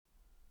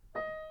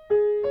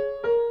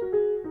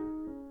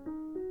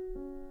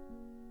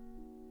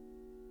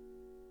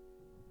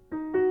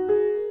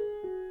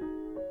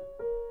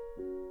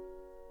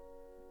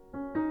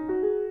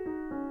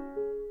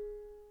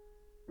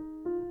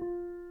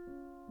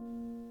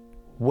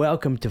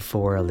Welcome to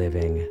For a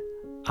Living.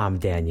 I'm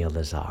Daniel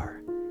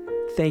Lazar.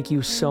 Thank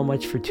you so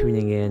much for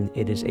tuning in.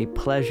 It is a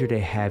pleasure to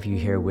have you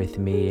here with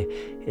me.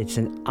 It's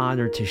an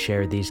honor to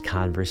share these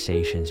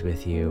conversations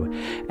with you.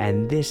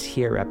 And this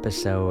here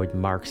episode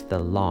marks the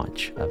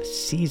launch of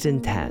Season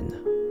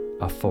 10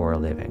 of For a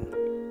Living.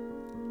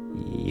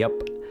 Yup,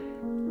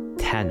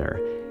 tenor.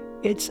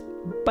 It's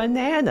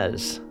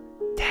bananas.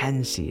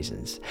 10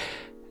 seasons.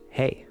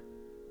 Hey,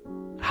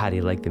 how do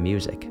you like the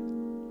music?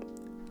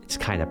 It's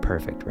kind of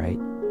perfect, right?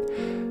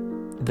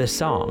 The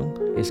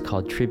song is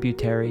called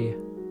Tributary,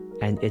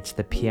 and it's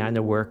the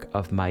piano work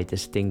of my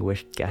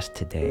distinguished guest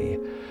today.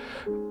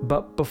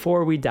 But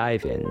before we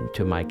dive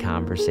into my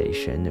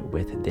conversation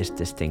with this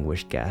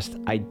distinguished guest,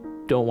 I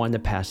don't want to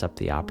pass up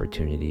the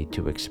opportunity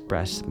to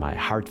express my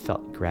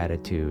heartfelt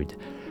gratitude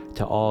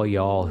to all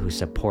y'all who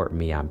support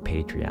me on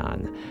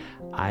Patreon.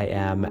 I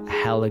am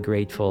hella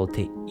grateful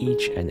to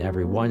each and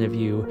every one of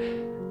you.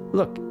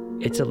 Look,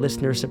 it's a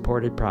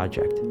listener-supported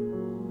project.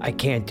 I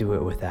can't do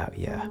it without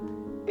you.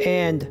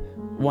 And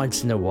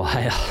once in a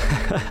while,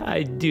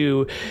 I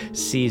do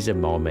seize a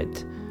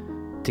moment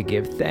to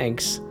give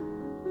thanks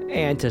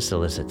and to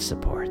solicit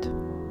support.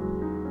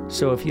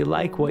 So if you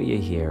like what you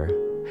hear,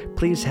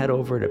 please head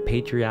over to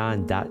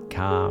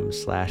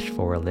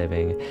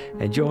patreon.com/foraliving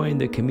and join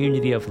the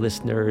community of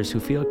listeners who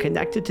feel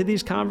connected to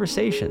these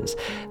conversations.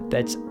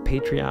 That's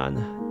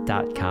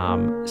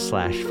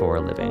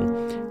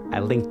patreon.com/foraliving. I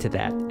link to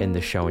that in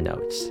the show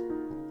notes.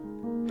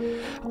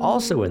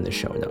 Also in the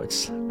show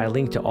notes, I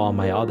link to all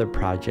my other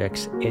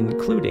projects,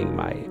 including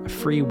my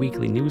free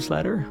weekly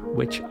newsletter,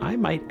 which I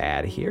might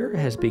add here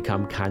has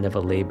become kind of a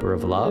labor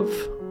of love,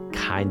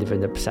 kind of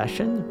an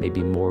obsession,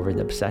 maybe more of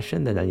an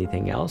obsession than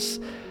anything else.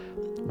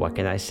 What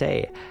can I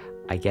say?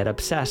 I get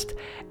obsessed,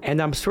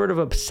 and I'm sort of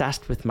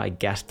obsessed with my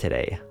guest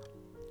today.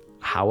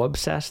 How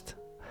obsessed?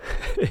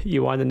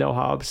 You want to know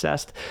how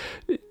obsessed?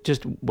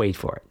 Just wait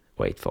for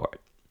it.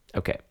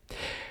 Okay.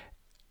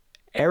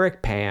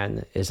 Eric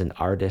Pan is an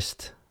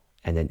artist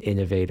and an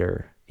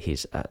innovator.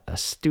 He's a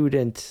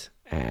student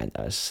and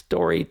a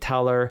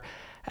storyteller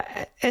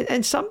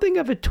and something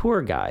of a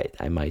tour guide,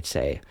 I might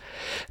say.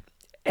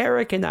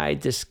 Eric and I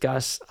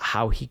discuss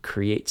how he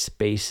creates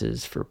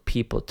spaces for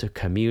people to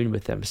commune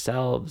with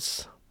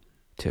themselves,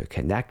 to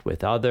connect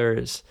with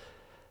others,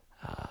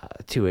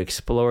 to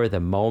explore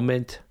the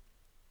moment,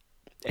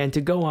 and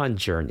to go on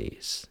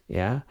journeys,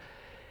 yeah?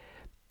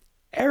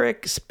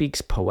 Eric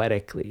speaks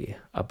poetically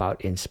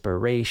about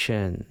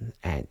inspiration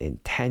and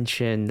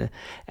intention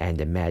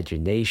and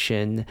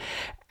imagination,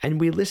 and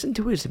we listened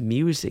to his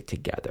music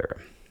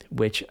together,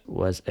 which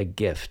was a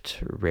gift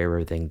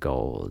rarer than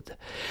gold.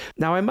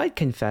 Now, I might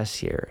confess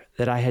here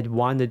that I had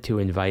wanted to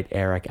invite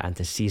Eric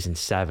onto Season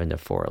 7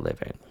 of For a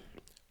Living,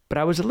 but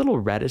I was a little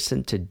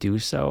reticent to do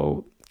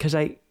so because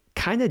I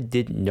kind of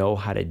didn't know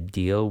how to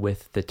deal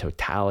with the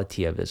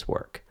totality of his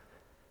work.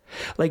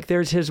 Like,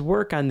 there's his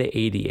work on the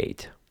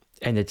 88,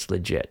 and it's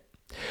legit.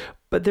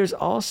 But there's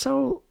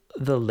also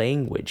the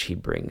language he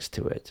brings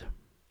to it.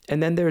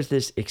 And then there's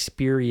this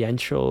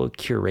experiential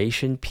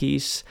curation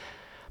piece.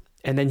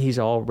 And then he's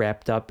all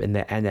wrapped up in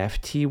the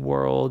NFT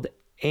world.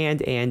 And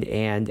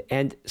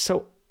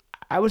so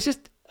I was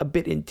just a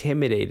bit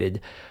intimidated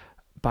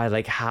by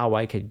like how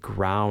I could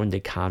ground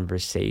a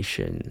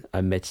conversation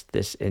amidst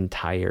this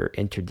entire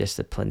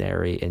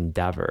interdisciplinary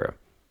endeavor.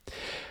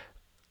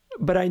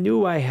 But I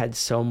knew I had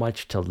so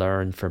much to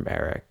learn from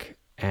Eric.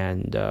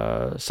 And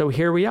so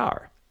here we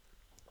are.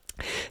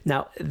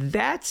 Now,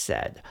 that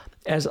said,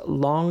 as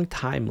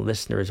longtime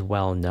listeners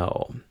well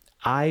know,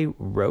 I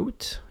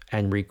wrote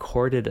and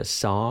recorded a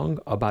song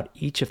about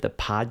each of the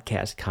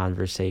podcast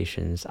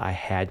conversations I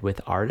had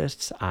with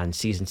artists on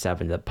Season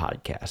 7 of the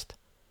podcast,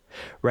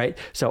 right?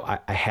 So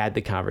I had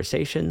the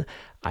conversation.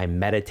 I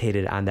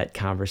meditated on that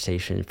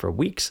conversation for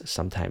weeks,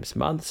 sometimes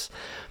months.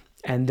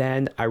 And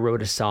then I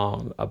wrote a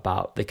song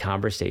about the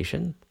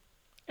conversation,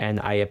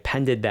 and I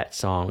appended that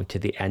song to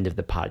the end of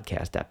the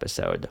podcast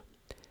episode.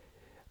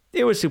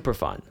 It was super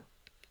fun,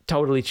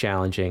 totally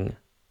challenging,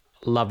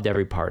 loved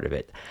every part of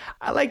it.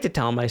 I like to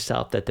tell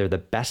myself that they're the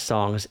best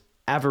songs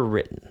ever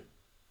written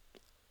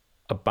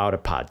about a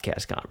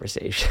podcast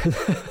conversation.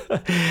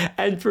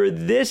 And for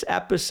this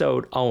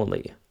episode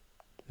only,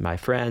 my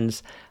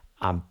friends,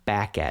 I'm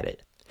back at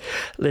it.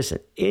 Listen,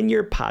 in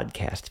your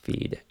podcast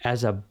feed,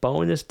 as a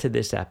bonus to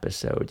this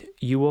episode,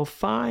 you will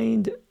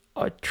find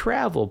a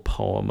travel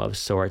poem of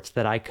sorts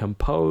that I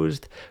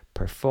composed,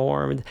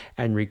 performed,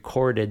 and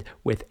recorded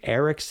with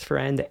Eric's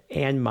friend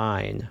and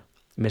mine,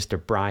 Mr.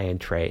 Brian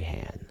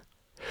Trahan.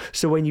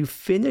 So when you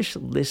finish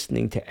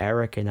listening to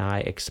Eric and I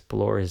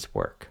explore his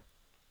work,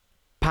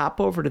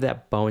 pop over to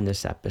that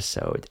bonus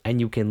episode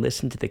and you can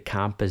listen to the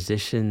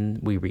composition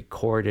we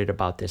recorded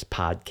about this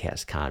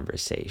podcast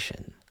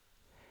conversation.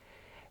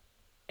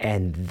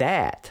 And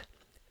that,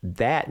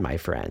 my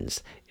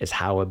friends, is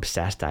how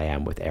obsessed I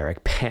am with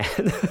Eric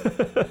Pan.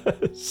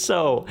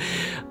 So,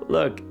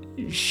 look,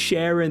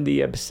 share in the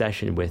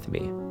obsession with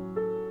me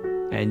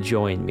and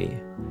join me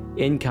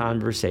in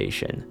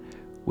conversation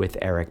with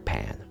Eric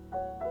Pan.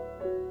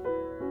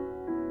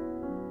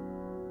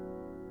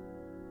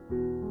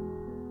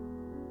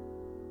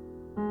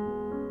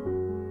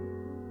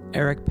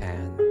 Eric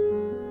Pan,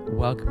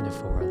 welcome to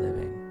For a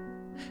Living.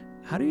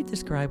 How do you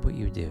describe what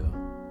you do?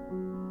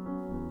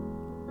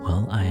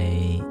 Well,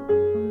 I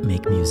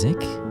make music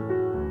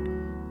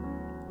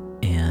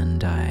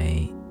and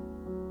I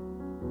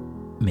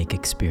make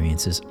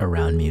experiences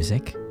around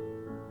music,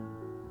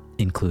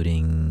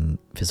 including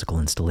physical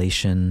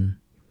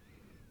installation,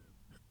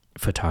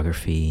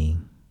 photography,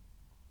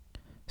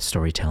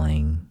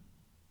 storytelling,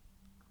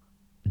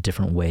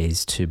 different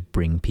ways to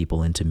bring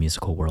people into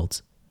musical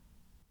worlds.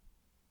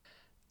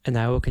 And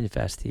I will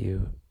confess to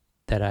you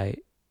that I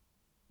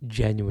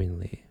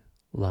genuinely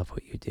love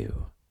what you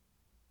do.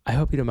 I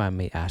hope you don't mind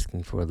me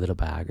asking for a little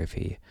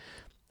biography.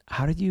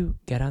 How did you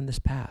get on this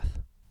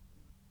path?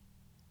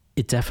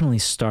 It definitely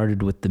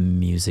started with the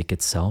music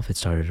itself. It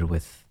started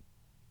with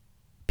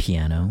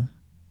piano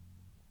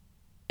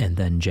and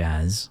then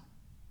jazz.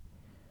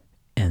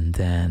 And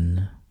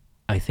then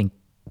I think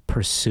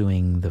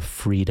pursuing the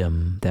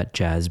freedom that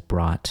jazz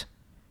brought,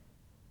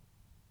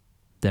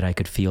 that I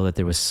could feel that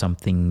there was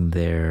something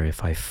there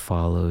if I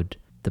followed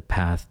the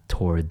path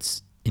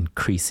towards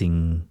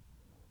increasing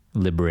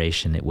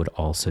liberation, it would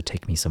also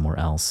take me somewhere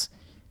else.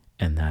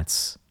 And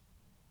that's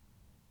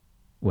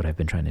what I've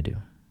been trying to do.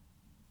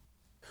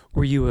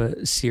 Were you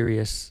a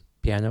serious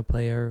piano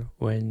player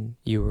when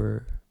you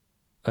were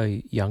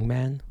a young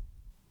man?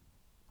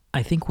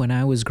 I think when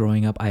I was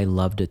growing up, I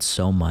loved it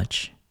so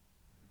much.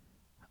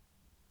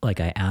 Like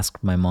I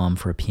asked my mom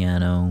for a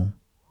piano,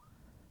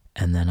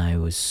 and then I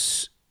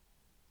was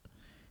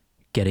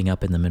getting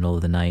up in the middle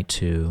of the night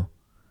to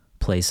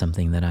play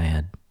something that I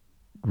had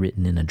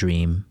written in a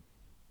dream.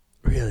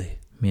 Really?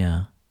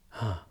 Yeah.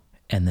 Huh.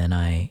 And then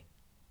I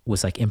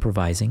was like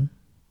improvising.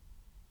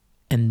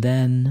 And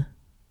then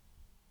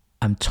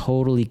I'm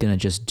totally going to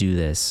just do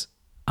this.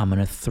 I'm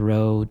going to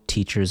throw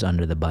teachers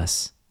under the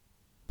bus.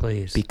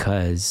 Please.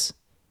 Because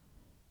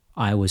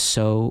I was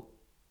so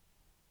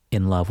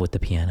in love with the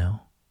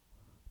piano.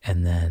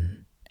 And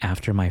then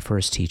after my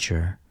first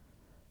teacher,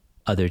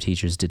 other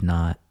teachers did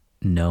not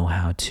know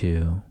how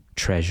to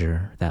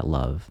treasure that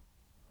love.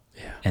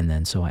 Yeah. And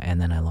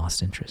then I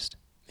lost interest.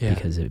 Yeah.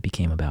 Because it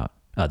became about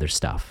other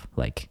stuff,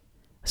 like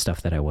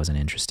stuff that I wasn't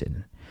interested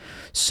in.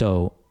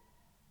 So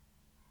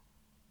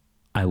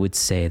I would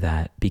say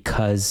that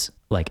because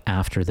like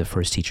after the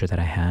first teacher that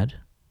I had,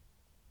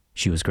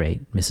 she was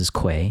great, Mrs.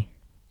 Quay.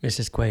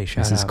 Mrs. Quay,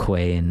 shout out. Mrs.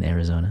 Quay in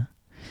Arizona,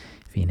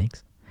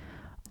 Phoenix.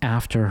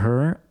 After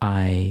her,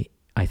 I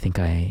think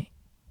I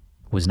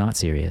was not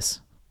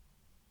serious,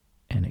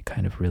 and it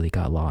kind of really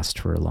got lost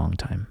for a long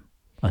time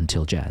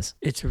until jazz.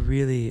 It's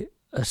really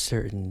a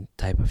certain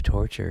type of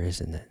torture,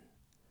 isn't it?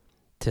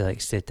 To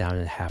like sit down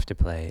and have to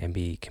play and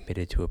be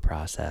committed to a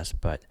process,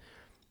 but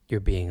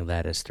you're being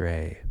led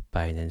astray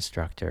by an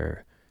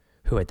instructor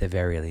who at the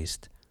very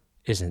least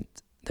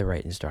isn't the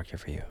right instructor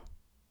for you.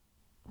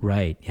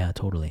 Right, yeah,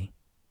 totally.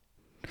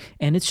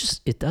 And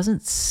it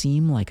doesn't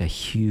seem like a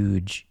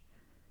huge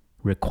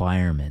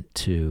requirement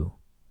to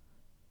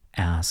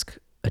ask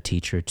a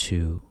teacher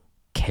to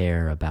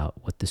care about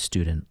what the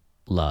student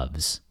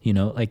loves. You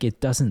know, like it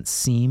doesn't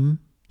seem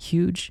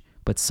huge,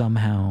 but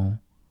somehow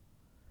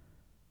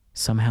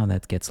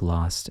that gets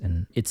lost.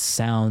 And it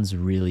sounds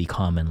really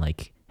common,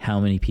 like how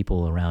many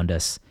people around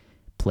us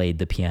played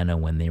the piano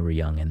when they were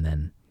young and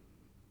then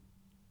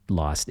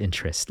lost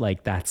interest.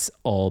 Like that's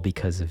all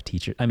because of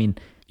teachers. I mean,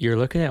 you're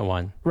looking at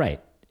one.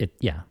 Right.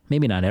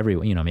 Maybe not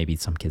everyone, maybe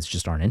some kids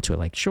just aren't into it.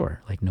 Like,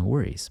 sure, like no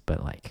worries.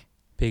 But like,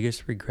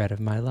 biggest regret of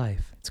my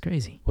life. It's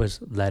crazy. Was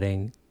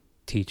letting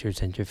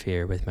teachers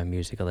interfere with my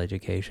musical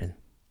education.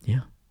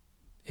 Yeah.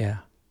 Yeah.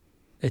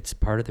 It's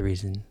part of the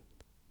reason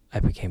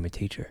I became a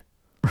teacher.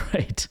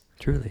 Right.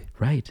 Truly.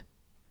 Right.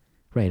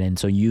 Right. And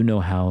so you know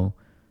how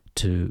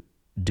to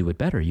do it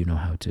better. You know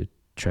how to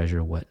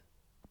treasure what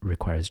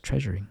requires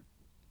treasuring.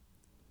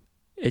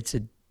 It's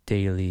a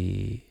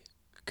daily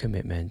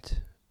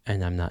commitment,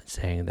 and I'm not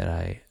saying that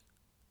I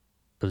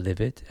live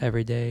it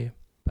every day,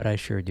 but I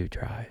sure do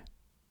try.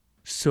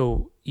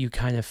 So you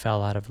kind of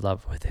fell out of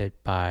love with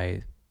it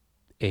by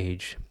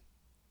age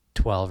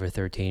 12 or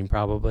 13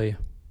 probably?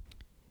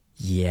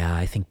 Yeah,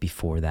 I think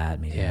before that,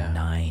 maybe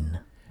 9.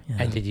 Yeah.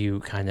 And did you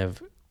kind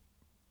of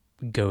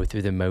go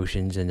through the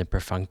motions in a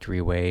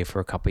perfunctory way for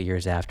a couple of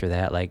years after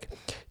that, like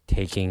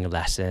taking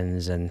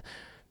lessons and,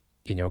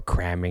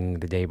 cramming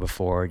the day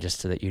before just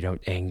so that you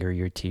don't anger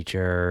your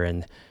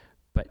teacher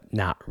but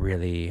not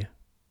really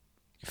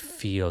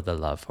feel the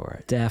love for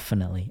it?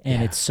 Definitely.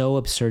 And it's so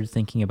absurd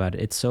thinking about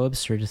it. It's so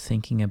absurd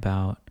thinking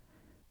about,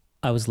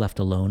 I was left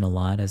alone a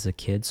lot as a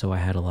kid, so I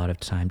had a lot of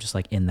time just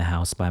like in the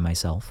house by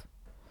myself.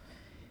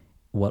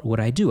 What would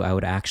I do? I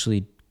would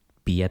actually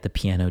be at the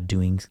piano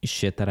doing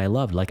shit that I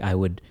loved. Like I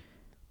would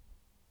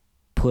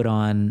put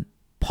on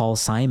Paul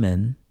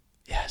Simon.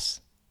 Yes.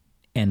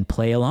 And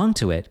play along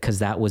to it because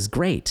that was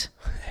great.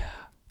 Yeah.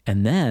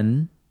 And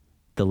then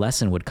the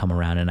lesson would come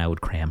around and I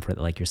would cram for it,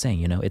 like you're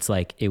saying, it's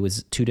like it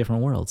was two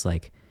different worlds,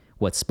 like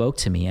what spoke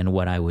to me and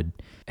what I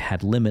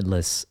had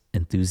limitless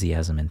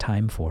enthusiasm and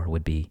time for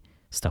would be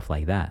stuff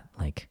like that,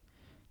 like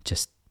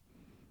just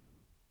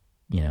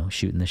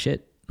shooting the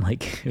shit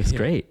Like, it was Yeah.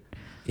 great.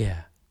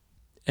 Yeah.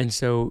 And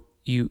so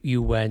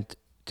you went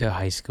to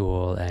high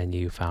school and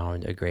you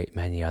found a great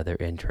many other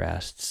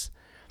interests.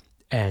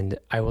 And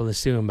I will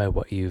assume by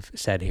what you've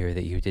said here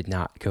that you did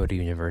not go to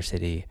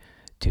university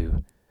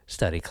to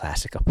study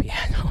classical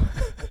piano.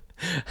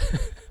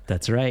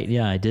 That's right.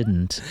 Yeah, I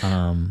didn't.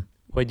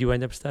 What did you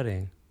end up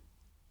studying?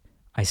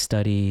 I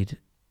studied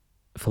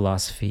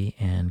philosophy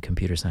and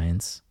computer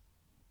science.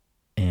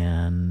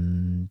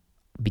 And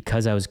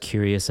because I was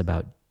curious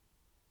about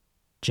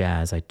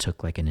jazz, I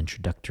took like an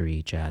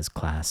introductory jazz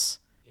class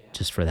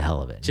just for the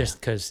hell of it.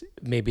 Just because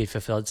maybe it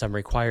fulfilled some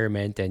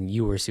requirement and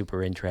you were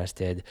super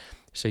interested.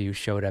 So you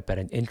showed up at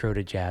an intro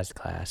to jazz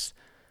class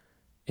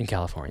in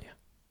California.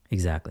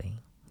 Exactly.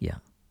 Yeah.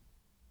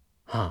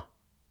 Huh.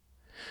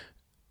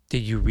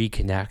 Did you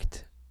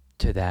reconnect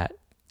to that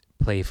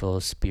playful,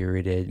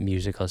 spirited,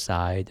 musical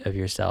side of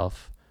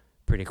yourself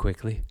pretty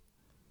quickly?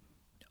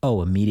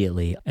 Oh,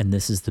 immediately. And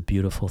this is the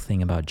beautiful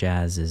thing about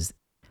jazz is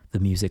the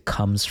music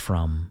comes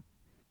from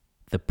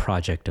the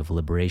project of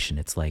liberation.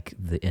 It's like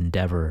the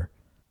endeavor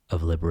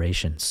of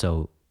liberation.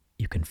 So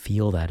you can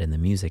feel that in the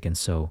music. And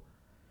so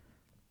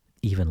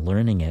even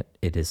learning it,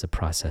 it is a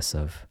process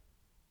of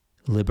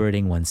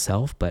liberating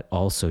oneself, but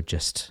also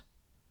just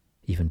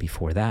even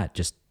before that,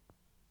 just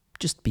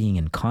being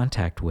in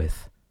contact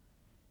with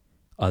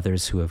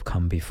others who have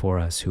come before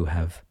us, who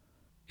have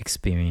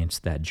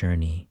experienced that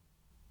journey.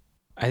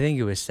 I think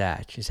it was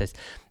Satch. He says,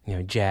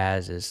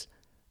 jazz is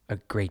a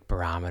great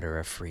barometer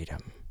of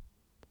freedom,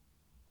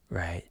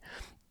 right?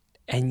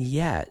 And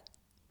yet,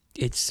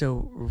 it's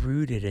so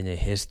rooted in a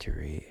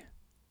history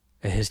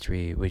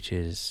which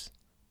is,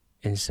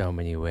 in so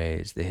many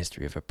ways, the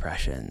history of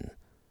oppression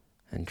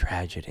and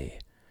tragedy.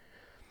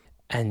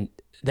 And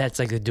that's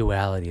like the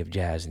duality of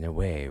jazz in a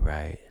way,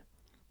 right?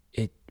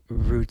 It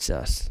roots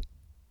us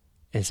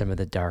in some of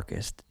the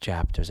darkest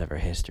chapters of our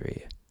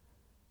history,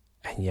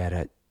 and yet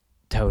it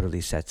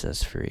totally sets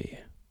us free.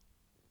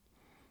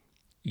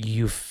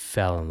 You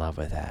fell in love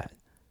with that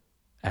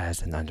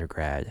as an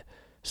undergrad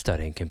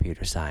studying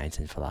computer science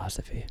and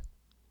philosophy.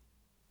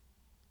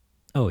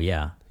 Oh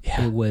yeah.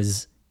 Yeah.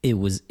 It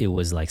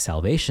was like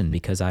salvation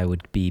because I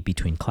would be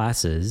between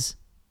classes.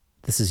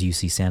 This is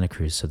UC Santa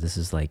Cruz, so this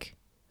is like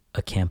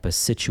a campus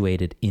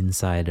situated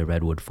inside a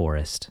redwood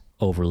forest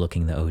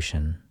overlooking the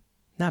ocean.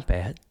 Not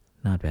bad.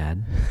 Not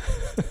bad.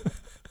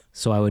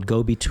 So I would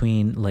go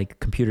between, like,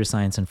 computer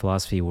science and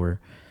philosophy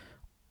were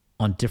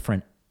on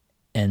different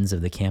ends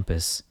of the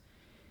campus.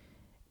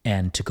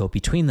 And to go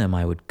between them,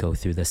 I would go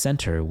through the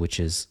center, which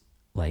is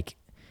like,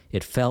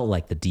 it felt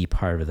like the deep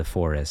heart of the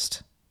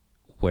forest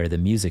where the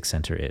music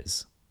center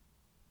is.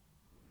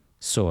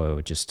 So I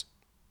would just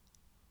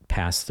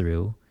pass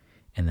through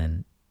and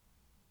then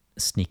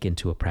sneak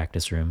into a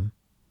practice room,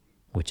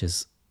 which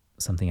is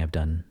something I've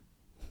done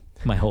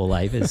my whole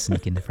life, is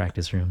sneak into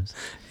practice rooms.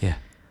 Yeah.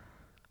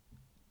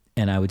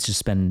 And I would just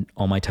spend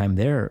all my time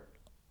there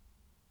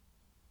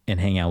and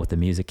hang out with the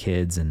music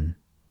kids. And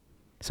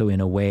so in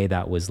a way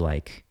that was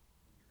like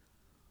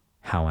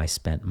how I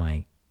spent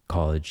my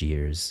college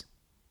years.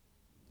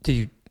 Did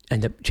you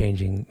end up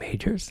changing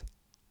majors?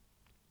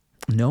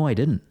 No, I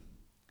didn't.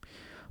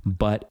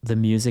 But the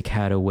music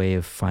had a way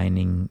of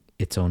finding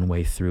its own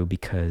way through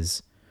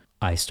because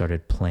I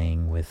started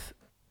playing with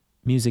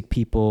music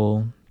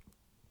people.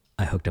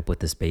 I hooked up with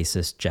this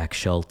bassist, Jack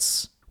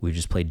Schultz. We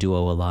just played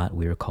duo a lot.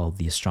 We were called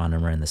the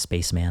Astronomer and the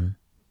Spaceman.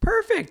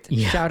 Perfect.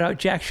 Yeah. Shout out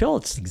Jack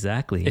Schultz.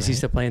 Exactly. Is he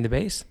still playing the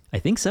bass? I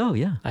think so,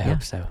 yeah. I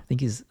hope so. I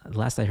think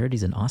last I heard,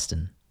 he's in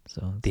Austin.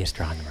 So The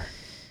Astronomer.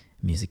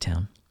 Music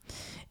Town.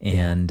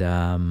 And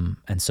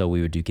so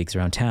we would do gigs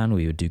around town.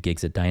 We would do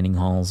gigs at dining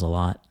halls a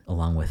lot,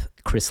 along with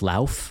Chris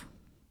Lauf,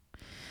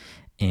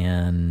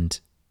 and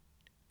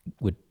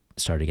would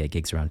start to get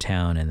gigs around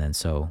town. And then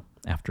so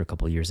after a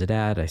couple of years of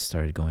that, I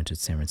started going to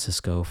San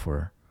Francisco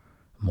for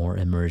more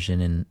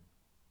immersion in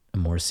a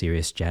more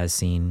serious jazz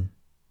scene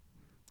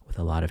with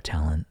a lot of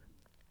talent.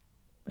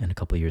 And a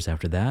couple of years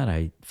after that,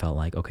 I felt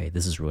like, okay,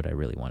 this is what I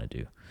really want to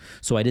do.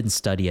 So I didn't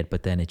study it,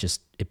 but then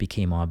it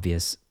became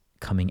obvious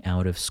coming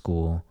out of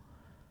school,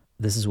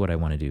 this is what I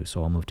want to do.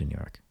 So I'll move to New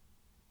York.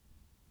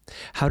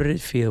 How did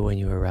it feel when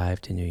you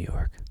arrived in New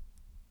York?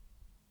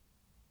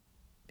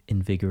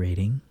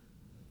 Invigorating.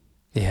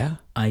 Yeah.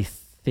 I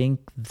think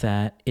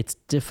that it's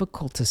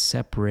difficult to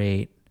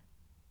separate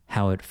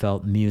how it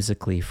felt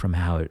musically from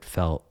how it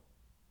felt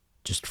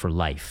just for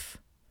life,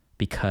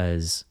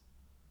 because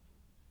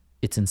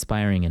it's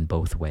inspiring in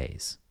both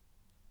ways.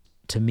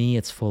 To me,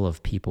 it's full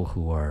of people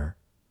who are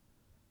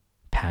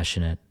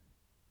passionate,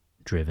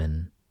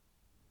 driven,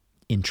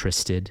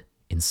 interested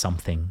in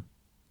something.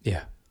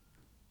 Yeah.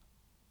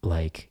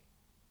 Like,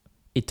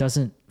 it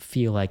doesn't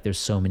feel like there's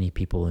so many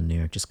people in New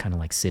York just kind of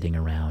like sitting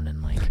around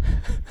and like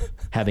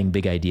having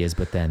big ideas,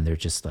 but then they're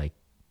just like,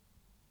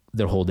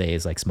 their whole day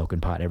is like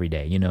smoking pot every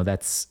day. You know,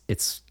 that's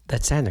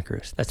Santa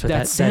Cruz. That's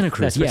Santa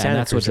Cruz. That's Yeah,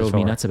 that's what drove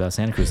me for. nuts about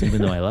Santa Cruz, even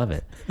though I love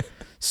it.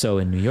 So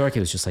in New York, it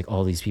was just like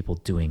all these people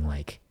doing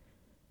like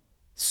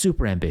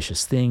super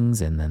ambitious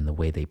things, and then the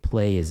way they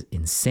play is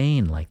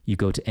insane. Like you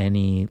go to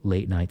any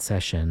late night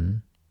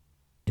session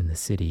in the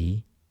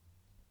city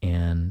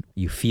and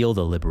you feel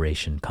the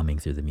liberation coming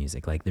through the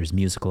music. Like there's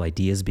musical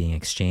ideas being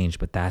exchanged,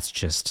 but that's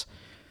just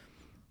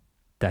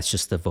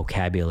the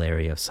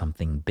vocabulary of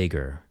something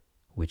bigger,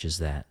 which is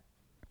that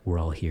we're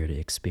all here to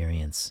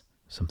experience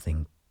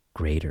something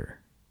greater.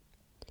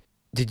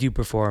 Did you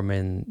perform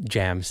in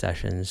jam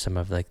sessions, some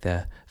of like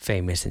the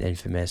famous and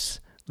infamous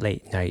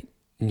late night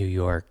New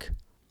York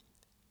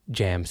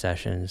jam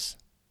sessions?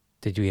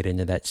 Did you get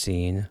into that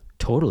scene?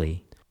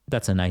 Totally.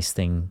 That's a nice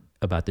thing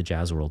about the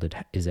jazz world.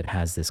 It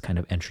has this kind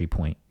of entry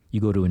point. You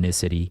go to a new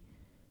city,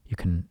 you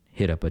can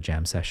hit up a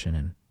jam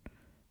session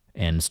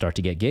and start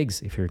to get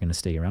gigs if you're going to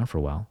stay around for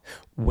a while.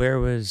 Where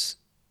was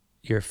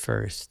your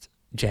first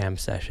jam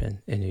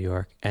session in New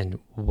York, and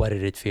what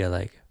did it feel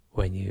like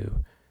when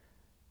you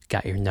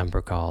got your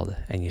number called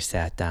and you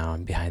sat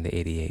down behind the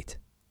 88? It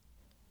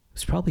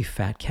was probably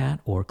Fat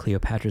Cat or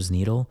Cleopatra's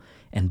Needle,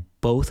 and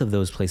both of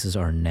those places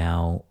are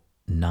now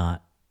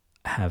not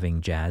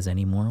having jazz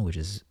anymore, which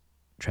is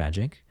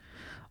tragic.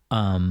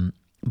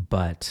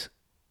 But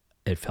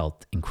it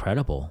felt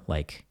incredible.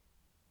 Like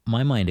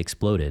my mind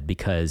exploded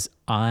because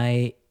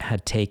I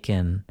had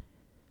taken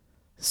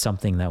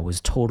something that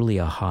was totally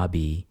a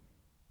hobby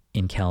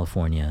in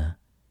California,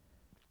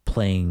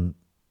 playing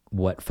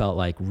what felt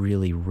like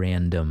really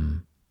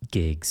random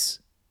gigs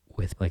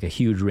with like a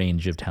huge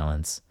range of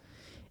talents.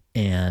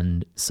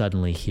 And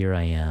suddenly here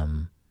I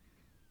am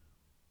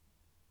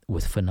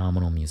with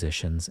phenomenal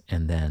musicians.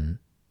 And then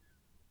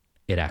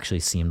it actually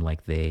seemed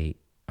like they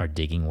are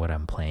digging what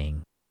I'm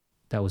playing.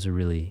 That was a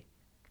really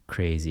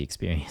crazy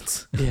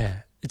experience.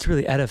 Yeah. It's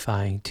really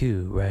edifying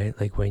too, right?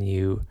 Like when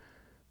you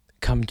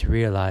come to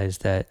realize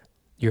that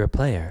you're a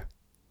player,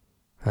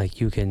 like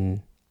you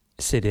can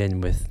sit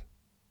in with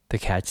the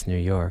Cats New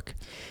York.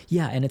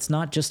 Yeah, and it's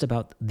not just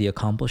about the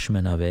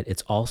accomplishment of it.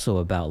 It's also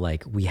about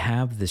like we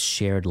have this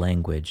shared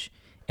language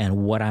and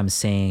what I'm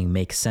saying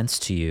makes sense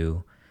to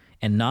you.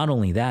 And not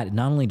only that,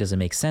 not only does it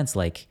make sense,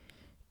 like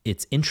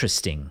it's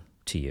interesting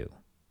to you.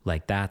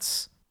 Like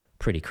that's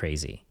pretty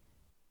crazy.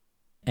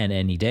 And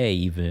any day,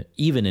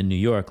 even in New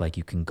York, like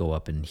you can go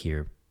up and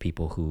hear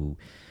people who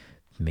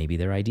maybe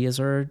their ideas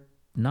are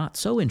not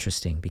so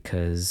interesting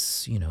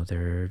because, you know,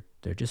 they're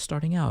just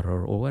starting out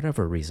or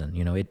whatever reason,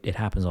 you know, it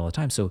happens all the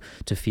time. So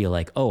to feel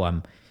like, oh,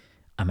 I'm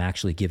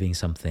actually giving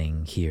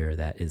something here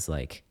that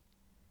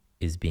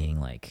is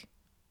being like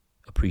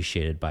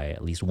appreciated by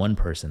at least one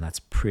person, that's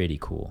pretty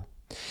cool.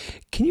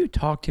 Can you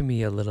talk to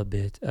me a little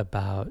bit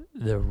about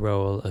the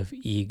role of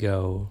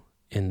ego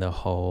in the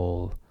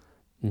whole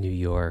New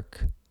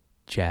York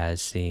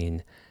jazz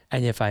scene?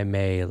 And if I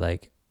may,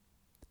 like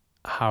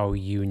how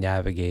you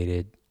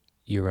navigated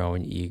your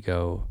own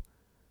ego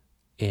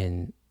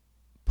in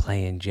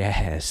playing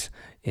jazz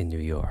in New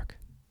York.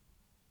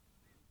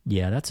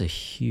 Yeah, that's a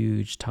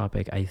huge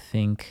topic. I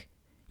think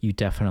you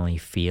definitely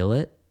feel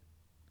it.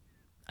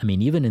 I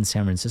mean, even in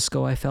San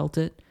Francisco, I felt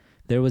it.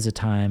 There was a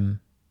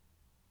time,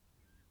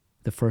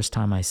 the first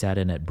time I sat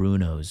in at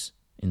Bruno's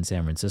in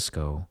San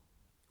Francisco,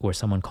 where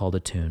someone called a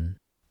tune,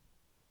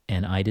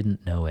 and I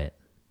didn't know it,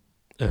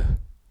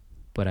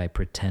 but I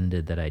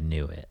pretended that I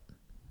knew it.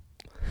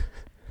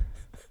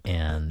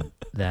 And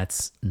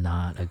that's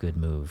not a good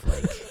move.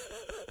 Like,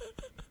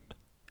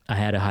 I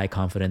had a high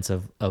confidence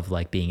of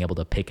like being able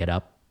to pick it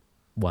up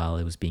while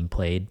it was being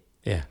played.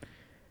 Yeah.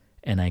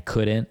 And I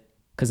couldn't,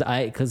 cause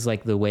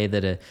like the way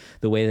that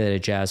a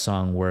jazz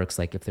song works,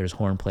 like if there's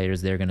horn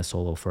players, they're going to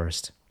solo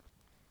first.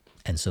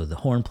 And so the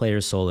horn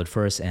players soloed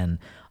first, and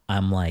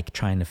I'm like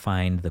trying to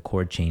find the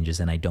chord changes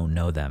and I don't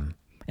know them.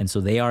 And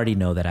so they already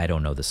know that I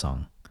don't know the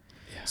song.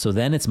 Yeah. So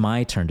then it's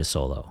my turn to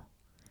solo,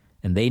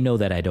 and they know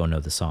that I don't know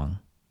the song.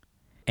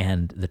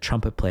 And the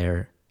trumpet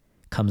player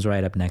comes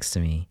right up next to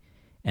me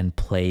and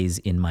plays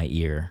in my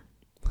ear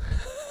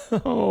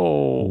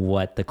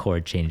what the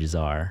chord changes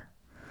are.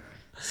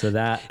 So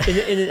that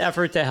in an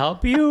effort to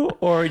help you,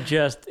 or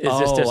just is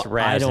this just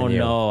razzing I don't you?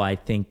 know. I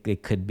think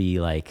it could be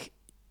like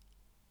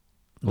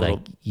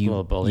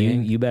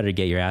bullying. You better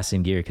get your ass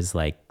in gear, because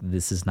like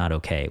this is not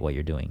okay what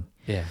you're doing.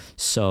 Yeah.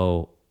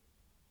 So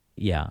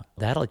yeah,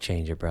 that'll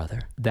change it,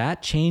 brother.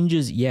 That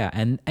changes. Yeah,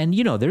 and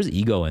you know, there's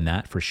ego in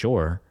that for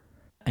sure,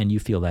 and you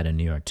feel that in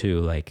New York too.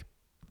 Like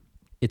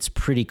it's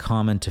pretty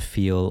common to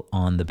feel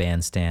on the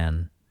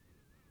bandstand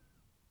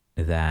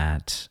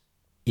that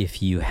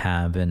if you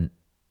haven't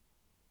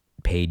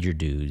paid your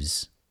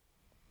dues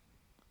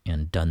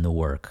and done the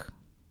work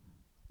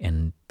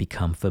and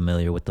become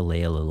familiar with the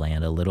lay of the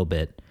land a little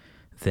bit,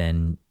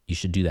 then you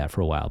should do that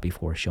for a while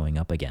before showing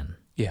up again.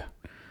 Yeah.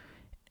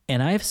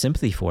 And I have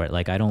sympathy for it.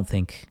 Like I don't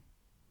think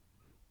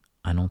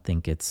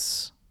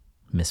it's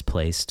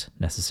misplaced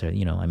necessarily.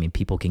 You know, I mean,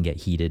 people can get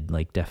heated,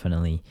 like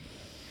definitely.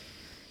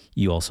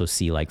 You also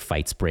see like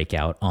fights break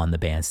out on the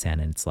bandstand,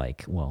 and it's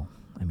like, well,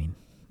 I mean,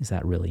 is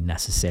that really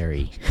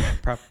necessary?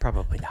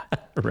 Probably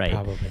not. Right.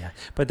 Probably not.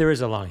 But there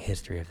is a long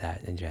history of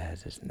that in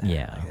jazz, isn't there?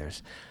 Yeah.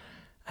 Like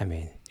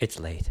it's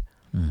late.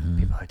 Mm-hmm.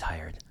 People are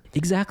tired.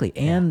 Exactly.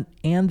 And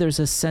there's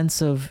a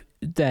sense of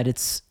that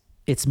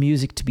it's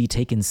music to be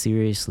taken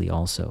seriously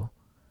also.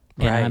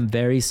 And Right. I'm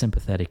very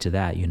sympathetic to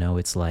that. You know,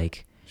 it's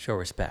like, Show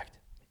respect.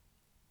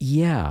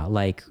 yeah,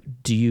 like,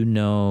 do you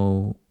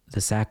know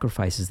the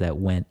sacrifices that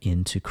went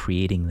into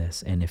creating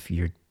this? And if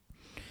you're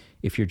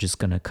just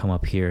going to come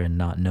up here and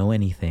not know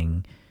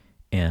anything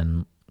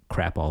and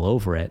crap all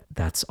over it,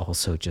 that's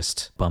also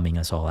just bumming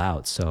us all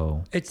out.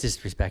 So It's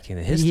disrespecting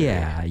the history.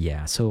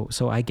 yeah. So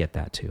I get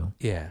that too.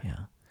 Yeah. Yeah.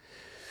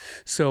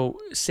 So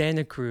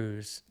Santa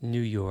Cruz,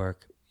 New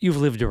York, you've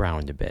lived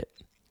around a bit.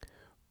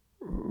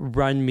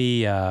 Run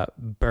me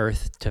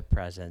birth to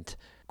present,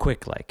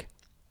 quick like.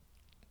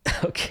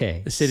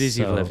 Okay. The cities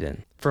you've so- lived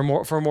in for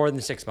more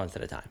than 6 months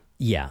at a time.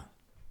 Yeah.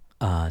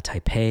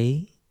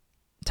 Taipei,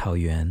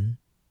 Taoyuan,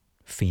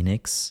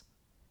 Phoenix,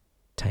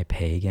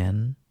 Taipei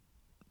again,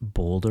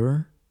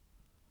 Boulder,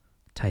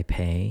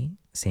 Taipei,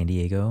 San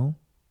Diego.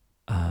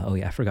 Oh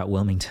yeah, I forgot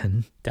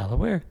Wilmington.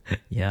 Delaware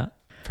Yeah.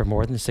 for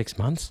more than 6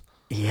 months.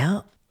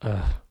 Yeah.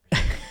 Ugh.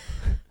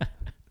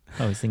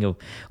 I was thinking of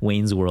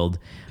Wayne's World.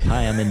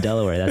 Hi, I'm in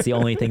Delaware. That's the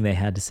only thing they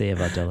had to say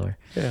about Delaware.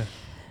 Yeah.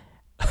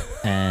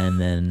 And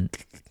then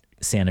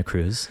Santa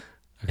Cruz,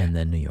 Okay. and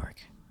then New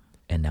York,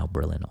 and now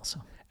Berlin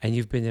also. And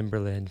you've been in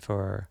Berlin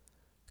for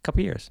a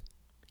couple years.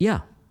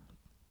 Yeah.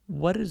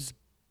 What does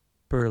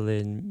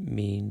Berlin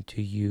mean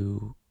to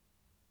you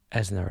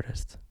as an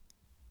artist?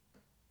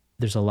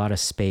 There's a lot of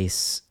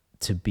space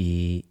to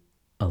be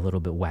a little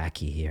bit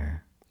wacky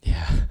here.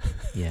 Yeah.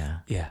 Yeah.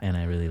 Yeah. And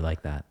I really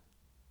like that.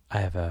 I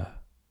have a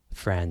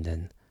friend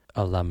and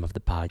alum of the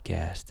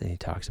podcast, and he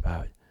talks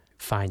about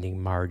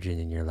finding margin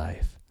in your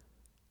life,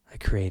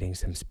 like creating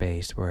some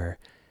space where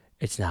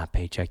it's not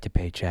paycheck to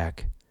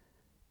paycheck,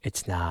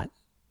 it's not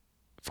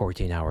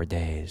 14-hour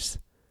days.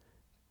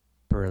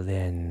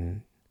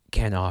 Berlin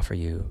can offer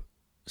you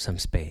some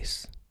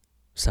space,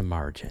 some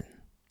margin,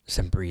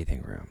 some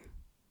breathing room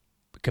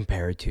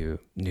compared to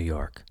New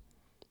York,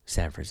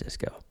 San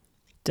Francisco.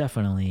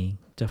 Definitely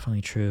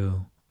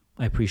true.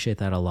 I appreciate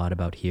that a lot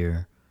about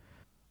here.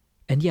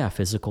 And yeah,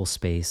 physical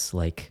space,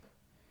 like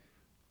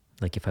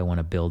if I want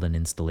to build an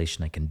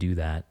installation, I can do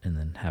that and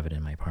then have it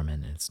in my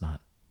apartment, and it's not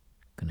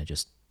going to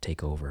just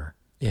take over.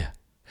 Yeah.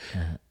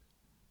 Uh,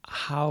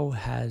 How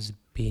has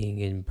being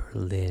in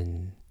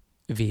Berlin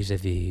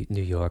vis-a-vis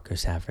New York or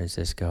San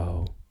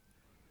Francisco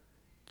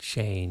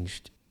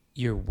changed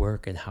your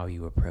work and how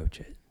you approach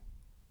it?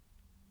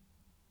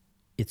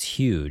 It's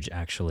huge,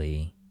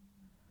 actually.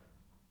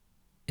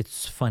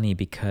 It's funny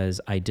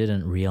because I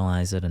didn't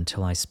realize it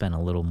until I spent a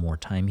little more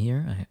time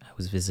here. I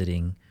was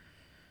visiting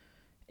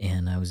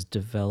and I was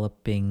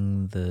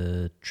developing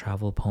the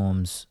Travel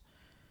Poems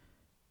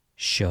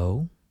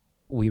show.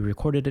 We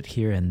recorded it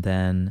here, and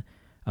then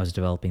I was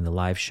developing the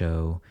live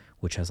show,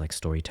 which has like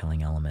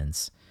storytelling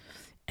elements.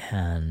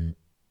 And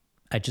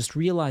I just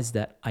realized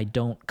that I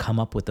don't come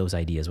up with those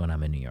ideas when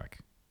I'm in New York.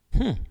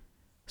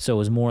 So it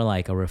was more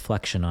like a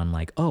reflection on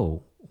like,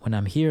 oh, when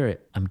I'm here,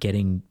 I'm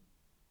getting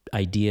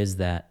ideas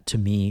that to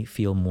me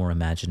feel more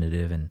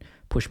imaginative and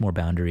push more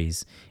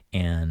boundaries.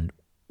 And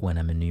when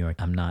I'm in New York,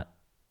 I'm not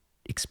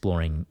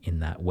exploring in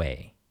that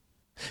way.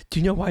 Do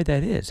you know why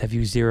that is? Have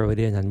you zeroed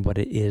in on what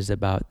it is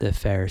about the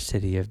fair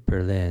city of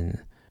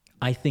Berlin?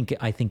 I think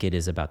it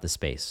is about the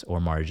space or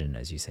margin,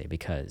 as you say,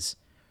 because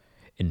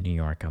in New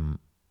York, I'm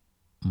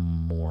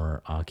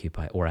more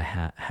occupied, or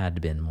I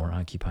had been more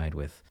occupied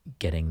with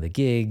getting the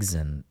gigs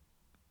and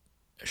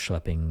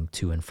schlepping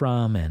to and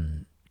from,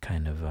 and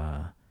kind of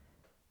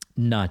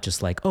not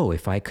just like, oh,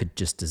 if I could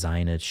just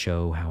design a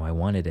show how I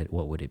wanted it,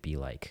 what would it be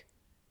like?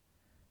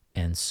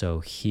 And so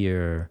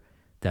here,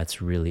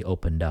 that's really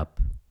opened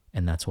up,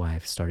 and that's why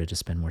I've started to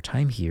spend more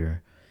time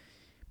here.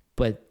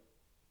 But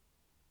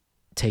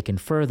taken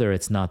further,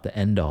 it's not the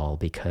end all,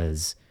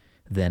 because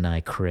then I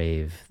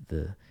crave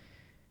the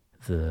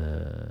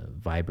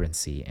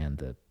vibrancy and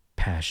the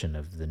passion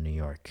of the New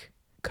York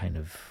kind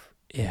of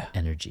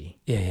energy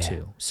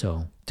too.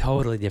 So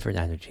Totally different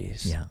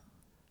energies. yeah.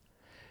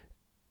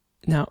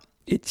 Now,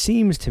 it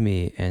seems to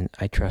me, and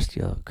I trust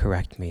you'll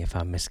correct me if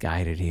I'm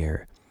misguided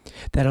here,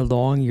 that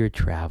along your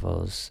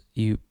travels,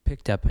 you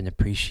picked up an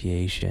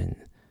appreciation,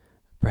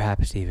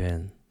 perhaps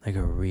even like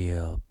a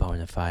real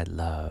bona fide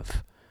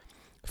love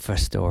for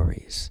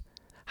stories.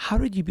 How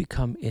did you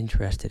become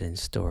interested in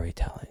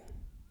storytelling?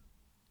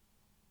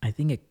 I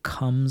think it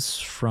comes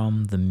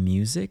from the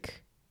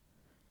music.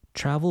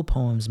 Travel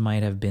Poems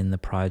might have been the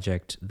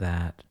project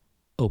that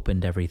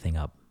opened everything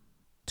up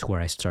to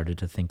where I started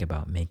to think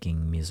about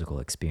making musical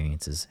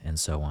experiences and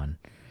so on.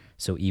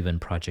 So even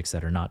projects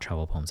that are not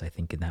Travel Poems, I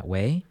think in that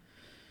way.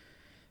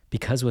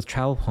 Because with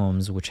Travel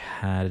Poems, which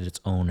had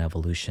its own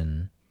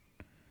evolution,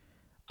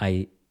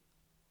 I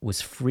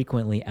was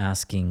frequently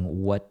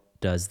asking, what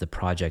does the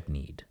project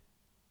need?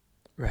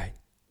 Right.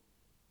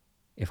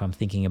 If I'm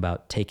thinking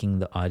about taking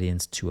the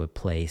audience to a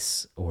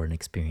place or an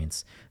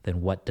experience,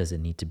 then what does it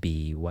need to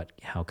be?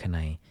 How can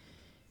I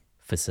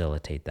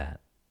facilitate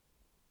that?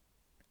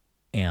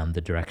 And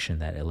the direction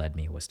that it led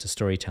me was to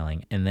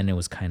storytelling. And then it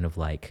was kind of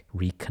like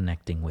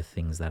reconnecting with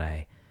things that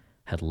I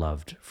had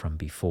loved from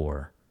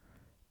before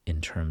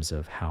in terms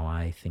of how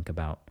I think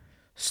about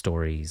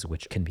stories,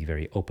 which can be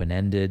very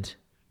open-ended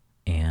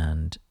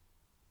and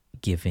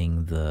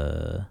giving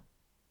the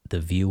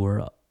viewer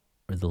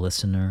or the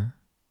listener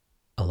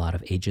a lot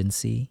of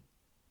agency,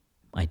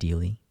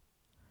 ideally.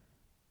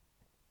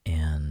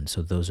 And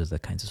so those are the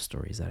kinds of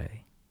stories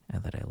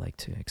that I like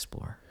to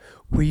explore.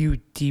 Were you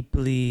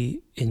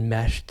deeply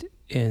enmeshed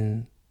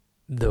in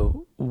the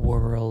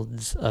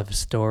worlds of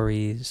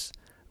stories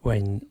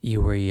when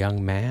you were a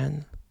young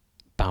man,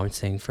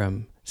 bouncing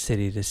from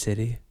city to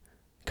city,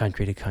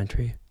 country to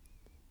country?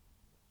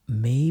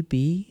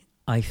 Maybe.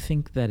 I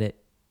think that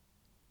it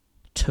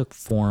took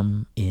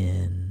form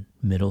in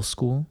middle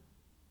school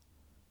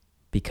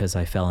because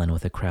I fell in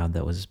with a crowd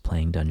that was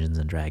playing Dungeons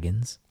and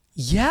Dragons.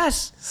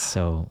 Yes!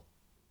 So,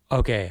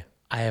 okay,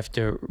 I have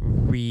to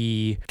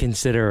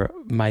reconsider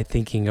my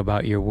thinking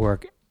about your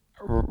work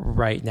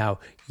right now.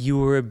 You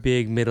were a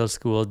big middle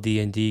school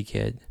D&D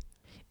kid.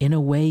 in a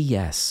way,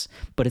 yes.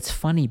 But it's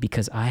funny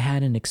because I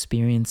had an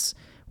experience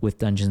with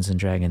Dungeons and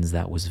Dragons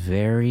that was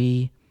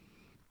very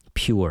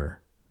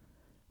pure.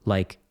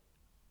 Like,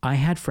 I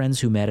had friends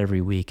who met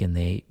every week and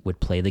they would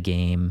play the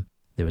game.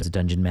 There was a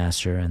dungeon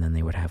master, and then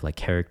they would have like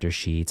character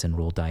sheets and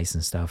roll dice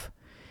and stuff.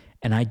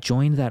 And I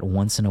joined that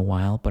once in a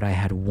while, but I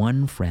had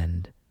one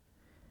friend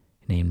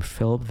named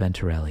Philip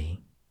Venturelli.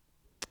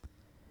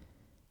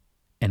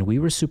 And we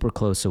were super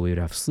close, so we would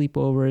have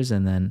sleepovers.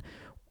 And then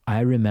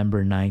I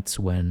remember nights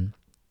when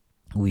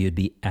we would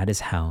be at his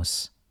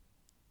house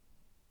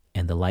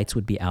and the lights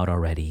would be out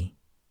already.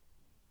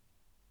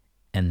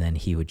 And then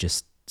he would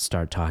just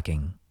start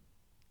talking.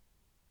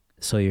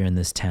 So you're in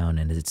this town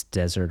and it's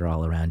desert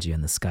all around you,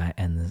 and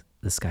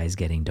the sky's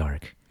getting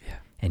dark. Yeah.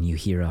 And you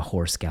hear a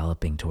horse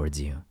galloping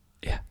towards you.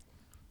 Yeah.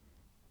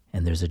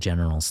 And there's a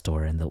general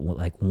store, and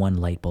one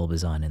light bulb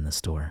is on in the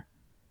store.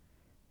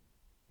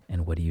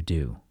 And what do you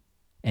do?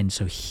 And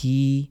so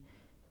he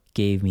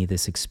gave me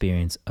this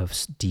experience of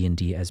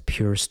D&D as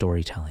pure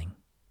storytelling.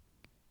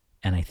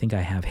 And I think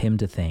I have him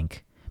to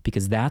thank,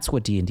 because that's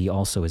what D&D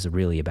also is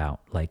really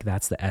about. Like,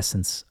 that's the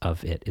essence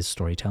of it, is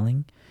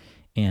storytelling.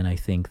 And I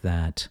think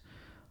that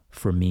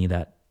for me,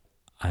 that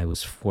I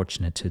was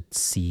fortunate to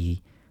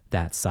see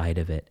that side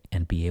of it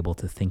and be able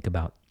to think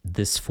about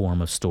this form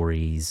of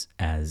stories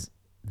as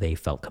they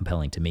felt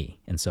compelling to me.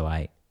 And so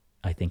I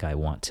think I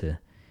want to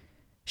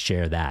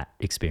share that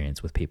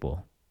experience with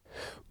people.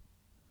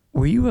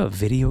 Were you a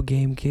video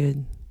game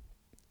kid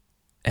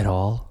at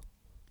all?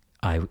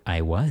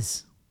 I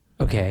was.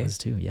 Okay. I was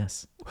too,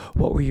 yes.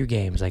 What were your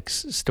games? Like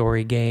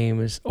story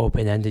games,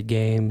 open-ended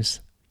games?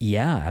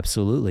 Yeah,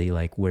 absolutely.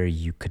 Like where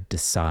you could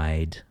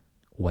decide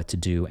what to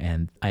do.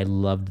 And I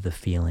loved the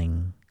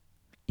feeling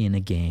in a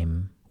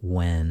game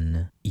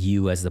when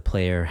you as the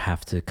player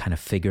have to kind of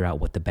figure out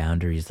what the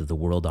boundaries of the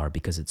world are,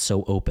 because it's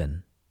so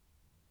open.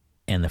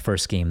 And the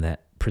first game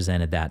that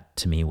presented that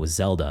to me was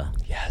Zelda.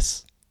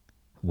 Yes.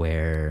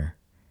 Where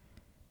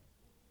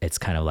it's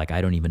kind of like, I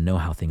don't even know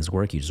how things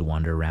work. You just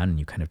wander around and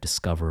you kind of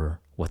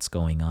discover what's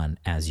going on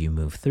as you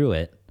move through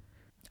it.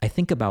 I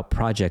think about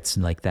projects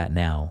like that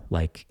now,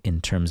 like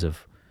in terms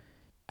of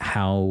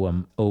how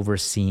I'm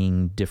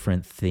overseeing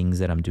different things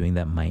that I'm doing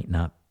that might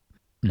not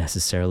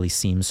necessarily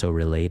seem so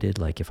related.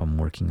 Like if I'm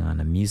working on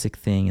a music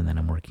thing and then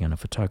I'm working on a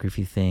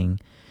photography thing,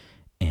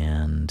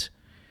 and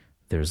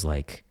there's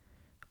like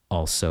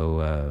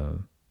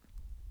also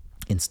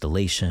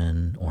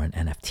installation or an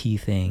NFT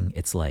thing.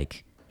 It's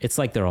like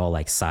they're all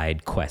like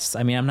side quests.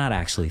 I mean, I'm not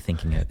actually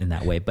thinking it in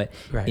that way, but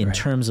in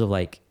terms of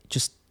like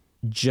just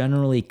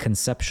generally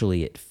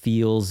conceptually, it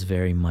feels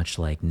very much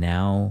like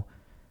now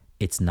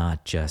it's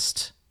not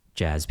just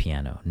jazz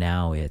piano.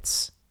 Now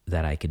it's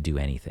that I could do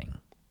anything.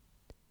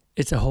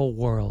 It's a whole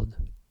world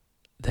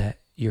that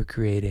you're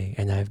creating,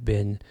 and I've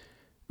been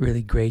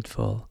really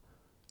grateful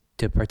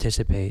to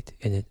participate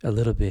in it a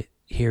little bit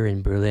here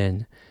in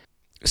Berlin.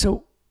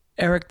 So,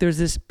 Eric, there's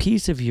this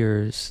piece of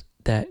yours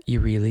that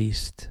you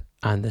released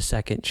on the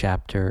second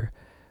chapter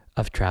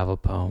of Travel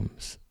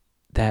Poems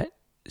that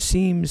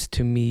seems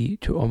to me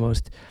to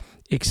almost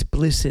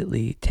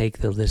explicitly take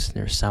the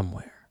listener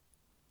somewhere.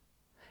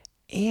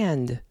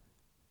 And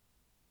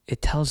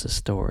it tells a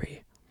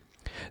story.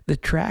 The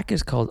track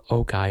is called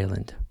Oak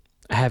Island.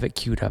 I have it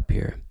queued up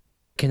here.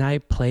 Can I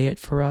play it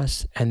for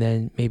us and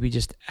then maybe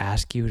just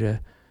ask you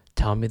to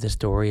tell me the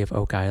story of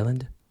Oak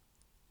Island?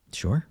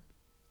 Sure.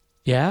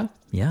 Yeah?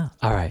 Yeah.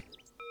 All right.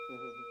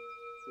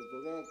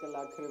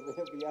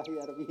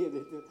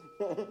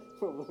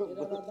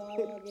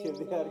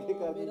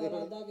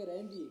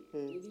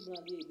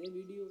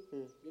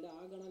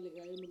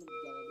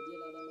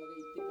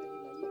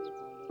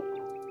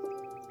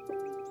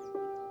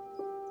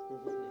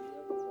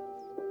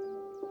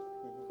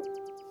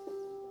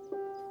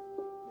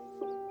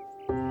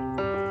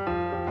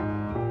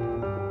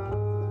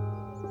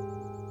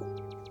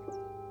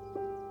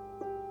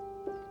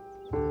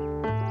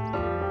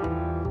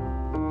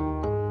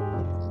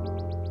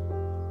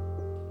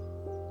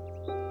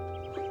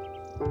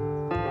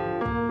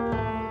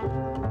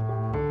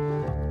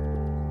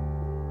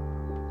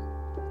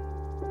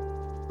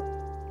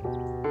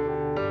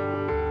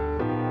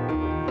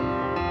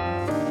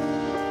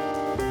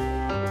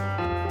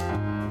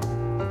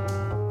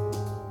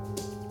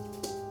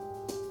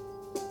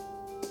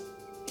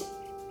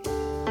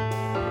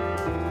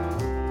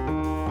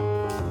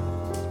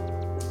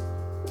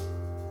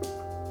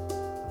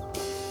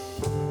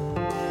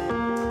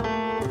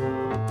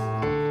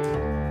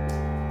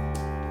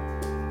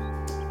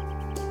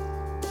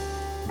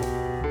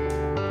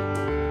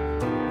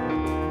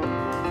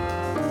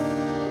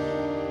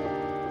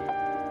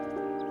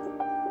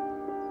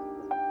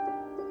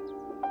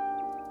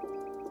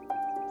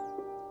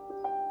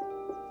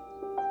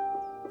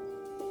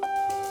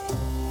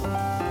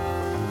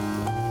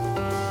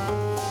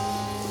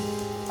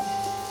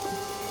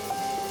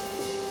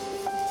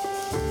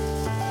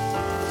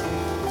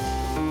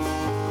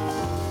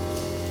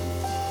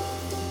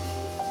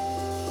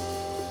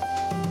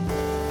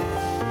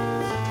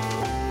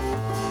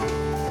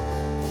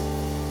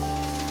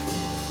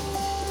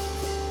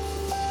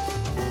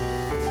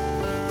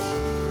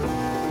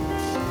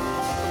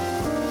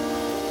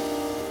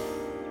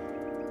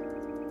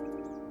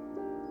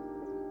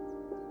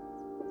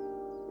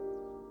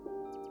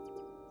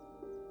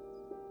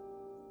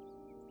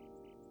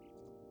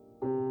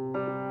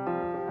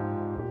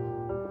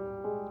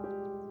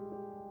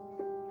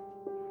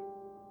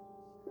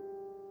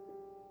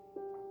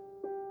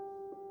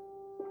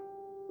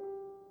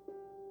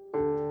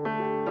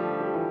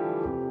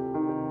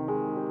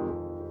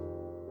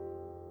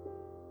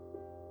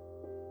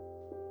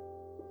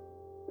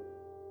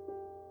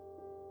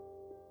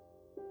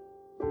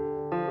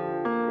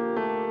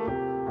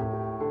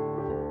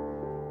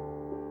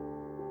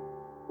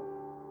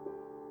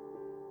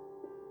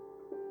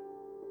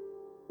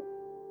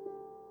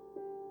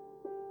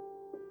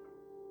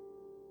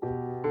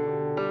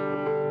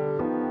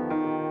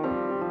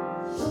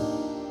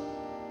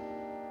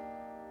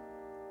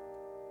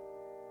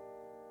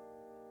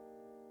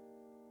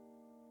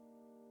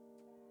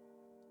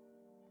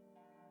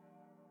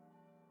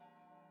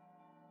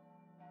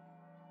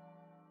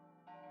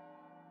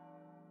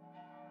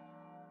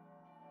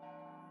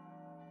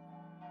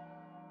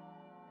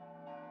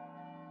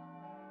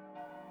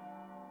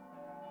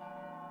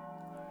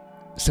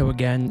 So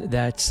again,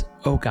 that's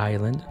Oak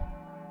Island.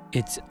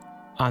 It's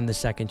on the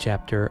second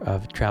chapter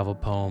of Travel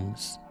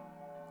Poems.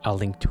 I'll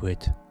link to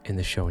it in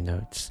the show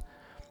notes.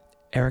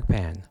 Eric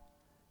Pan,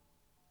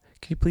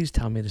 can you please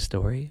tell me the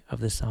story of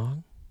this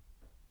song?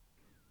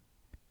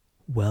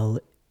 Well,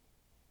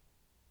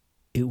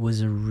 it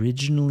was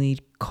originally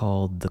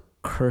called The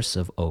Curse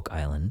of Oak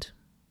Island.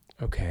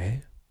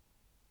 Okay.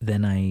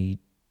 Then I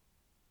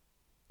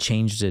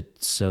changed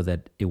it so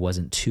that it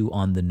wasn't too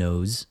on the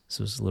nose,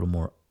 so it was a little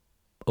more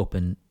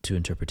open to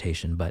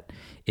interpretation, but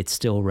it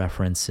still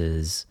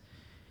references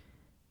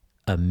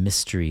a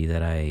mystery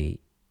that I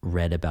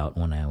read about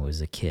when I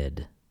was a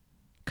kid,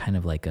 kind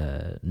of like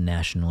a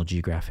National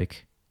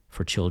Geographic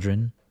for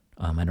children.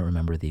 I don't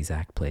remember the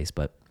exact place,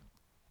 but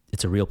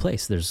it's a real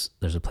place. There's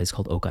a place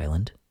called Oak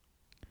Island.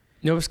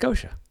 Nova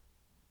Scotia.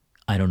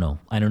 I don't know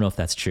if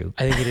that's true.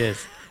 I think it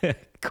is.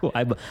 Cool.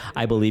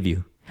 I believe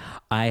you.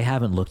 I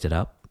haven't looked it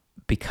up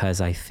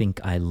because I think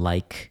I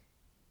like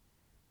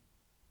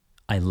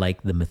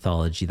the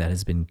mythology that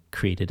has been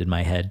created in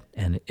my head,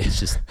 and it's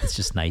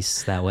just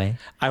nice that way.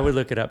 I would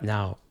look it up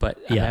now, but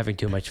I'm having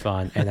too much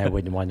fun, and I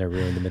wouldn't want to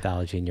ruin the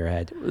mythology in your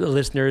head. The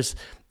listeners,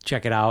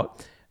 check it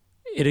out.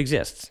 It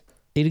exists.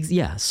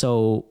 Yeah.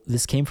 So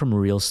this came from a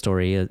real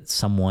story.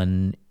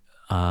 Someone,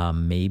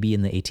 maybe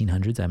in the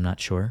 1800s, I'm not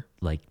sure,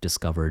 like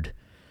discovered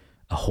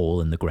a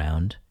hole in the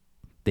ground.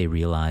 They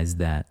realized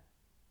that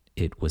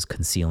it was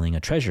concealing a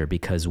treasure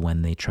because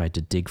when they tried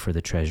to dig for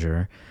the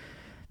treasure,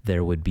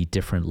 there would be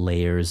different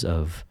layers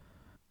of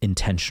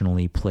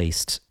intentionally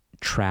placed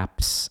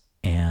traps,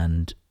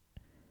 and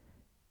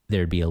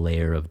there'd be a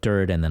layer of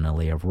dirt and then a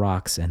layer of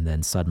rocks, and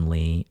then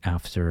suddenly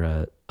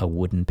after a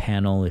wooden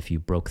panel, if you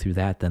broke through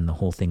that, then the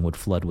whole thing would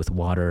flood with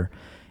water.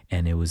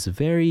 And it was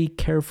very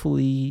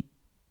carefully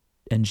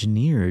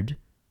engineered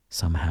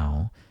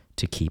somehow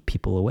to keep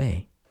people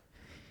away.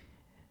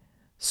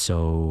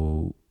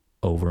 So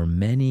over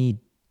many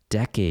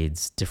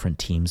decades, different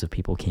teams of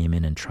people came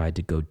in and tried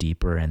to go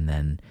deeper and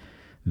then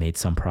made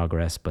some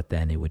progress, but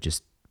then it would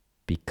just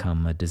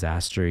become a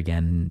disaster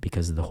again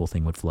because the whole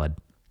thing would flood.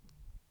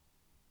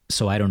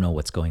 So I don't know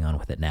what's going on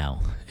with it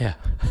now. Yeah.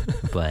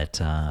 but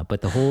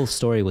the whole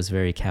story was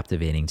very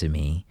captivating to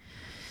me.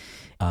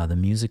 The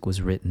music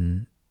was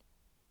written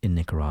in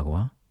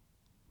Nicaragua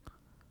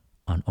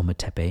on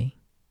Ometepe,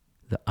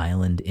 the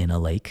island in a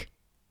lake.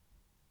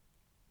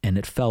 And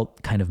it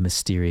felt kind of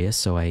mysterious,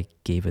 so I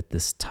gave it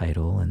this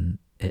title, and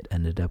it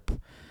ended up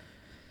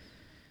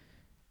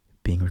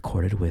being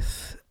recorded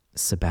with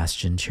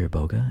Sebastian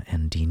Chirboga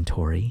and Dean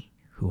Torrey,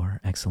 who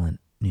are excellent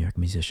New York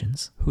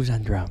musicians. Who's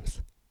on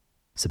drums?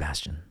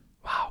 Sebastian.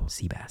 Wow.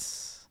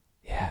 Seabass.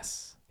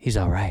 Yes. He's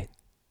all right.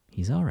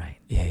 He's all right.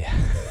 Yeah.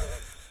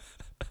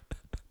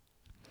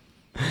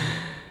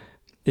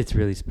 It's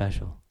really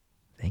special.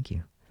 Thank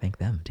you. Thank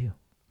them, too.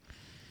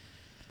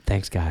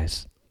 Thanks,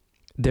 guys.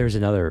 There's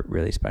another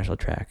really special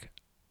track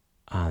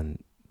on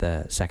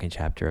the second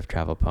chapter of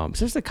Travel Poems.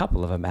 There's a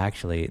couple of them,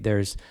 actually.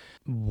 There's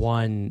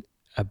one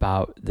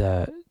about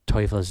the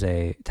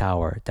Teufelsee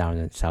Tower down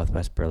in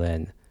southwest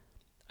Berlin.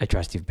 I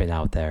trust you've been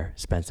out there,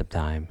 spent some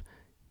time,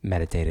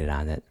 meditated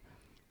on it,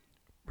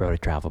 wrote a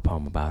travel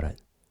poem about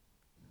it.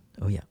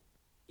 Oh, yeah.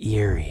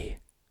 Eerie.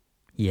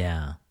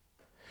 Yeah.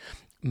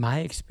 My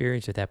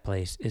experience with that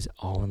place is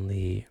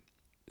only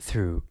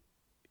through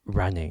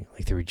running,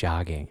 like through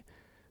jogging.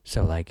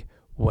 So like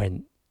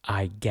when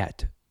I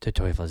get to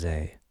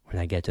Teufelsee, when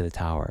I get to the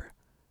tower,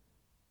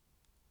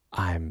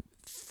 I'm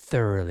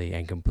thoroughly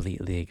and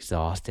completely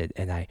exhausted,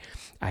 and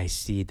I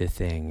see the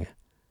thing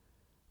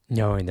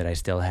knowing that I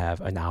still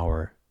have an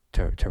hour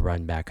to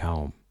run back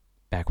home,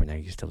 back when I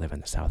used to live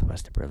in the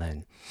southwest of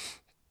Berlin.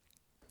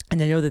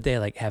 And I know that they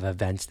like have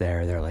events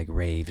there, there are like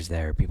raves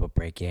there, people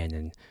break in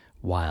and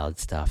wild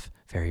stuff,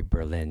 very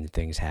Berlin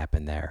things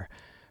happen there.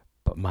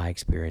 But my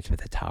experience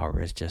with the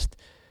tower is just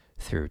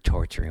through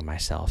torturing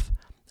myself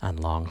on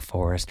long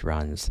forest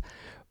runs.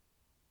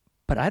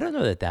 But I don't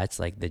know that that's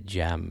like the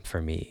gem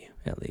for me,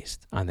 at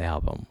least on the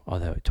album,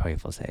 although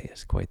Teufelsee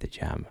is quite the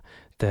gem.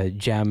 The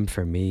gem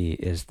for me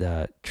is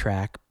the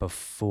track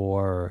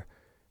before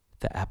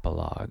the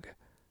epilogue,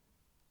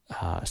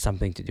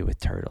 something to do with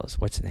turtles.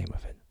 What's the name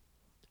of it?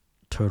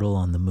 Turtle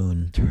on the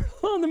Moon.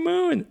 Turtle on the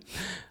Moon.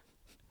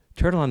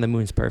 Turtle on the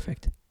Moon's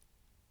perfect.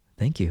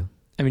 Thank you.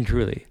 I mean,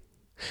 truly.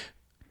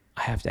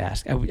 I have to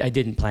ask. I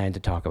didn't plan to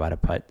talk about it,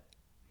 but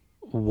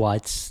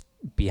what's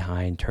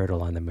behind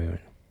Turtle on the Moon?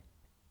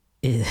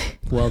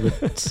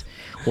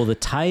 The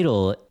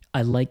title,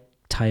 I like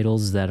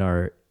titles that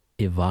are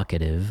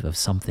evocative of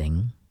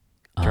something.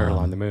 Turtle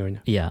on the Moon.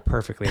 Yeah.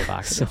 Perfectly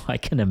evocative. So I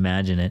can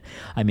imagine it.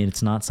 I mean,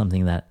 it's not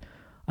something that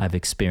I've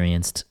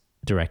experienced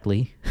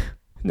directly.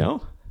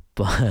 No?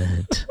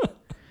 But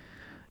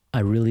I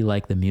really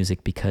like the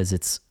music because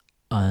it's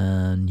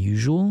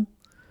unusual.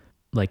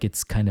 Like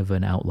it's kind of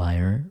an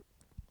outlier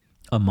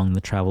among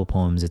the travel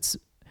poems. It's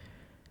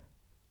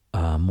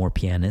more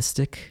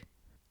pianistic,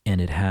 and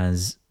it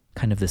has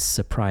kind of this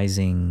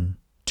surprising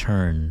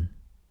turn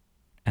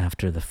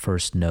after the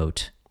first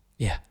note.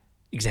 Yeah,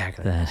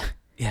 exactly. That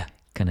yeah,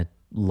 kind of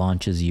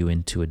launches you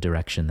into a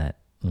direction that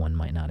one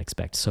might not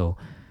expect. So,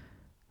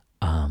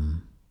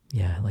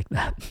 yeah, I like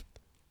that.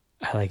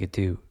 I like it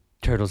too.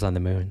 Turtles on the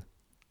Moon.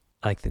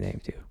 I like the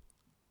name too.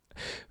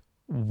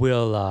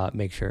 We'll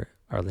make sure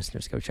our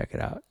listeners go check it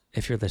out.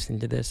 If you're listening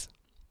to this,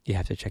 you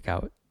have to check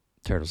out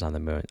Turtles on the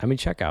Moon. I mean,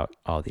 check out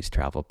all these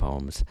travel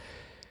poems.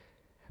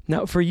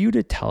 Now, for you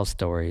to tell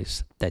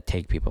stories that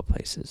take people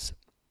places,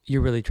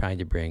 you're really trying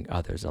to bring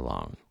others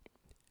along.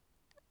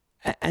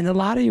 And a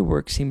lot of your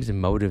work seems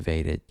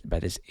motivated by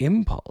this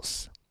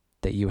impulse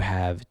that you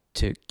have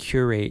to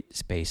curate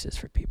spaces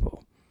for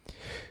people.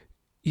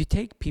 You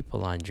take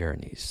people on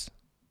journeys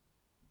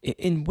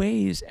in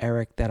ways,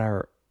 Eric, that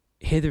are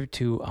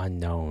hitherto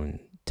unknown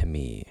to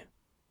me.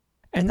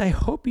 And I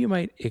hope you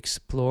might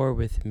explore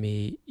with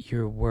me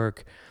your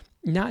work,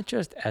 not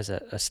just as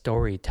a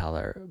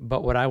storyteller,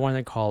 but what I want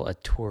to call a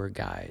tour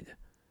guide.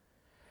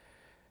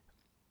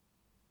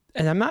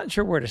 And I'm not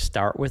sure where to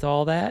start with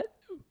all that,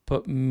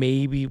 but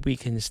maybe we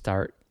can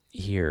start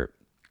here.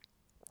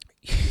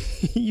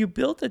 You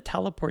built a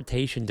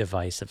teleportation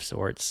device of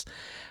sorts.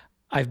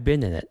 I've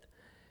been in it.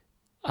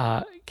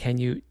 Can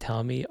you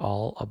tell me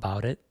all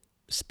about it,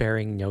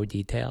 sparing no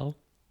detail?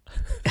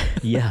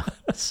 Yeah.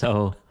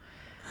 So,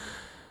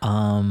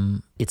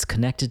 it's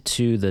connected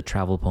to the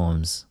Travel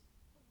Poems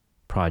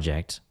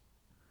project.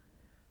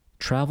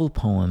 Travel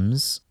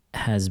Poems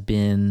has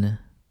been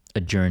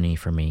a journey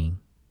for me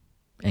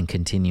and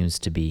continues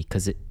to be,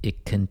 because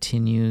it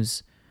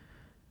continues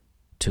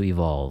to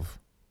evolve.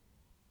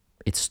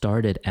 It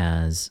started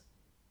as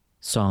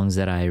songs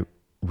that I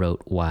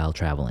wrote while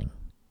traveling.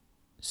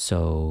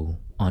 So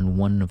on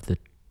one of the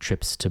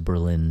trips to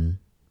Berlin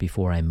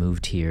before I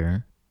moved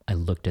here, I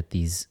looked at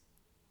these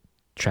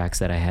tracks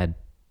that I had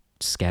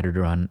scattered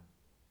around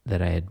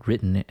that I had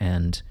written,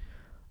 and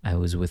I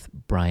was with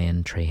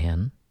Brian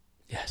Trahan.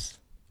 Yes.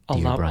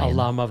 Brian.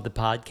 Alum of the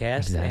podcast.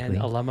 Exactly. And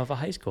alum of a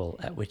high school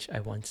at which I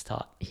once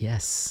taught.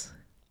 Yes.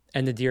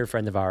 And a dear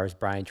friend of ours,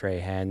 Brian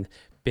Trahan.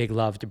 Big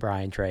love to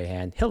Brian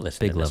Trahan. He'll listen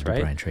Big to love this, to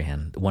right? Brian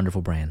Trahan.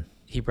 Wonderful Brian.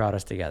 He brought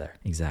us together.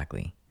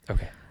 Exactly.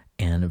 Okay.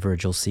 And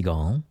Virgil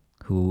Segal,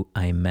 who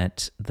I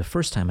met the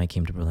first time I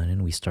came to Berlin,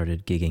 and we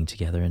started gigging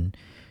together and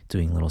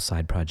doing little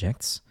side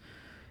projects.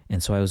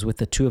 And so I was with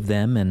the two of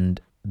them,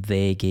 and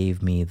they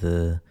gave me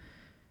the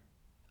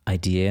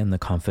idea and the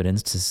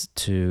confidence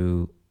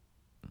to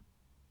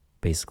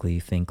basically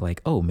think like,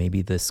 oh,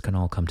 maybe this can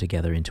all come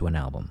together into an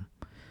album.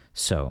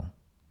 So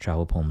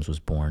Travel Poems was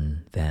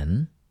born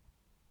then.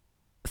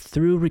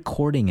 Through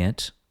recording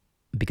it,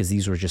 because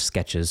these were just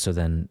sketches, so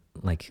then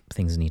like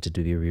things needed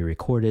to be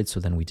re-recorded,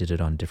 so then we did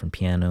it on different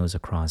pianos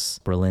across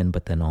Berlin,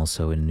 but then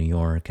also in New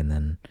York, and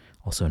then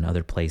also in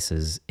other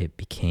places. It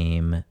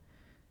became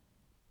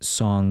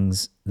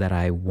songs that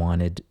I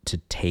wanted to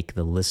take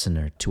the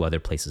listener to other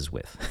places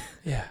with.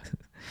 Yeah.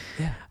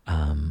 Yeah.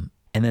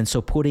 And then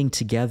so putting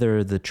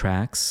together the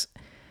tracks,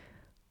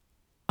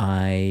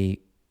 I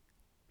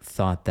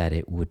thought that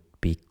it would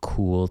be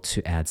cool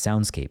to add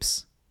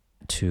soundscapes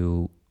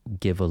to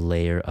give a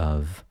layer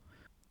of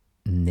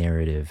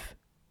narrative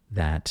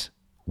that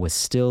was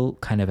still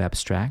kind of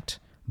abstract,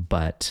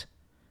 but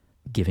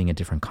giving a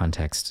different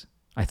context.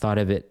 I thought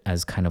of it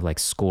as kind of like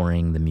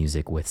scoring the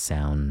music with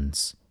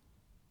sounds.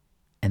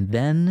 And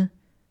then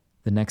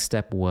the next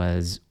step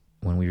was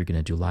when we were going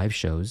to do live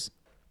shows,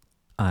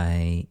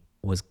 I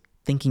was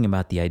thinking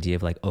about the idea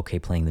of like, okay,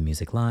 playing the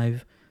music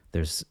live,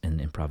 there's an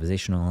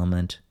improvisational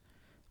element,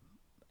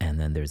 and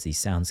then there's these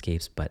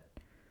soundscapes, but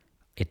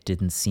it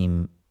didn't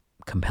seem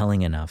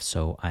compelling enough.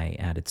 So I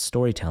added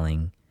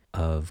storytelling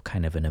of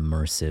kind of an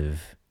immersive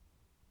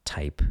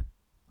type,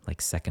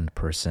 like second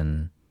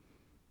person,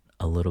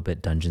 a little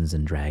bit Dungeons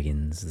and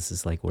Dragons. This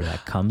is like where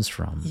that comes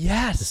from.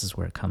 Yes. This is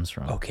where it comes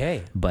from.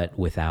 Okay. But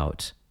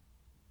without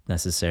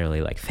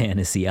necessarily like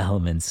fantasy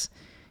elements,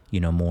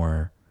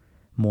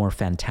 more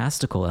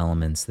fantastical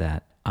elements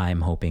that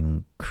I'm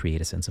hoping create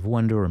a sense of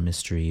wonder or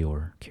mystery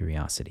or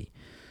curiosity.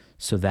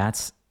 So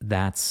that's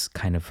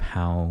kind of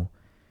how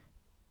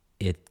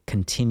it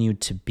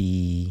continued to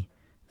be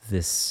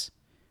this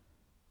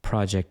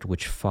project,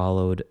 which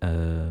followed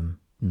a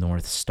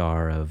North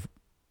Star of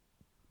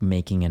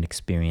making an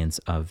experience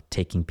of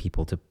taking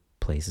people to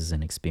places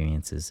and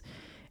experiences.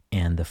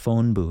 And the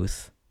phone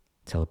booth,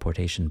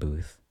 teleportation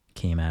booth,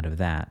 came out of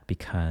that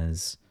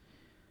because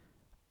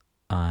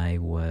I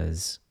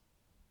was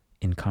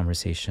in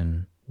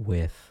conversation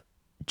with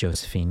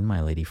Josephine,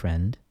 my lady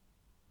friend,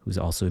 who's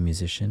also a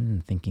musician,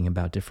 and thinking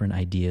about different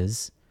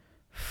ideas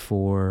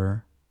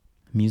for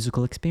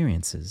musical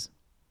experiences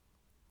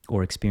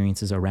or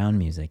experiences around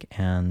music.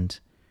 And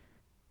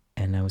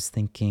I was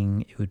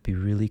thinking it would be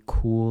really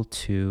cool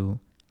to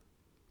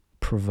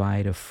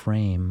provide a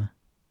frame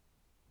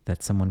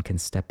that someone can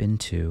step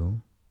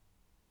into,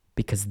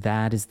 because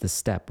that is the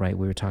step, right?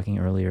 We were talking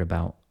earlier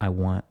about I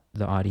want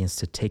the audience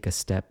to take a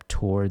step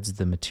towards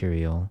the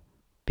material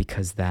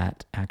because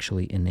that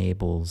actually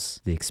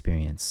enables the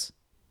experience.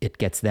 It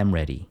gets them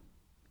ready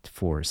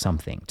for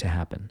something to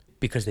happen.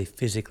 Because they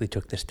physically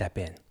took the step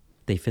in.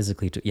 They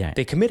physically took, yeah.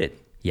 They committed.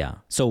 Yeah.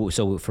 So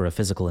for a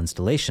physical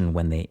installation,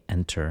 when they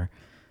enter,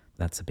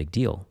 that's a big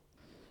deal.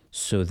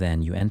 So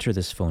then you enter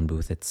this phone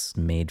booth. It's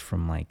made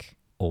from like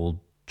old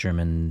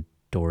German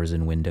doors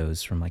and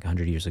windows from like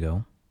 100 years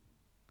ago.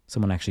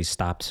 Someone actually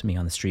stopped me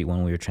on the street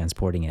when we were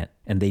transporting it,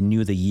 and they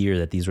knew the year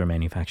that these were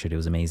manufactured. It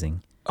was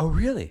amazing. Oh,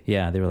 really?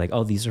 Yeah, they were like,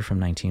 "Oh, these are from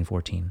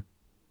 1914,"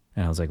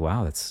 and I was like,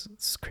 "Wow, it's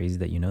crazy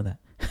that you know that."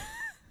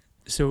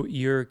 So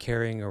you're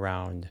carrying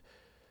around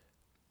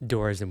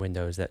doors and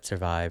windows that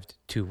survived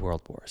 2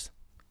 world wars.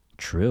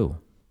 True.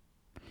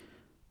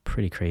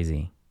 Pretty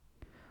crazy.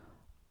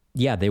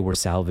 Yeah, they were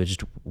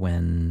salvaged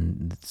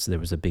when there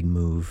was a big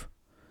move,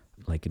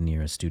 like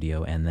near a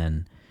studio, and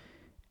then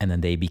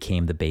they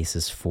became the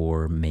basis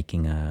for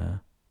making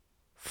a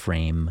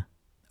frame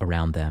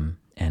around them,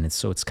 and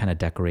it's kind of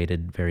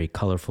decorated very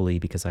colorfully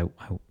because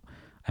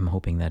I'm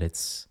hoping that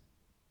it's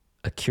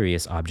a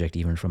curious object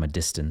even from a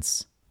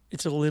distance.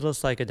 It's a little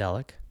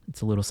psychedelic.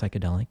 It's a little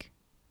psychedelic.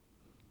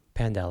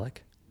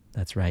 Pandelic.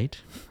 That's right.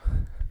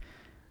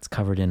 It's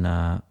covered in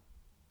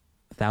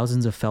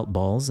thousands of felt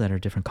balls that are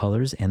different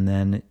colors, and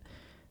then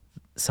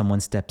someone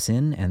steps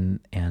in,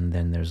 and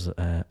then there's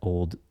an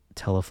old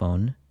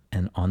telephone,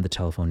 and on the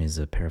telephone is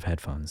a pair of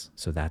headphones.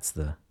 So that's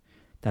the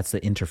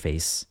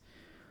interface.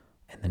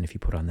 And then if you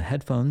put on the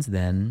headphones,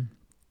 then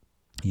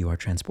you are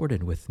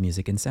transported with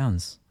music and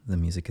sounds, the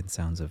music and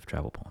sounds of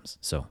Travel Poems.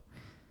 So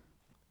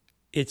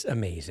it's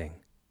amazing.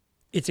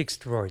 It's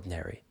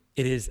extraordinary.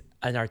 It is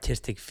an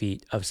artistic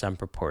feat of some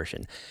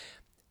proportion.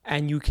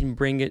 And you can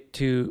bring it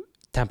to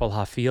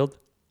Tempelhof Field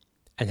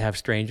and have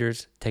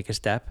strangers take a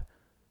step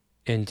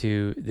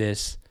into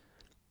this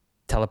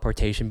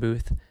teleportation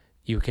booth.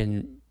 You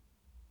can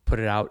put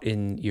it out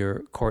in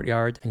your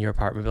courtyard in your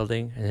apartment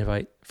building and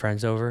invite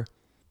friends over,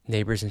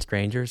 neighbors and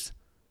strangers,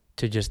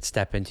 to just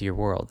step into your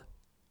world.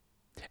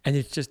 And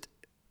it's just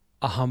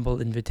a humble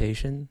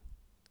invitation.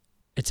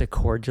 It's a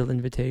cordial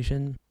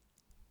invitation.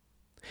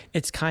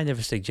 It's kind of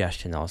a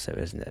suggestion also,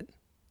 isn't it?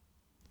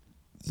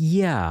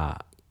 Yeah.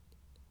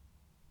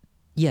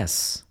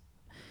 Yes.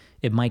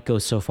 It might go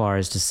so far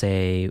as to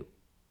say,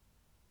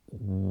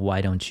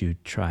 why don't you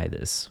try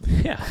this?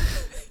 Yeah.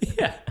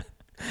 Yeah.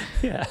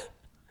 Yeah.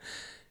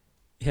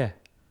 Yeah.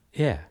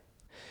 Yeah.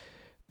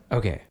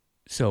 Okay.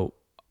 So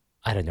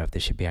I don't know if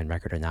this should be on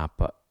record or not,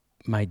 but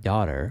my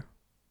daughter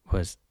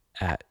was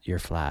at your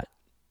flat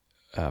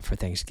for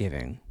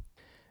Thanksgiving,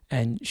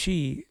 and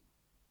she,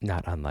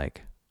 not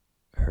unlike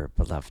her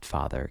beloved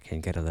father,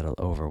 can get a little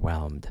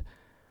overwhelmed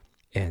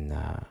in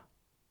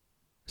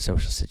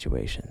social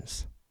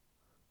situations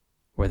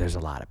where there's a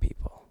lot of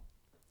people.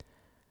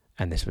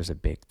 And this was a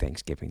big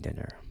Thanksgiving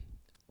dinner.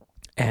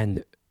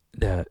 And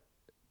the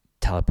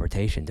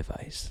teleportation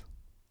device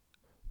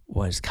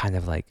was kind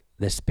of like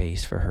the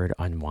space for her to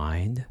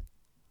unwind.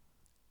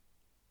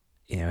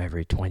 You know,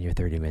 every 20 or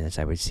 30 minutes,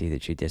 I would see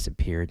that she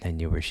disappeared, and I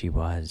knew where she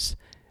was.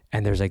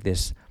 And there's like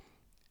this,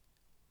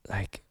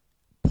 like,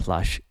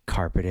 plush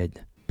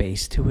carpeted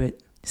base to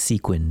it.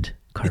 Sequined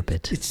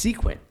carpet. It's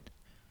sequined,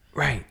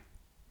 right?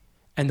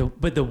 And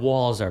but the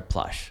walls are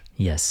plush.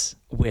 Yes.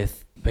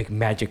 With like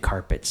magic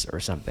carpets or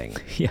something.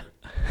 Yeah.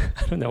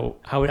 I don't know.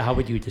 How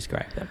would you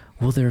describe them?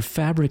 Well, they're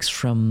fabrics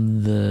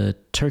from the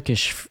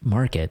Turkish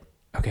market.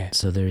 Okay.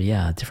 So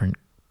they're, different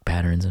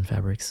patterns and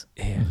fabrics.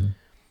 Yeah. Mm-hmm.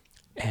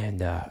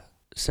 And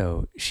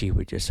so she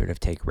would just sort of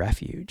take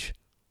refuge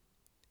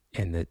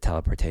in the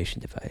teleportation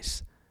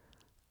device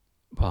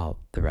while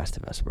the rest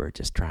of us were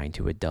just trying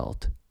to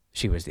adult.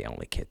 She was the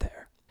only kid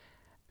there.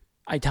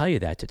 I tell you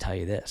that to tell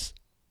you this.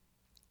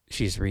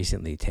 She's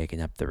recently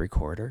taken up the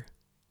recorder,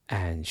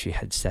 and she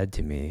had said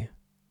to me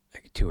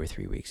like 2 or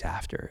 3 weeks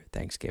after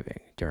Thanksgiving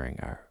during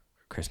our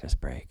Christmas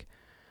break,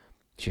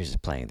 she was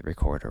just playing the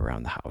recorder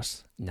around the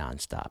house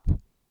nonstop,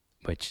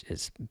 which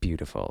is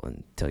beautiful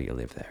until you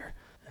live there.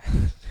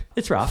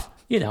 It's rough,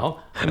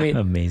 I mean,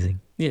 amazing.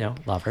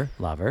 Love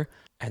her.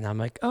 And I'm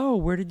like, oh,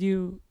 where'd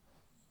you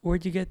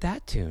get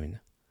that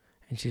tune?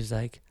 And she's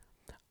like,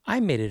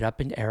 I made it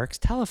up in Eric's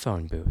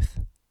telephone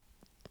booth.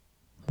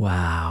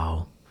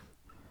 Wow.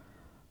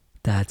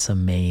 That's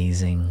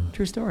amazing.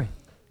 True story.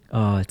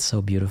 Oh, it's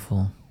so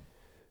beautiful.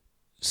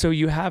 So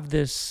you have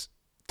this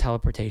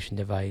teleportation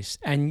device,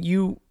 and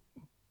you,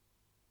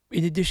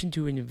 in addition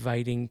to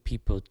inviting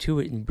people to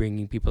it and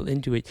bringing people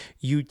into it,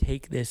 you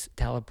take this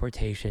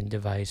teleportation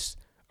device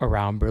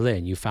around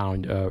Berlin. You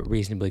found a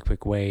reasonably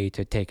quick way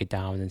to take it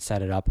down and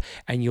set it up,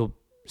 and you'll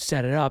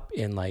set it up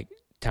in like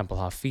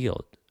Tempelhof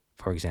Field,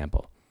 for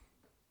example.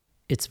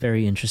 It's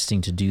very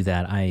interesting to do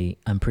that.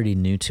 I'm pretty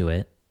new to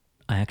it.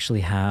 I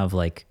actually have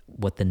like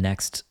what the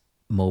next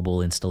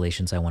mobile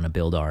installations I want to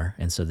build are.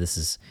 And so this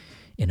is,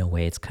 in a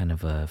way, it's kind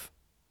of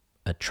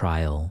a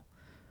trial,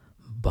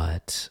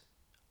 but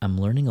I'm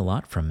learning a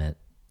lot from it.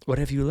 What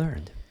have you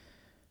learned?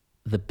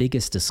 The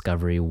biggest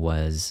discovery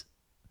was,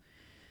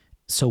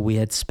 so we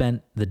had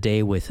spent the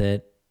day with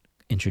it,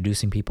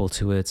 introducing people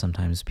to it.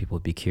 Sometimes people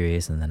would be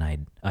curious, and then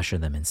I'd usher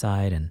them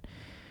inside and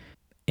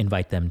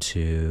invite them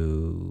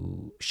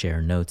to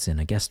share notes in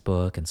a guest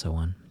book and so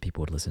on.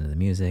 People would listen to the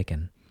music,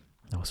 and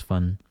that was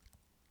fun.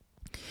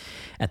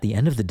 At the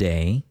end of the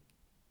day,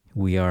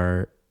 we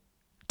are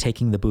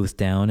taking the booth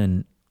down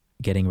and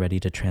getting ready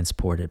to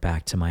transport it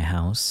back to my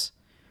house,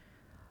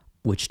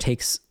 which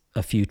takes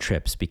a few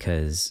trips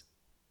because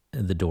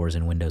the doors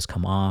and windows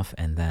come off.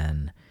 And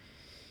then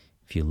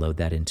if you load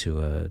that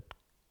into a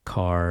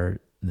car,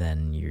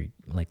 then you're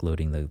like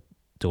loading the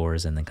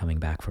doors and then coming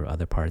back for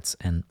other parts.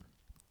 And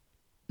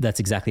that's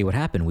exactly what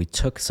happened. We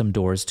took some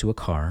doors to a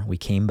car, we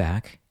came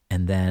back,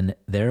 and then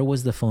there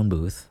was the phone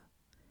booth,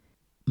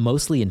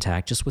 mostly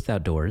intact, just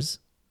without doors.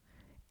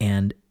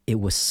 And it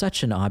was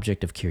such an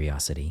object of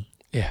curiosity.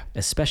 Yeah.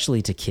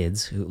 Especially to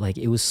kids who like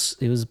it was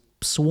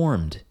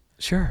swarmed.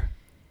 Sure.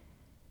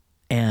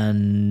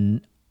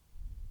 And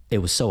it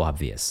was so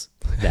obvious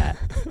that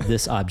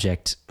this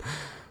object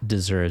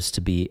deserves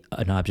to be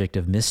an object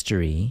of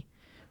mystery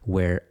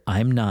where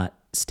I'm not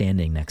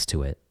standing next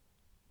to it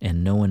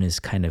and no one is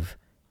kind of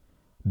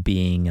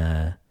being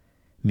a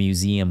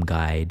museum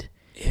guide.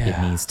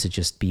 Yeah. It needs to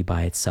just be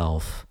by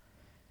itself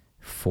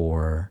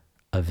for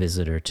a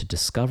visitor to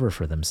discover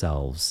for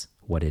themselves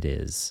what it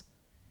is.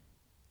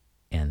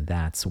 And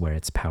that's where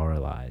its power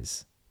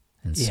lies.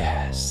 And so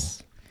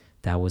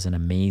that was an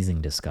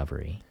amazing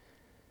discovery.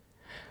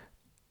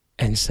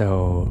 And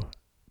so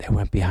they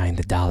went behind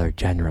the Dollar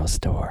General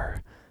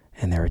store,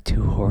 and there were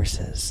two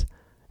horses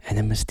and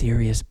a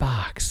mysterious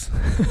box.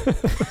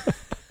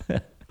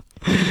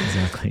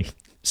 Exactly.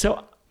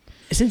 So,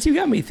 since you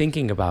got me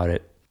thinking about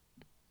it,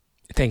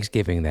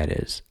 Thanksgiving, that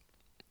is,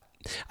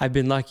 I've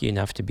been lucky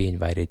enough to be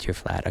invited to your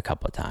flat a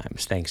couple of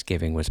times.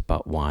 Thanksgiving was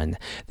but one.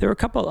 There were a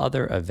couple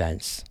other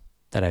events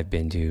that I've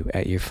been to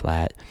at your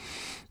flat.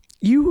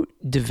 You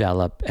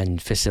develop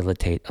and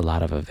facilitate a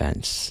lot of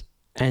events.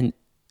 And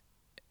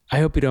I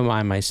hope you don't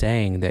mind my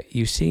saying that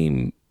you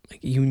seem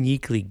like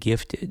uniquely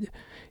gifted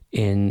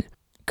in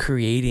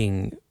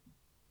creating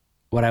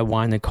what I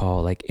want to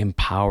call like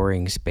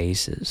empowering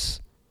spaces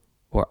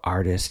where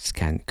artists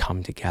can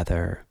come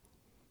together,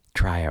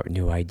 try out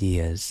new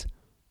ideas,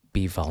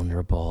 be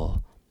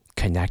vulnerable,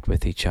 connect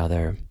with each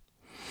other,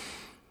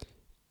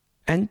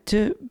 and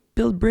to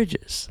build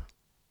bridges.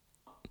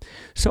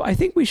 So I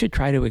think we should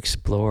try to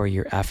explore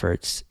your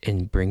efforts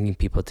in bringing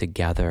people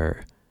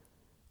together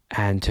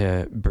and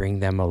to bring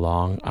them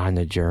along on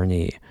a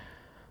journey.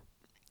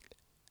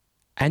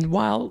 And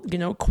while,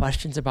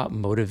 questions about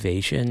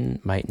motivation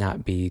might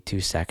not be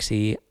too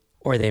sexy,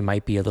 or they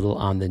might be a little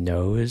on the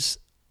nose,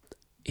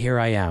 here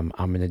I am,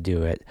 I'm going to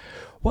do it.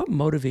 What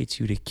motivates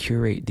you to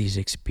curate these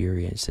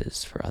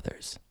experiences for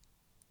others?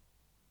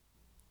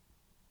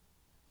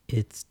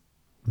 It's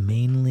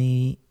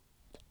mainly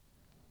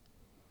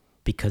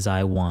because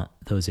I want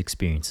those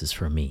experiences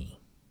for me.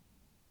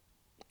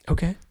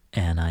 Okay.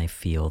 And I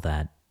feel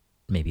that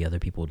maybe other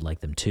people would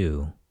like them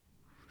too.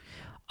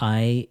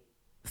 I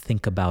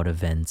think about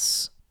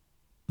events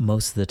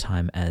most of the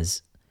time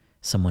as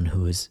someone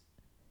who is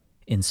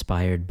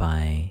inspired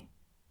by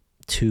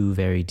two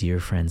very dear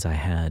friends I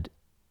had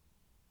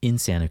in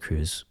Santa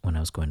Cruz when I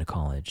was going to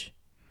college.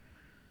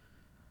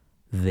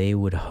 They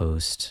would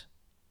host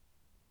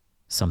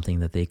something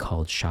that they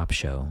called Shop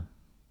Show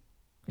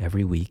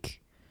every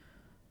week.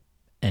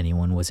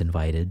 Anyone was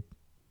invited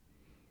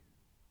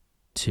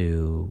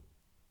to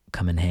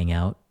come and hang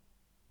out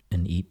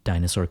and eat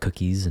dinosaur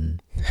cookies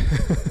and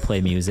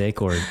play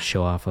music or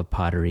show off a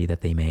pottery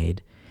that they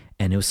made.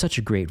 And it was such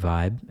a great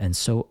vibe and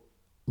so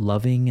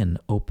loving and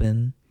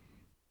open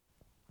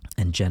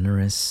and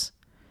generous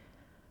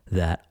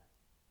that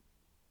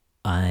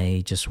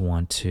I just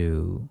want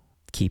to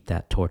keep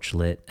that torch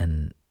lit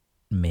and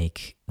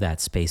make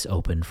that space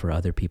open for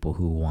other people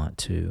who want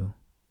to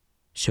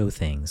show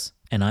things.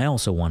 And I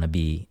also want to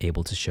be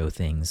able to show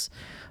things.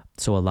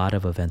 So a lot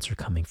of events are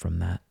coming from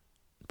that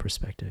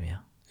perspective, yeah.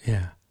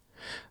 Yeah.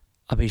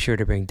 I'll be sure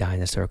to bring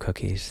dinosaur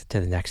cookies to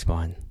the next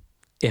one,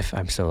 if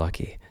I'm so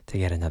lucky to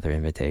get another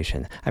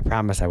invitation. I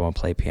promise I won't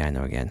play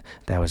piano again.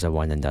 That was a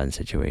one and done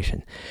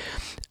situation.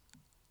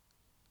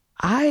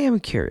 I am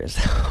curious.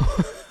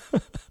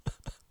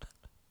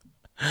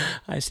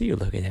 I see you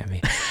looking at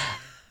me.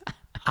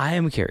 I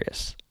am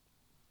curious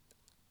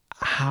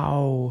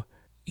how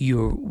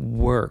your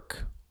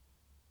work,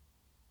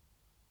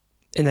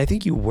 and I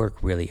think you work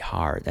really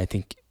hard. I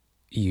think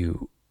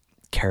you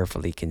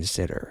carefully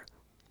consider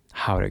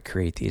how to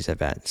create these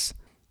events.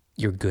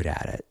 You're good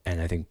at it.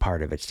 And I think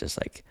part of it's just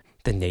like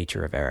the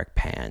nature of Eric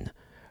Pan.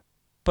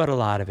 But a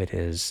lot of it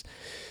is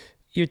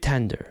you're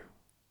tender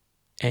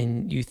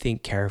and you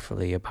think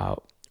carefully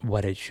about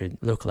what it should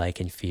look like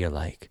and feel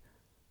like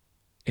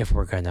if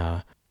we're going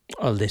to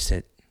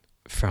elicit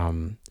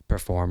from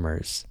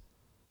performers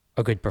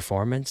a good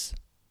performance.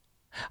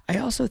 I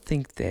also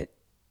think that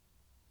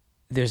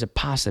there's a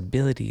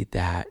possibility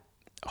that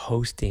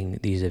hosting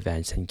these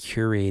events and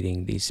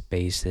curating these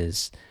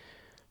spaces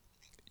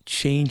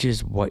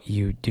changes what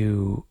you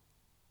do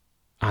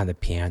on the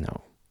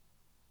piano.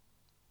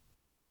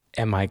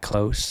 Am I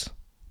close?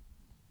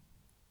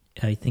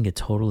 I think it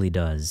totally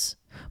does,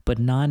 but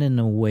not in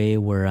a way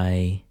where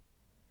I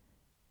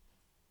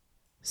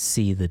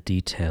see the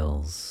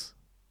details.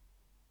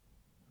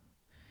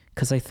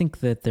 Because I think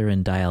that they're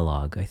in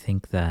dialogue. I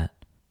think that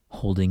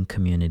holding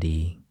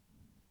community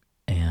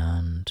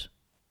and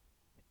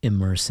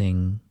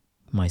immersing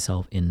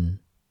myself in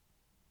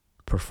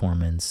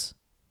performance,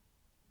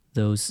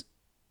 those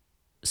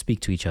speak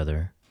to each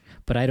other.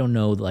 But I don't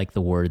know like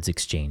the words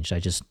exchanged.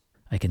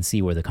 I can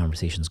see where the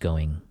conversation's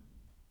going.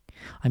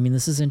 I mean,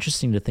 this is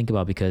interesting to think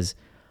about because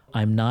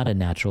I'm not a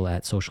natural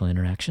at social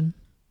interaction.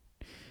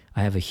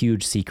 I have a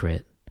huge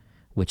secret,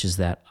 which is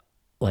that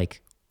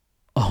like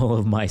all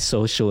of my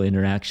social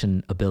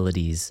interaction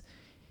abilities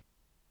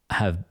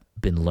have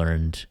been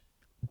learned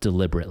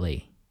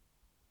deliberately.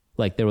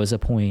 Like there was a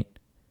point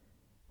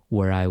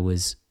where I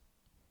was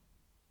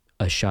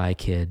a shy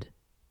kid,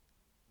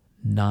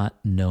 not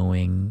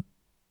knowing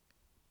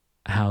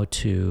how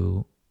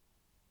to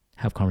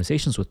have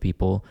conversations with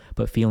people,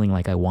 but feeling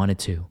like I wanted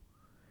to.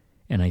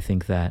 And I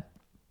think that,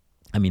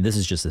 I mean, this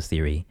is just a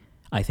theory.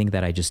 I think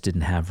that I just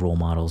didn't have role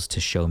models to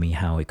show me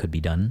how it could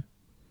be done.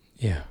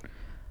 Yeah.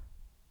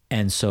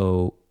 And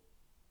so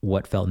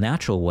what felt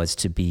natural was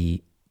to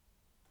be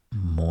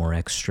more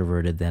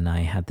extroverted than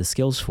I had the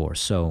skills for.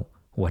 So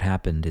what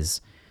happened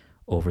is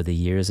over the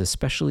years,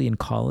 especially in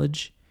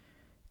college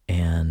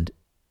and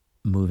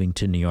moving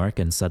to New York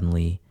and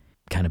suddenly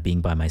kind of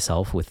being by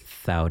myself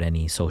without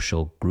any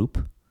social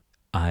group,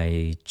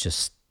 I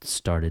just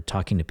started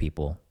talking to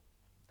people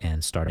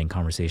and starting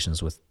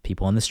conversations with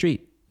people on the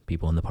street,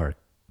 people in the park.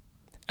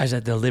 As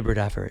a deliberate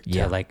effort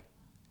Yeah. to like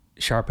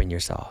sharpen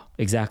your saw.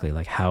 Exactly.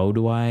 Like, how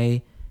do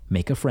I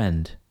make a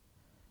friend?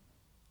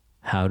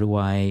 How do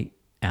I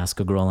ask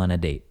a girl on a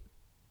date?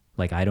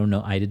 Like, I don't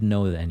know. I didn't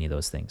know any of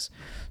those things.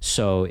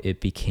 So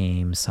it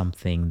became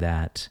something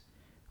that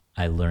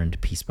I learned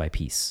piece by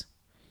piece.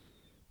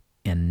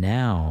 And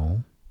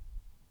now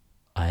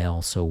I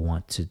also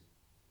want to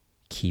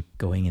keep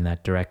going in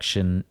that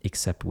direction,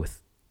 except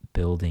with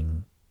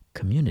building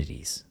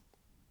communities.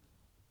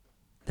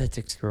 That's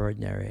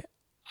extraordinary.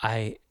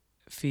 I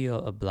feel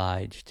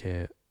obliged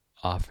to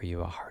offer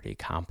you a hearty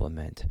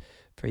compliment,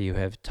 for you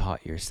have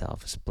taught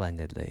yourself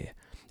splendidly.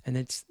 And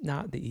it's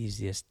not the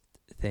easiest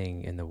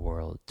thing in the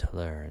world to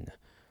learn,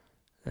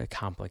 the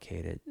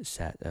complicated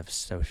set of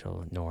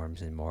social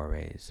norms and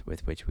mores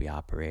with which we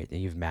operate.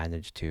 And you've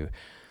managed to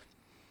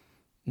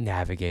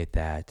navigate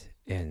that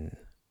in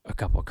a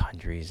couple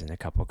countries and a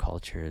couple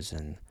cultures,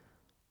 and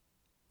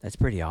that's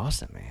pretty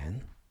awesome,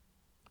 man.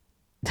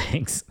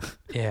 Thanks.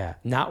 Yeah,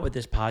 not what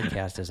this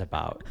podcast is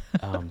about,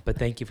 but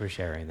thank you for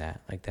sharing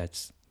that. Like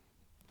that's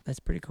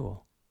pretty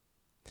cool.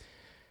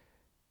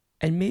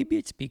 And maybe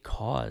it's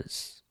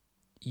because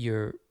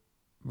your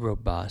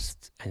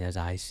robust and, as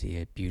I see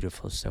it,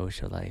 beautiful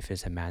social life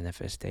is a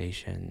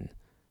manifestation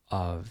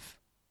of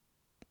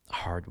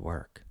hard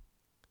work,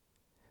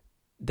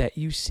 that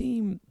you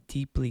seem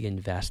deeply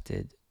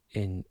invested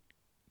in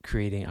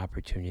creating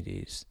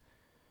opportunities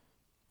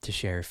to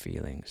share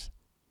feelings.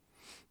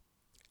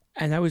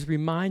 And I was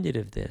reminded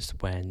of this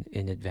when,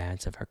 in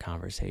advance of our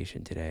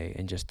conversation today,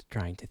 and just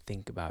trying to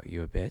think about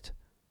you a bit,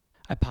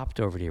 I popped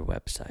over to your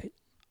website.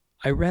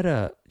 I read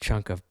a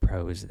chunk of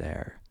prose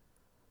there,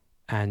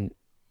 and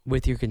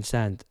with your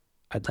consent,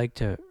 I'd like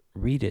to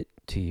read it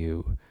to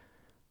you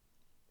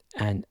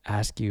and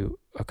ask you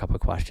a couple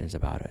of questions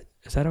about it.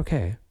 Is that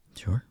okay?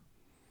 Sure.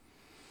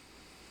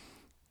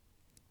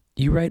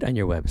 You write on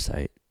your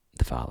website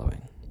the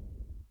following.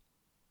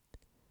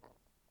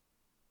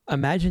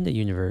 Imagine a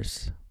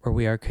universe where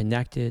we are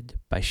connected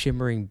by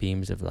shimmering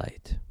beams of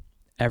light,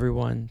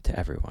 everyone to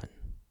everyone.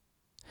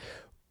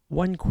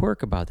 One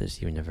quirk about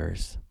this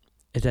universe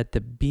is that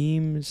the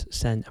beams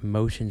send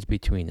emotions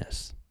between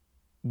us,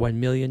 1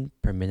 million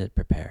per minute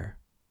per pair,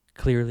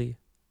 clearly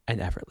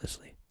and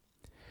effortlessly.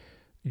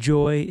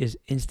 Joy is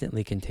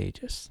instantly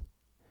contagious.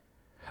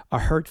 A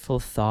hurtful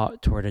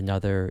thought toward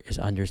another is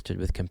understood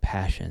with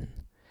compassion,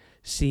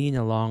 seen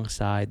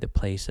alongside the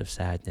place of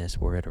sadness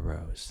where it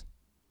arose.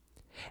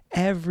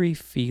 Every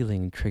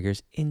feeling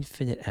triggers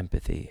infinite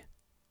empathy,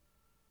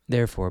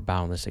 therefore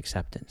boundless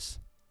acceptance.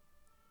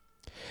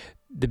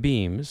 The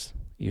beams,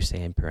 you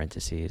say in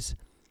parentheses,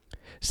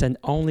 send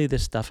only the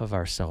stuff of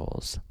our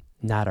souls,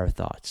 not our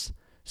thoughts,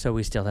 so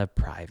we still have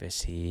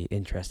privacy,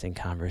 interesting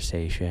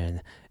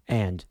conversation,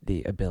 and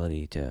the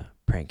ability to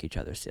prank each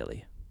other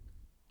silly,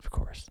 of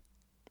course.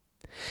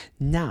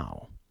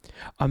 Now,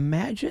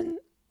 imagine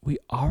we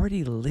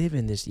already live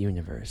in this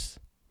universe,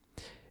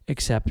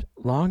 except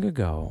long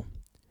ago,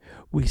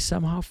 we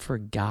somehow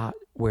forgot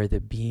where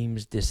the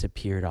beams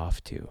disappeared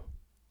off to.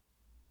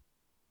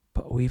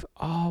 But we've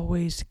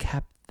always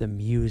kept the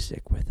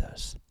music with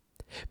us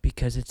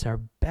because it's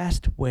our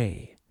best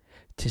way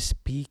to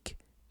speak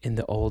in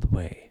the old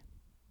way.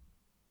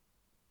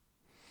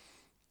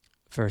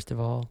 First of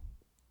all,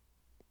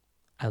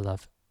 I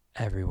love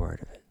every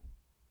word of it.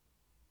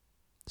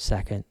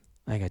 Second,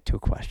 I got 2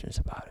 questions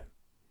about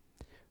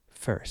it.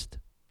 First,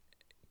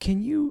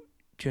 can you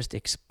just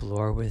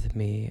explore with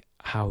me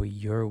how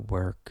your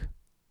work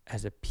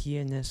as a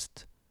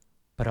pianist,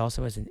 but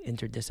also as an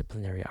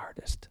interdisciplinary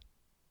artist,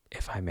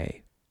 if I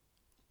may,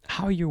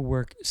 how your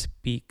work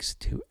speaks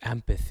to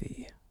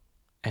empathy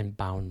and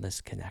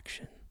boundless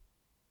connection.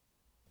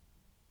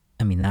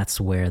 I mean, that's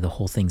where the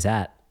whole thing's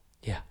at.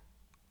 Yeah.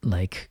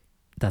 Like,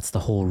 that's the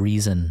whole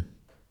reason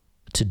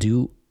to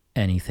do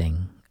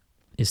anything,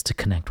 is to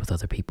connect with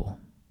other people.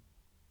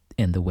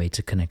 And the way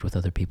to connect with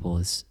other people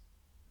is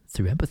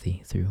through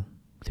empathy, through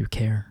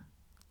care.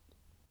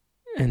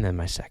 And then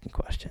my second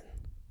question.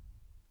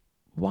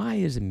 Why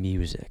is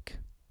music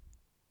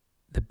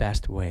the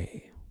best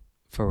way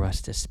for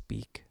us to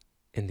speak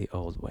in the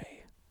old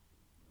way?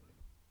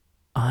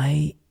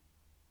 I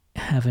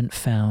haven't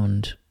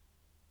found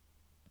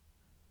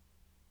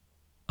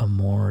a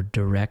more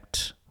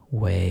direct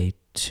way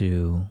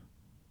to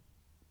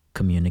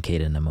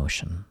communicate an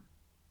emotion.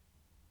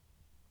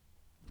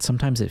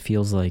 Sometimes it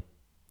feels like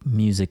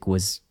music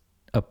was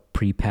a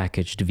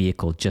prepackaged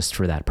vehicle just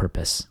for that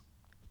purpose,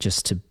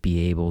 just to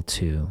be able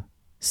to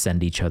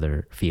send each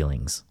other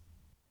feelings.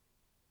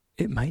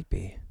 It might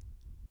be.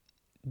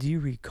 Do you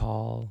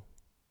recall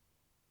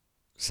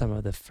some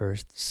of the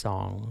first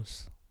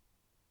songs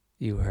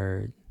you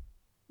heard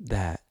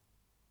that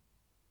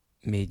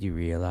made you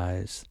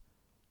realize,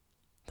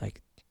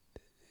 like,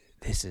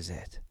 this is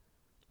it?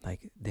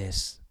 Like,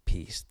 this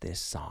piece, this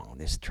song,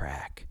 this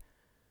track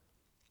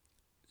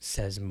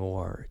says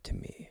more to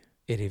me.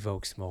 It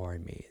evokes more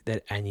in me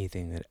than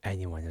anything that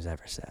anyone has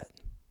ever said.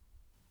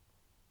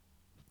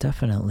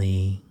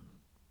 Definitely.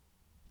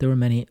 There were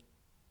many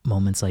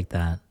moments like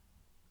that.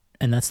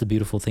 And that's the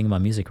beautiful thing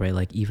about music, right?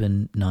 Like,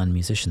 even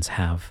non-musicians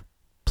have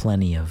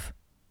plenty of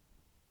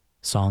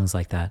songs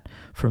like that.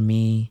 For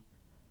me,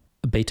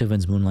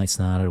 Beethoven's Moonlight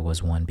Sonata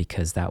was one,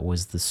 because that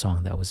was the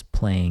song that was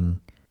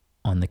playing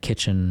on the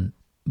kitchen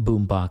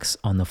boombox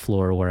on the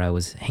floor where I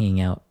was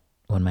hanging out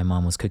when my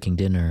mom was cooking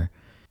dinner,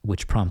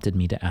 which prompted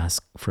me to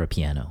ask for a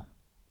piano.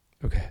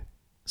 Okay.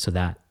 So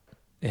that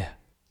Yeah.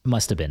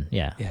 must have been,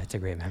 yeah. Yeah, it's a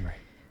great memory.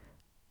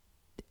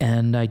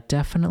 And I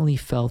definitely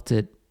felt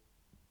it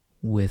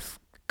with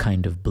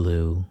Kind of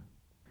Blue.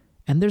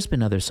 And there's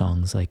been other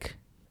songs, like,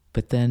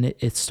 but then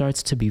it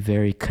starts to be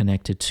very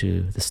connected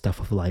to the stuff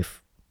of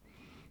life,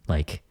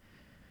 like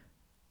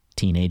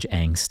teenage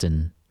angst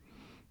and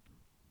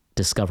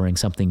discovering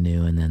something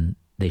new, and then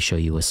they show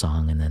you a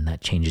song and then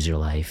that changes your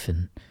life.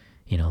 And,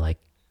 you know, like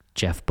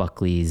Jeff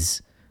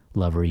Buckley's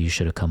Lover, You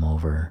Should Have Come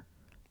Over,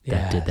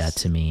 that did that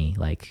to me.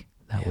 Like,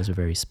 that was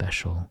very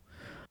special.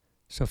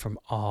 So from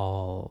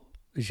all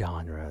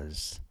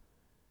genres,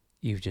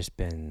 you've just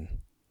been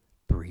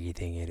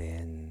breathing it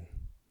in,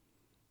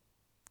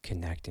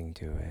 connecting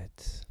to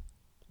it.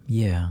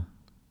 Yeah.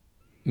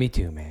 Me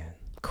too, man.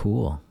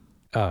 Cool.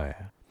 Oh,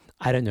 yeah.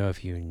 I don't know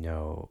if you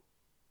know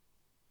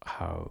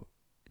how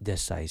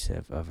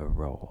decisive of a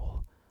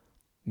role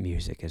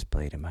music has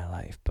played in my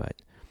life,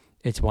 but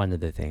it's one of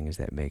the things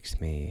that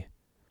makes me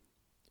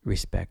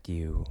respect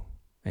you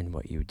and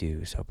what you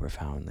do so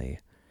profoundly.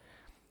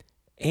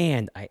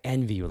 And I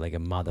envy you like a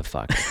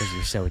motherfucker because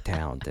you're so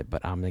talented,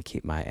 but I'm going to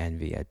keep my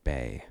envy at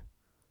bay.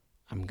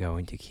 I'm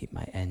going to keep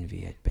my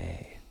envy at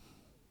bay.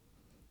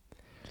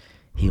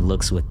 He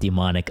looks with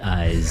demonic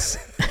eyes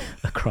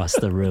across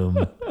the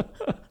room.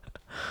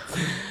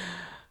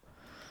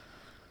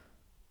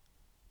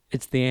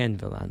 It's the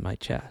anvil on my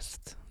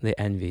chest, the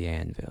envy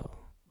anvil.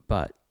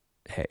 But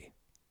hey,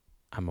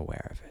 I'm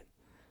aware of it.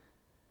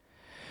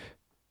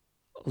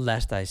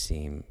 Lest I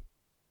seem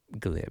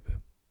glib,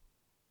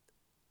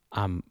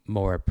 I'm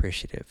more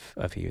appreciative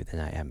of you than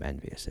I am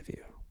envious of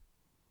you.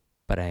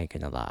 But I ain't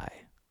gonna lie,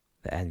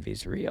 the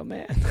envy's real,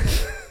 man.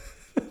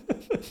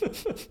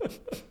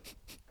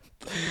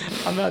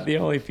 I'm not the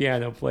only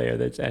piano player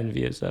that's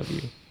envious of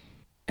you.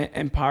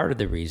 And part of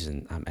the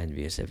reason I'm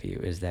envious of you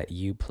is that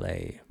you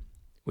play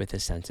with a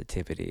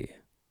sensitivity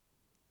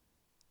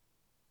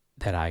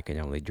that I can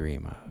only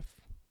dream of.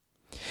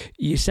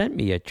 You sent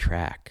me a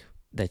track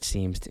that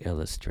seems to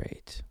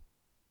illustrate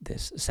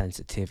this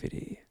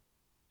sensitivity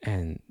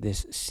and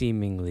this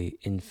seemingly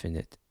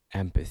infinite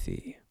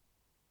empathy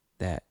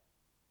that,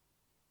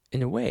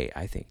 in a way,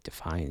 I think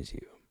defines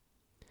you.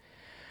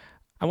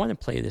 I want to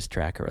play this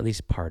track, or at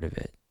least part of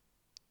it.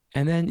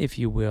 And then, if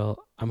you will,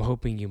 I'm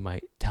hoping you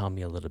might tell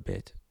me a little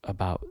bit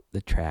about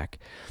the track.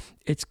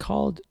 It's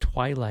called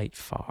Twilight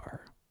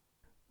Far.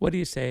 What do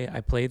you say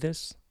I play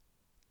this?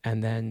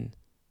 And then,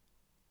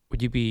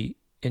 would you be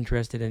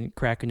interested in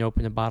cracking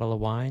open a bottle of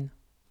wine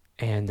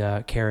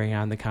and carrying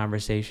on the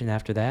conversation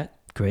after that?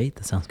 Great,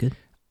 that sounds good.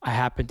 I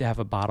happen to have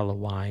a bottle of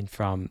wine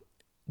from,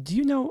 do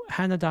you know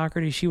Hannah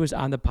Doherty? She was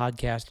on the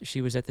podcast.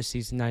 She was at the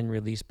season 9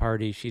 release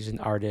party. She's an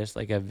artist,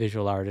 like a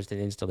visual artist, an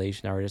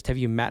installation artist. Have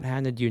you met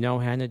Hannah? Do you know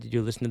Hannah? Did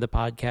you listen to the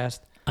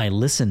podcast? I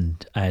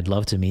listened. I'd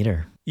love to meet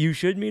her. You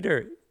should meet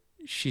her.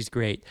 She's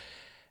great.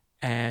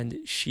 And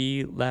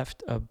she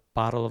left a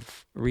bottle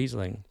of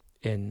Riesling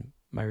in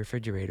my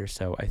refrigerator,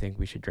 so I think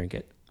we should drink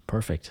it.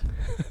 Perfect.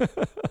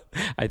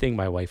 I think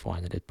my wife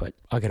wanted it, but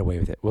I'll get away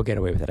with it. We'll get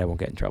away with it. I won't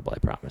get in trouble, I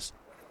promise.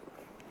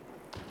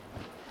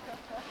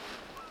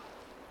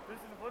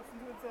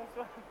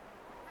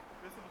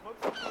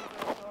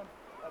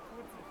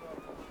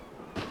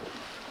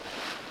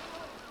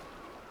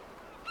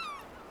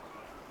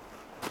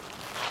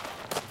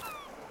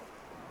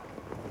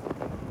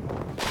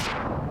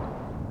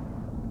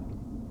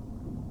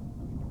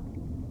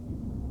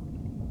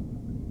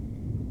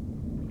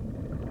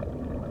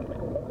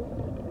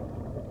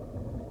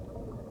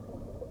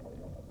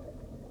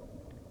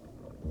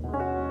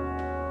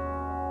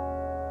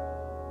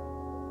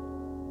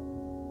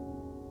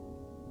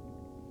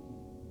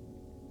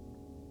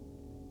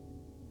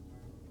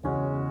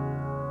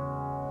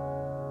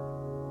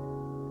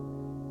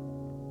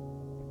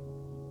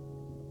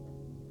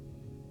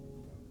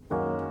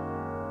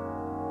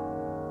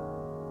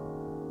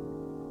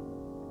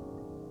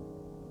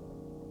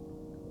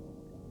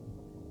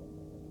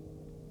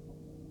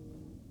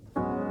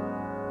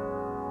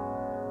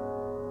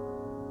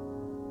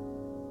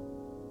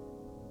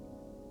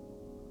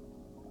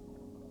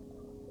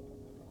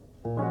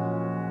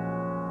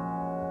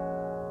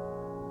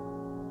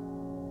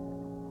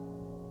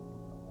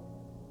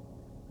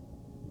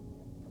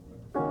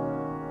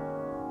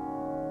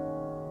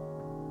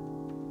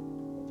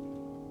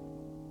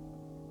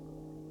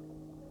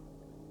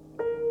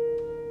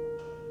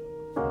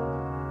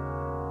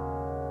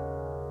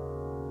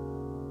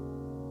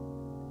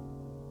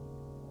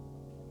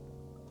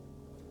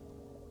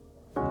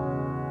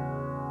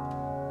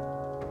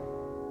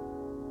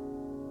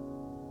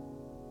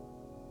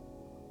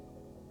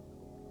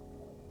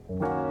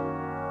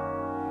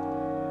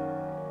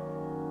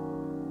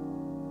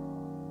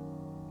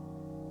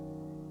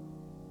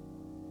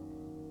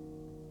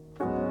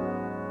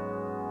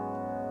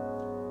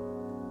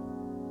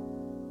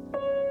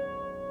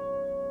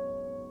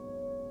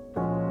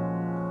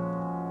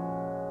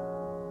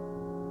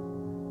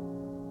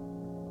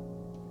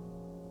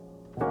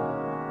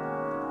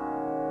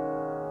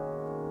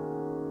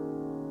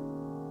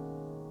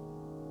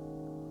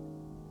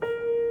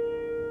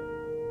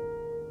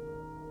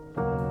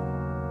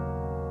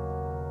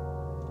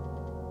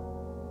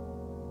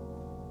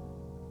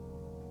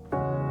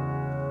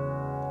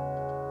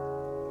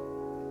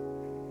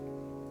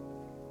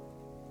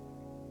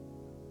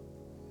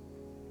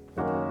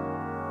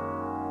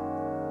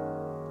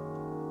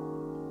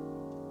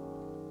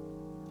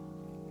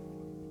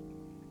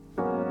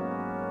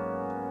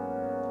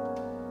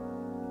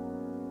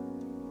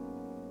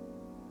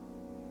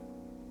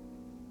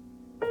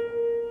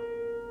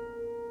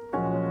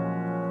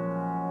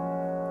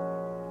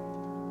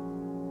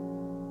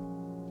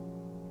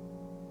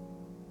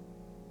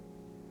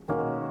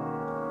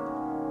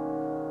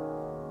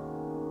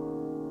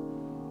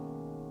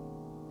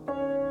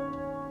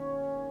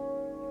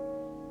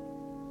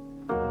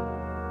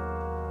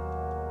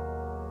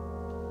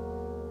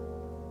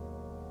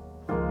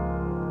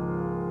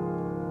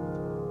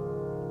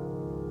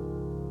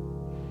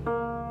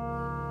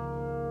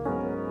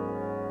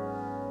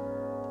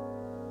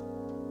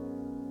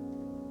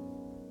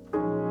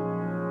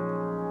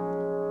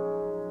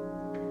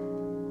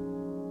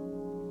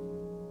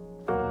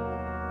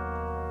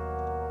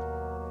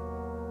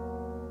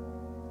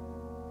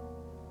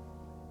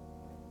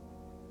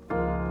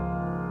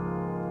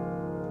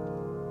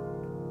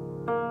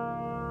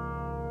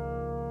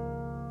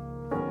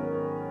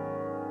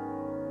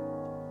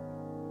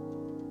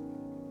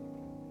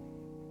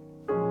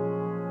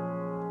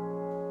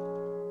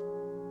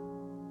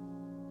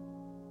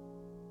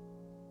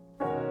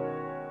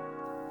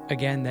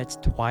 Again, that's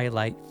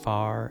Twilight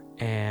Far,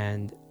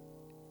 and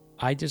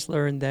I just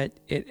learned that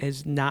it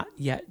has not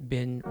yet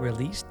been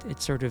released.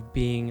 It's sort of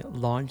being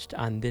launched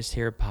on this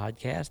here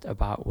podcast,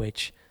 about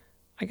which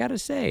I gotta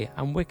say,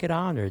 I'm wicked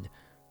honored.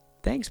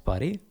 Thanks,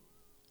 buddy.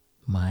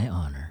 My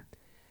honor.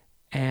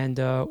 And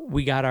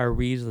we got our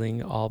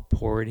Riesling all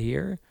poured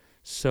here.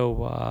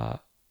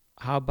 So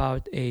how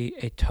about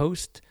a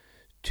toast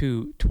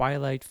to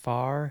Twilight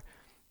Far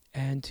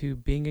and to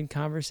being in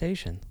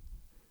conversation?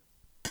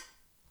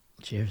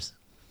 Cheers.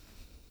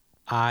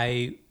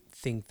 I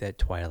think that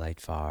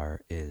Twilight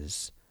Far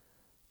is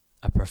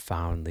a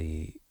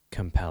profoundly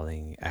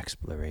compelling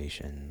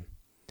exploration.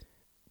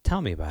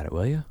 Tell me about it,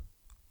 will you?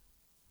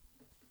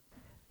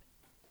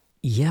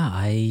 Yeah,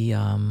 I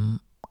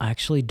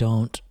actually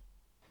don't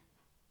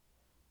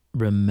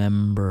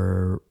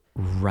remember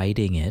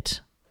writing it.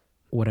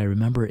 What I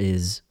remember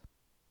is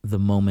the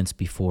moments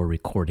before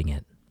recording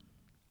it.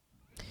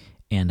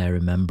 And I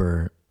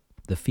remember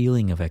the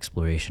feeling of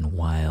exploration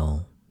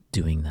while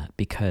doing that,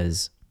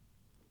 because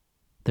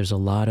there's a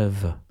lot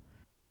of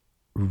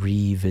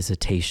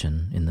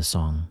revisitation in the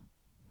song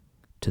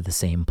to the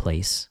same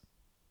place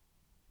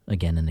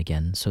again and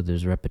again. So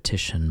there's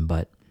repetition,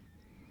 but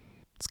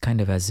it's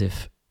kind of as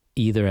if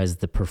either as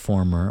the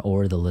performer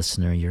or the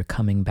listener, you're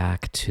coming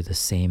back to the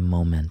same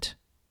moment,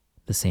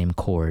 the same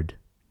chord.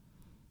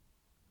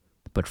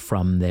 But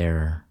from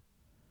there,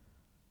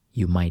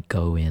 you might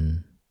go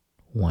in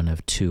one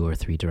of 2 or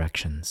 3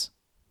 directions.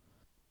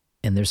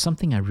 And there's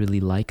something I really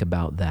like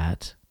about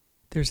that.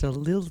 There's a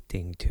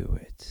lilting to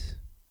it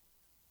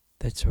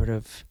that's sort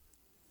of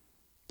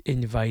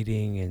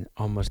inviting and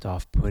almost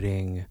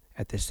off-putting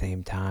at the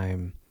same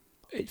time.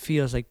 It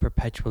feels like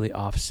perpetually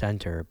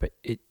off-center, but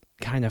it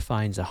kind of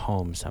finds a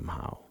home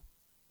somehow.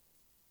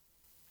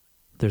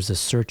 There's a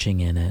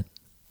searching in it.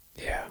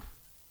 Yeah.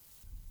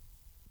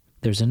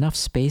 There's enough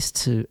space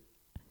to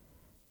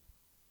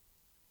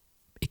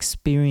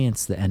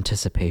experience the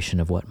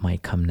anticipation of what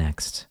might come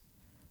next,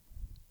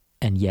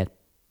 and yet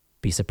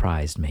be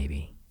surprised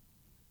maybe.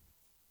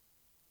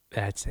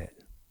 That's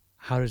it.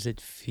 How does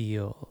it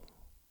feel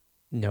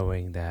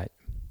knowing that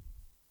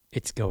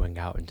it's going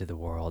out into the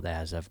world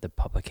as of the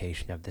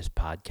publication of this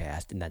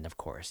podcast? And then, of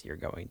course, you're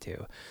going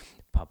to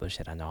publish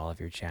it on all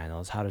of your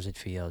channels. How does it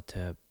feel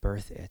to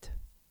birth it?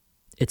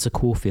 It's a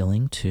cool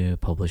feeling to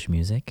publish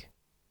music.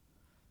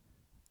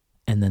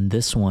 And then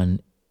this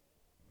one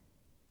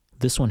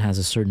has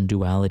a certain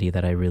duality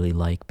that I really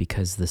like,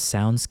 because the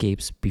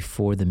soundscapes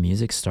before the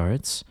music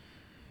starts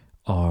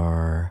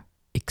are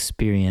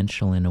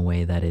experiential in a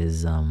way that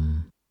is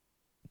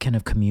kind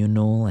of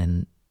communal,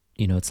 and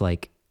it's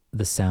like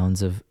the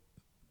sounds of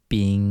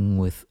being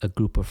with a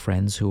group of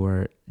friends who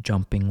are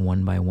jumping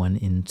one by one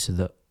into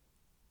the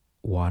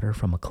water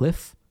from a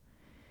cliff,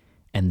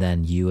 and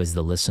then you as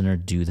the listener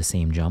do the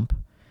same jump,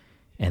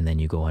 and then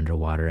you go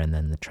underwater, and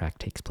then the track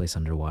takes place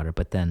underwater.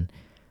 But then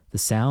the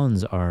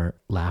sounds are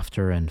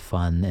laughter and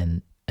fun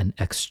and an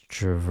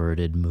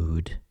extroverted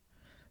mood.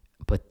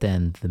 But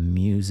then the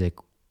music,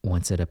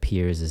 once it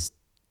appears, is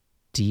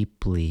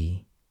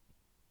deeply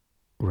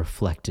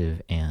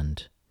reflective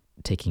and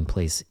taking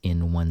place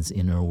in one's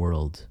inner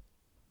world.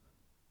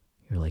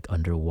 You're like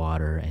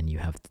underwater, and you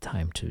have the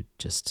time to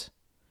just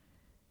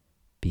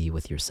be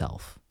with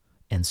yourself.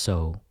 And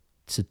so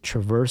to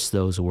traverse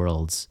those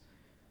worlds,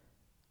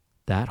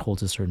 that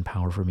holds a certain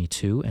power for me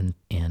too.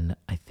 And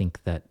I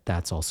think that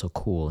that's also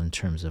cool in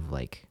terms of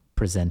like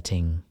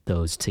presenting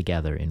those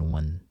together in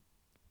one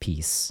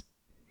piece.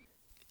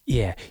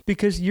 Yeah,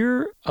 because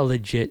you're a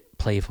legit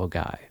playful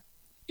guy.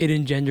 It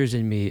engenders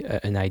in me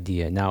an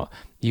idea. Now,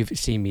 you've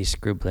seen me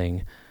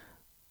scribbling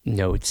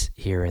notes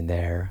here and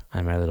there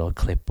on my little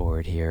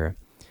clipboard here.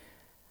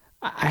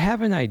 I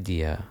have an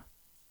idea.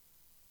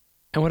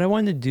 And what I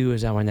want to do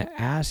is I want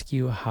to ask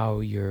you how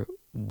your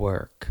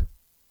work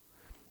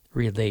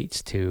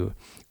relates to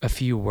a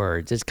few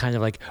words. It's kind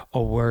of like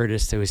a word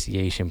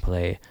association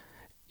play.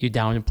 You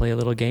down to play a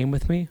little game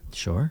with me?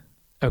 Sure.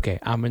 Okay,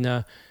 I'm going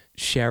to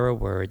share a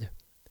word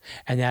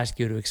and ask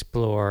you to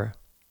explore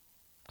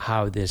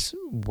how this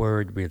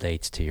word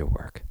relates to your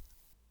work.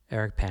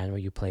 Eric Pan, will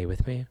you play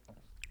with me?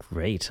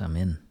 Great, I'm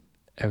in.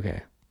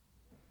 Okay.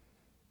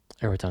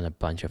 I wrote down a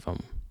bunch of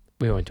them.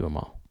 We won't do them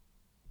all.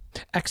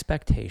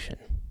 Expectation.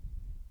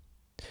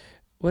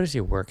 What does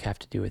your work have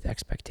to do with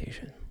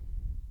expectation?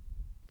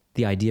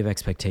 The idea of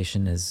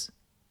expectation is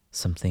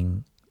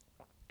something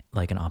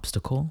like an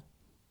obstacle.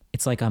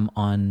 It's like I'm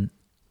on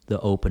the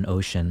open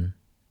ocean,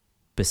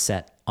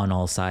 beset on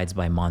all sides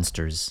by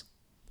monsters.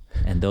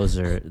 And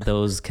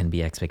those can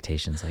be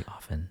expectations, like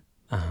often.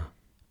 Uh-huh.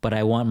 But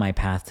I want my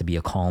path to be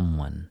a calm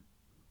one.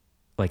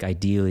 Like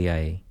ideally,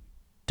 I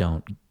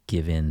don't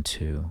give in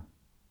to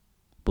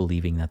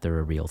believing that they're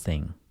a real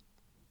thing.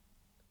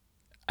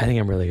 I think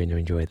I'm really going to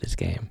enjoy this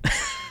game.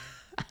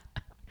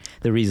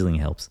 The Riesling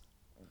helps.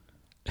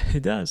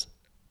 It does.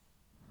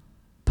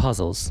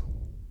 Puzzles.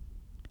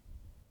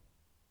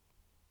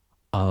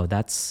 Oh,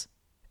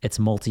 it's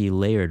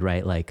multi-layered,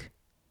 right? Like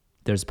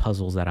there's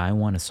puzzles that I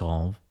want to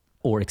solve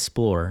or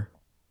explore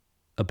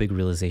a big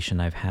realization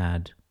I've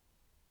had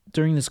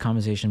during this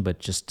conversation, but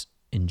just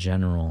in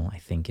general, I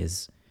think,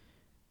 is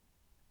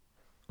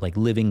like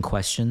living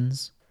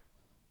questions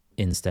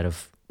instead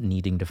of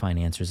needing to find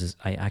answers. Is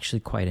I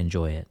actually quite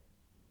enjoy it.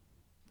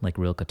 Like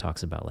Rilke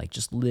talks about, like,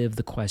 just live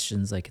the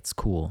questions, like it's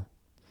cool.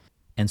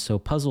 And so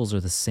puzzles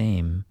are the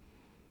same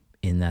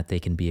in that they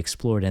can be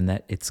explored, and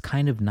that it's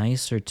kind of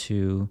nicer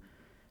to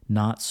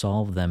not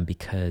solve them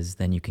because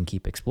then you can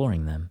keep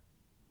exploring them.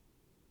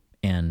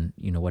 And,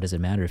 you know, what does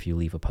it matter if you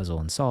leave a puzzle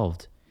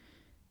unsolved?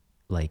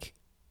 Like,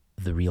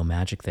 the real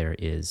magic there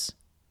is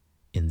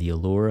in the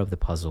allure of the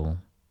puzzle,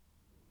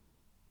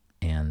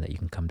 and that you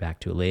can come back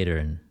to it later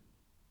and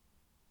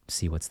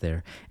see what's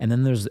there. And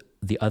then there's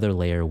the other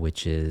layer,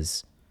 which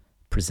is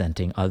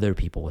presenting other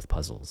people with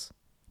puzzles,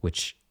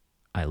 which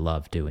I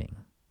love doing.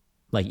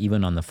 Like,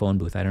 even on the phone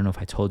booth, I don't know if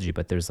I told you,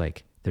 but there's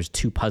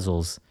 2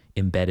 puzzles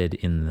embedded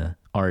in the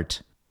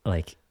art,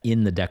 like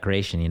in the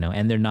decoration, you know,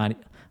 and they're not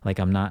like,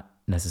 I'm not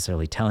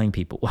necessarily telling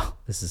people, well,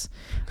 this is,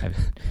 I've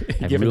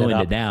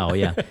ruined it now.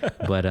 Yeah.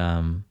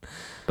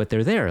 But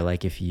they're there,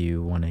 like, if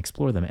you want to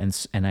explore them.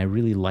 And I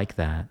really like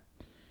that.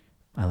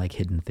 I like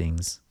hidden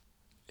things.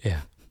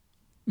 Yeah.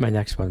 My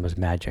next one was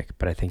magic,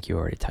 but I think you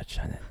already touched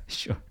on it.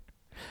 Sure.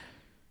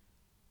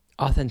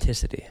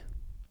 Authenticity.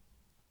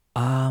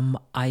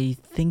 I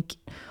think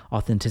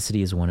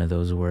authenticity is one of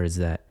those words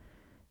that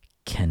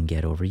can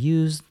get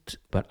overused,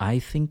 but I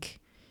think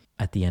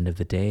at the end of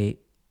the day,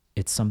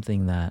 it's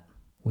something that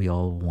we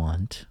all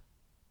want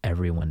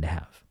everyone to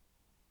have.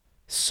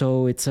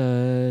 So it's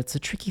a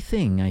tricky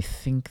thing. I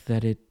think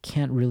that it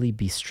can't really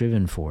be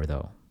striven for,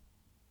 though.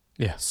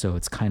 Yeah. So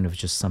it's kind of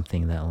just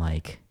something that,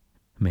 like,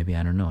 maybe,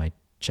 I don't know, I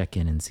check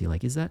in and see,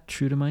 like, is that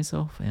true to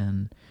myself?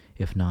 And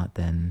if not,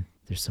 then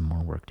there's some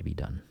more work to be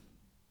done.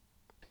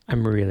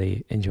 I'm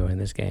really enjoying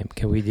this game.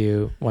 Can we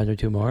do 1 or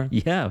 2 more?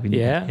 Yeah.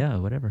 Yeah,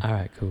 whatever. All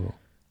right, cool.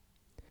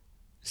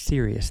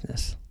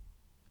 Seriousness.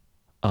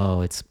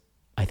 Oh,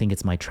 I think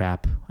it's my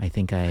trap. I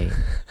think I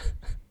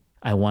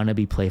want to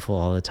be playful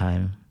all the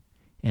time,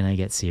 and I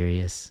get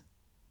serious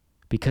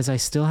because I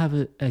still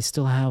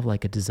have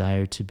like a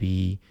desire to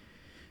be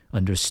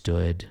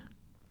understood,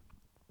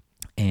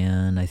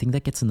 and I think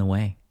that gets in the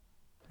way.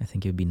 I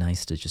think it would be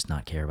nice to just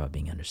not care about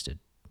being understood.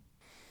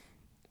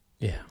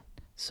 Yeah.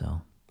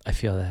 So I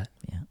feel that.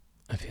 yeah.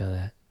 I feel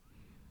that.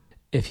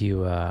 If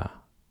you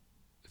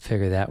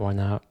figure that one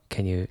out,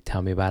 can you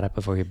tell me about it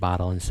before you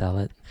bottle and sell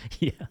it?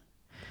 Yeah.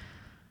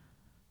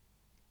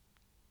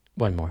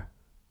 One more.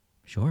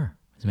 Sure.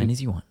 As many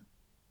as you want.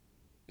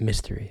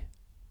 Mystery.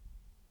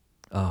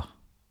 Oh.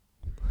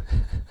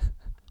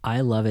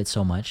 I love it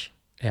so much.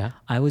 Yeah.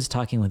 I was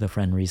talking with a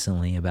friend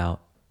recently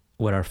about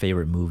what our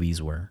favorite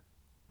movies were.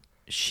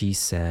 She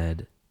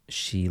said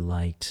she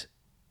liked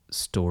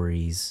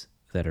stories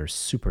that are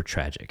super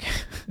tragic.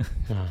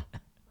 Uh-huh.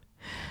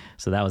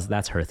 So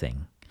that's her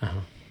thing. Uh-huh.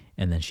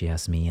 And then she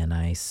asked me, and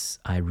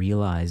I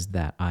realized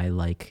that I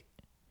like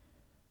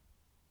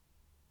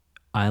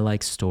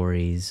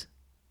stories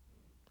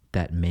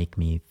that make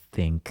me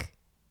think,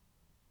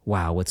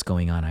 wow, what's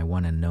going on? I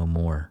want to know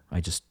more.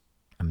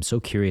 I'm so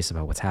curious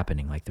about what's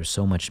happening. Like, there's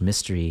so much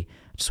mystery.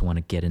 I just want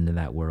to get into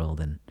that world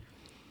and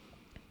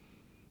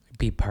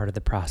be part of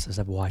the process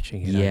of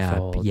watching it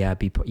unfold.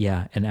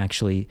 Yeah. And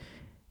actually,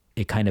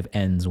 it kind of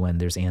ends when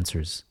there's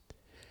answers.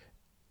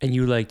 And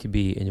you like to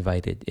be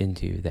invited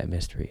into that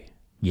mystery.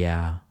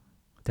 Yeah,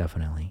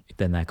 definitely.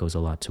 Then that goes a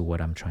lot to what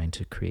I'm trying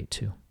to create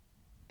too.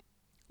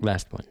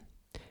 Last one.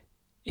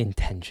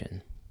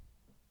 Intention.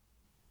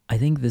 I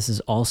think this is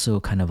also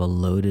kind of a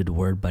loaded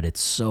word, but it's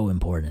so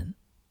important.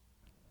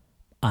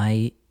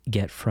 I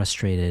get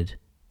frustrated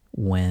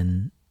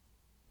when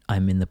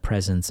I'm in the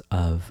presence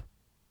of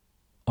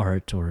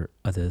art or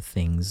other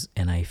things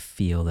and I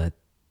feel that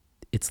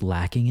it's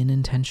lacking in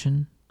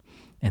intention,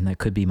 and that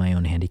could be my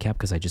own handicap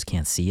because I just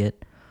can't see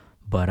it.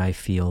 But I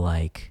feel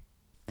like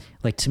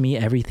to me,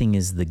 everything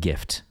is The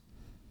Gift.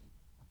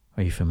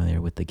 Are you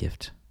familiar with The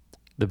Gift?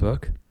 The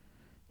book?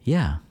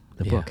 Yeah,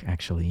 the book,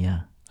 actually,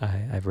 yeah.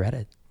 I've read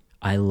it.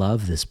 I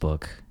love this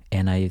book,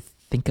 and I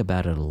think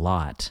about it a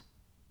lot.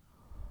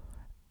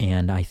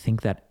 And I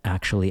think that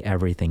actually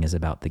everything is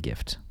about the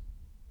gift.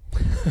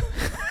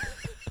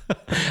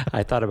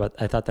 I thought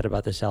that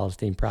about the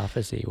Celestine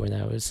prophecy when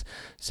I was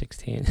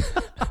 16.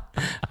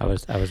 I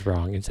was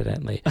wrong,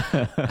 incidentally.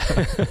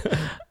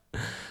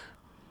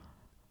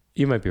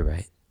 You might be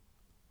right.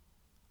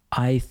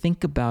 I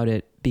think about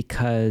it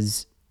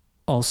because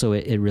also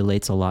it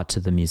relates a lot to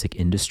the music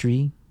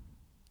industry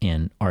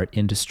and art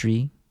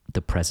industry,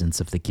 the presence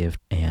of the gift.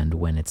 And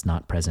when it's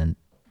not present,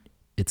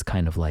 it's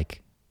kind of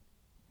like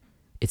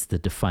it's the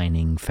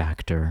defining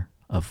factor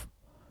of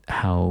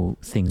how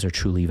things are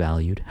truly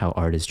valued, how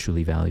art is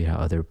truly valued, how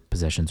other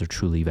possessions are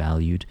truly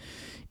valued.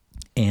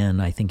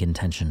 And I think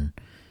intention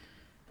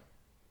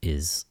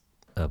is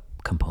a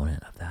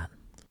component of that.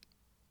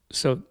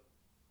 So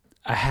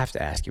I have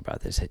to ask you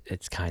about this.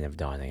 It's kind of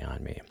dawning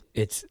on me.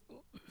 It's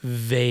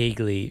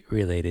vaguely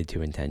related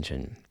to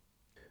intention.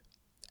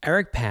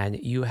 Eric Pan,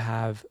 you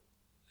have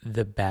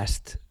the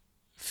best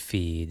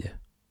feed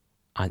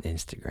on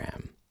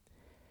Instagram.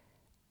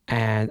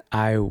 And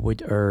I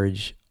would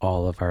urge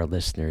all of our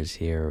listeners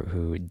here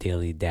who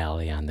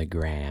dilly-dally on the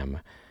gram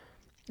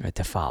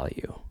to follow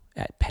you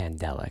at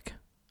Pandelic.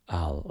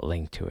 I'll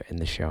link to it in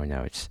the show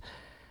notes.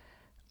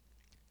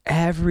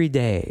 Every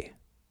day,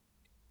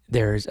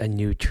 there's a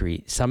new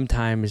treat.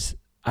 Sometimes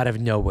out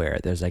of nowhere,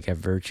 there's like a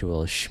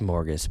virtual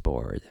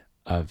smorgasbord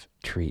of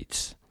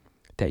treats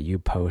that you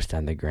post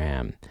on the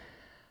gram.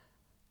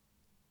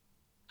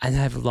 And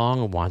I've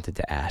long wanted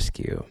to ask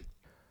you,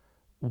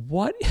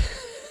 what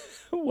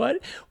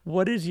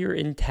is your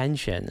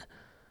intention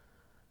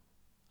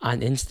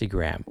on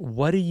Instagram?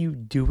 What are you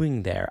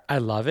doing there? I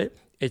love it.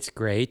 It's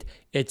great.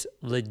 It's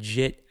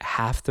legit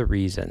half the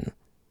reason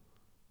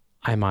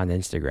I'm on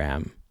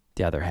Instagram.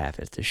 The other half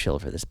is to shill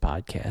for this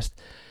podcast.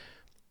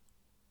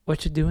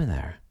 What you doing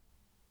there?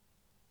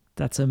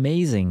 That's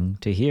amazing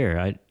to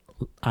hear.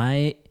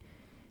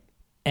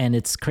 And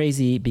it's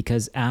crazy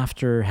because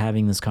after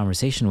having this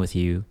conversation with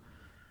you,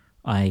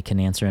 I can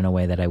answer in a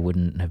way that I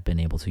wouldn't have been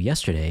able to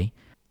yesterday.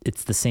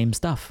 It's the same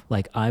stuff.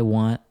 Like, I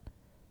want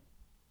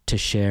to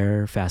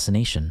share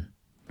fascination.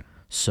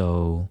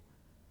 So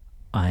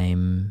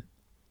I'm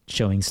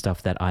showing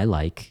stuff that I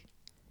like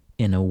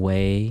in a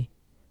way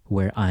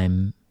where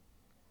I'm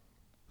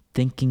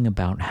thinking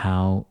about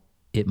how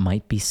it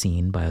might be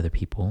seen by other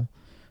people.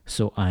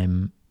 So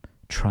I'm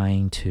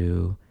trying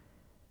to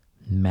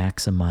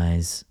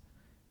maximize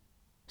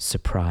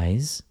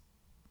surprise,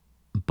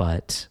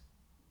 but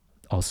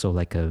also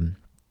like an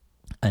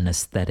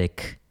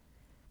aesthetic,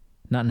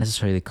 not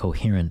necessarily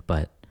coherent,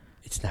 but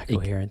it's not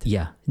coherent.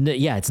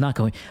 It's not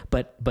going,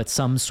 but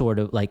some sort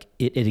of like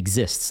it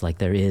exists, like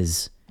there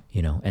is,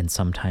 and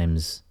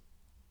sometimes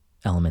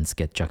elements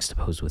get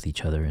juxtaposed with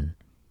each other, and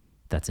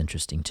that's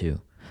interesting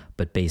too.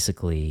 But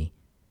basically,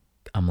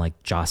 I'm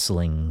like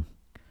jostling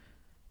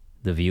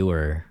the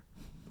viewer.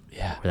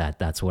 Yeah.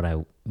 That's what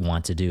I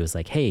want to do, is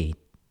like, hey,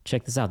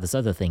 check this out. This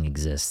other thing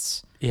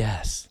exists.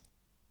 Yes.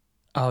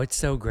 Oh, it's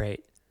so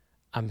great.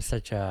 I'm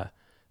such a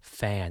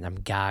fan. I'm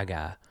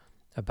gaga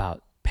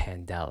about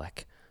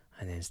Pandelic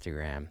on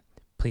Instagram.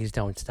 Please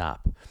don't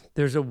stop.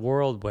 There's a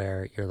world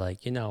where you're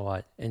like, you know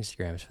what?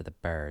 Instagram's for the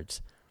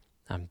birds.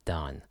 I'm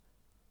done.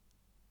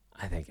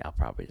 I think I'll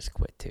probably just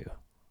quit too.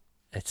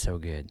 It's so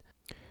good.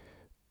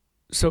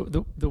 So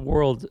the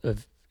world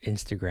of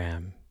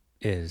Instagram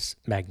is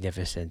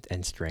magnificent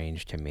and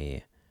strange to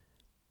me.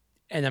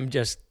 And I'm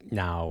just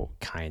now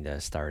kind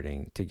of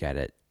starting to get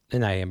it.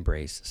 And I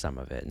embrace some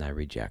of it and I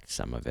reject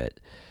some of it.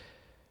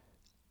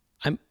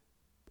 I'm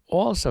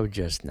also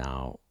just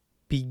now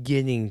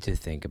beginning to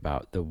think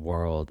about the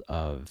world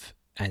of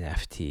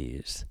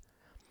NFTs.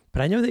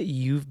 But I know that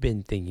you've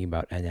been thinking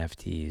about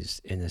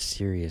NFTs in a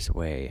serious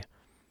way.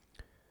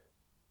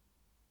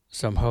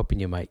 So I'm hoping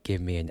you might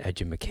give me an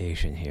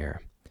edumacation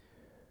here.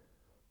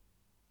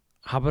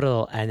 How about a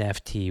little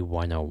NFT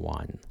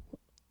 101?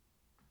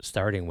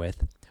 Starting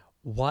with,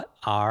 what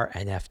are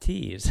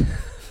NFTs?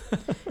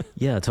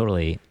 Yeah,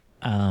 totally.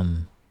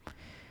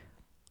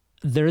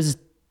 There's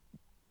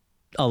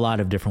a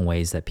lot of different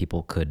ways that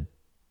people could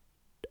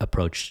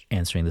approach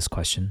answering this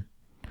question.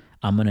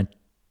 I'm going to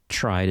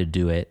try to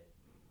do it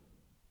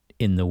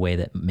in the way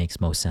that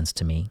makes most sense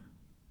to me,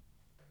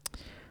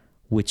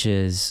 which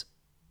is,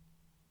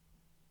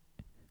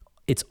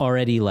 it's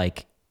already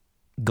like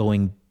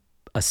going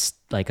a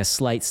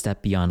slight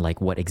step beyond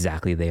like what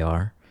exactly they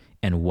are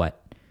and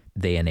what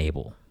they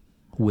enable,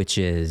 which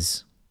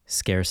is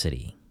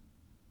scarcity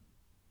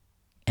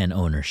and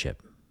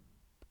ownership.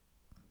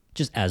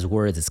 Just as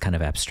words, it's kind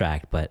of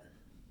abstract, but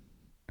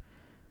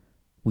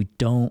we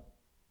don't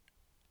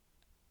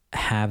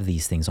have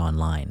these things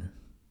online.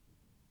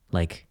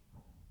 Like,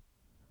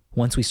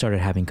 once we started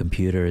having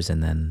computers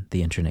and then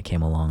the internet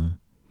came along,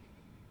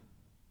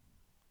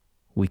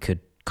 we could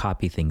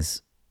copy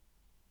things,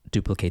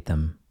 duplicate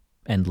them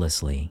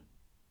endlessly,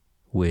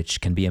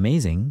 which can be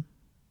amazing,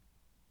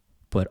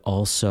 but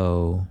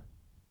also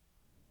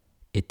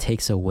it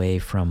takes away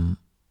from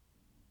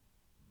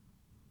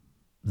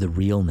the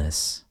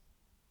realness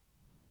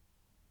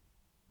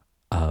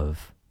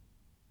of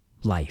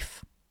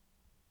life.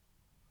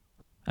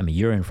 I mean,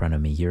 you're in front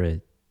of me,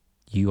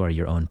 you are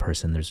your own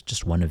person, there's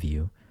just one of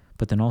you,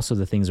 but then also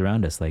the things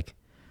around us, like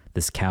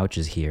this couch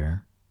is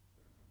here,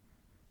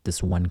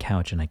 this one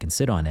couch, and I can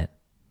sit on it.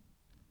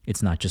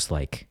 It's not just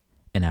like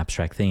an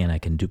abstract thing and I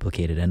can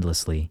duplicate it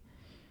endlessly.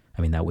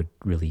 I mean, that would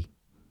really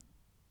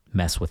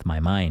mess with my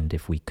mind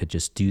if we could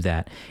just do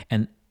that.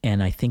 And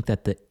I think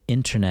that the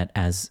internet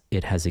as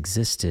it has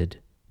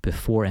existed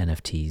before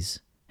NFTs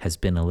has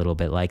been a little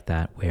bit like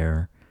that,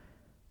 where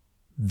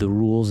the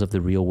rules of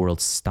the real world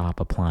stop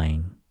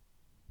applying,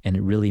 and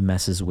it really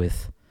messes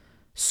with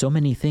so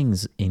many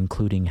things,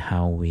 including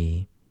how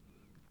we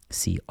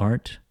see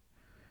art,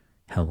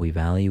 how we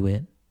value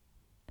it,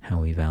 how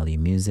we value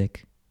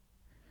music.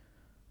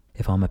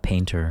 If I'm a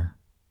painter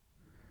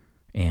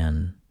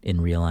and in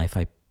real life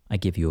I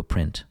give you a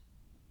print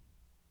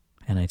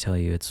and I tell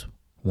you it's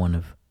one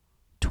of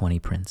 20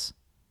 prints,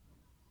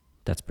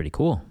 that's pretty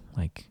cool.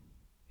 Like,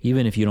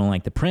 Even if you don't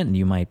like the print,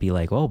 you might be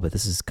like, oh, but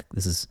this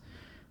is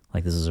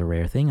a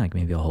rare thing. Like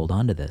maybe I'll hold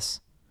on to this.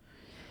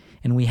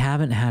 And we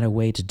haven't had a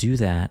way to do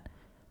that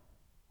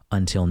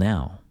until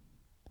now.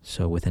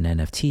 So with an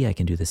NFT, I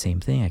can do the same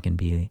thing. I can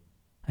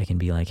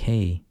be like,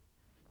 hey,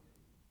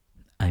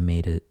 I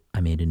made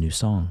a new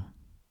song,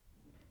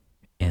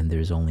 and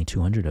there's only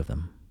 200 of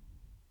them,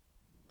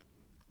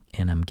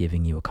 and I'm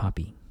giving you a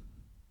copy.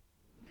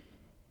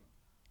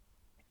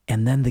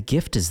 And then the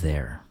gift is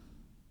there,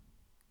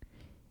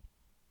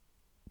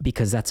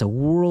 because that's a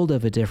world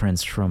of a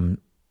difference from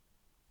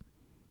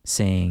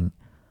saying,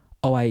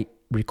 oh, I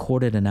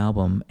recorded an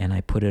album and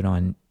I put it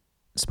on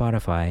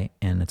Spotify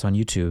and it's on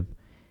YouTube,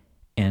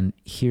 and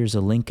here's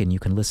a link and you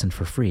can listen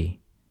for free.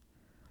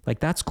 Like,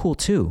 that's cool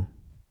too.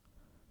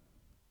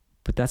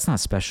 But that's not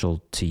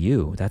special to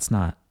you. That's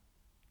not,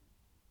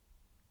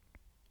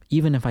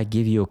 even if I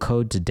give you a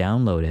code to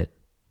download it,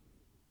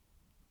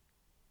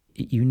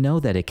 you know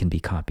that it can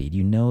be copied.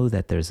 You know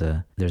that there's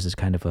this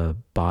kind of a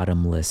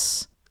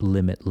bottomless,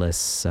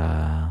 limitless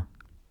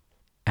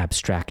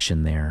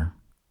abstraction there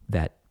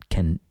that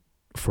can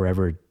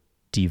forever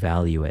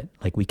devalue it.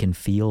 Like, we can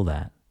feel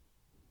that.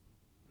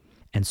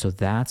 And so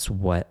that's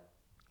what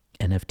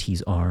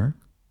NFTs are,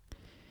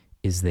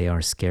 is they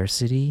are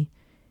scarcity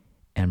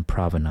and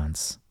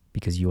provenance,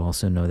 because you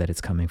also know that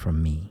it's coming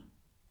from me,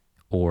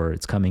 or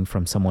it's coming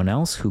from someone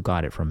else who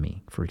got it from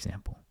me, for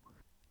example.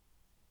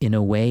 In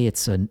a way,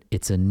 it's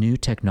a new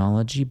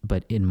technology,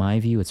 but in my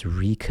view, it's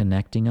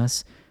reconnecting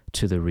us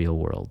to the real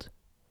world.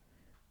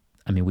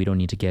 I mean, we don't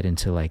need to get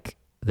into like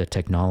the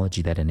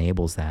technology that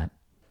enables that,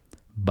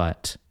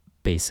 but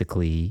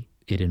basically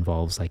it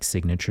involves like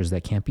signatures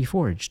that can't be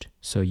forged.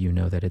 So you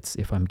know that it's,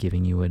 if I'm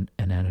giving you an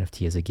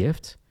NFT as a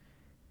gift,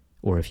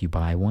 or if you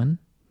buy one,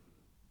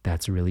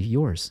 that's really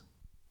yours.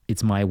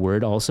 It's my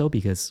word also,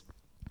 because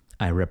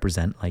I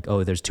represent like,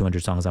 oh, there's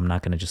 200 songs. I'm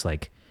not going to just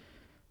like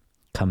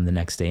come the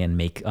next day and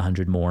make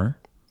 100 more.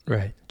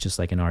 Right. Just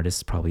like an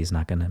artist probably is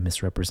not going to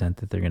misrepresent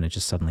that they're going to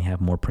just suddenly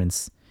have more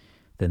prints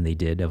than they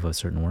did of a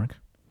certain work.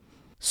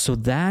 So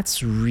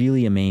that's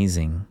really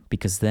amazing,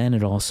 because then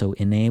it also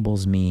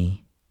enables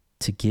me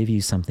to give you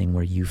something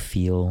where you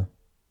feel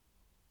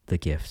the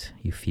gift,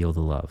 you feel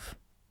the love.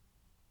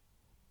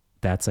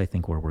 That's, I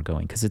think, where we're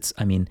going. Because it's,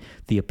 I mean,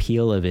 the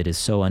appeal of it is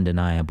so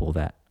undeniable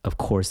that, of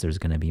course, there's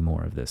going to be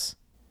more of this.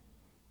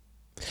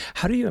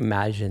 How do you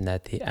imagine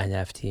that the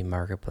NFT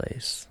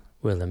marketplace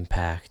will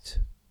impact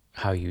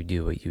how you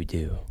do what you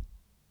do?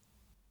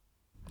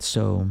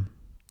 So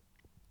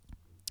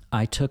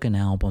I took an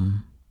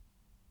album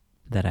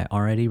that I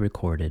already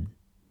recorded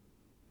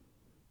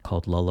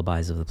called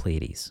Lullabies of the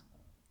Pleiades,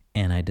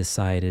 and I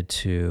decided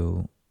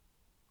to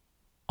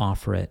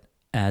offer it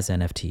as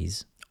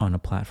NFTs on a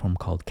platform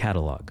called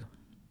Catalog.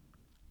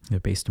 They're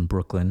based in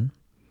Brooklyn,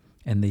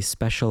 and they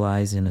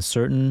specialize in a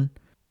certain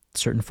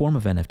form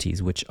of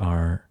NFTs, which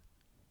are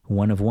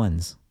one of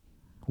ones,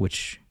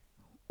 which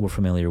we're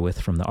familiar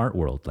with from the art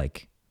world.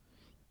 Like,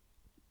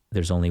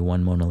 there's only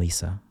one Mona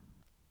Lisa.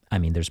 I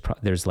mean,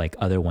 there's like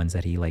other ones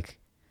that he like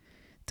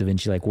Da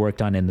Vinci like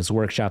worked on in this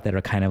workshop that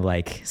are kind of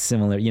like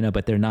similar, you know,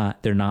 but they're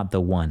not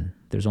the one.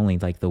 There's only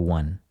like the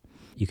one.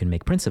 You can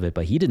make prints of it,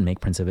 but he didn't make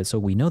prints of it, so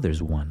we know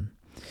there's one.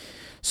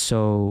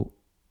 So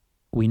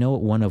we know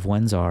what one of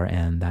ones are,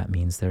 and that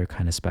means they're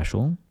kind of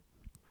special.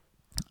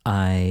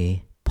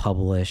 I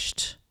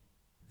published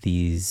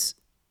these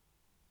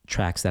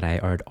tracks that I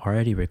had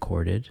already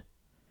recorded.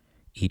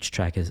 Each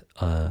track is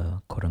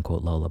a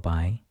quote-unquote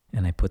lullaby,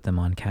 and I put them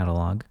on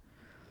Catalog.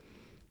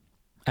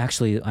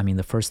 Actually, I mean,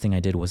 the first thing I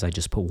did was I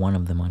just put one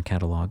of them on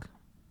Catalog,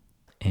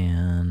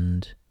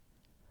 and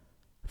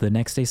the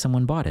next day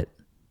someone bought it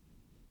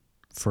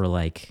for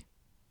like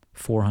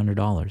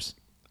 $400.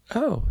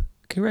 Oh,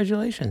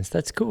 congratulations.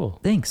 That's cool.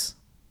 Thanks.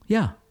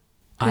 Yeah.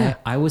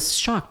 I was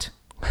shocked.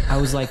 I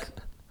was like,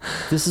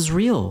 this is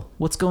real.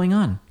 What's going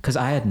on? Because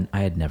I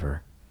had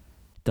never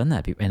done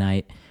that.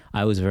 And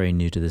I was very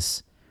new to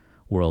this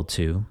world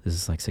too. This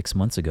is like 6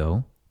 months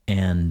ago.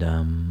 And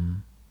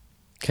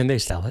can they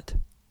sell it?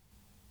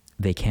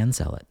 They can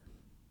sell it.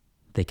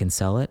 They can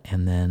sell it,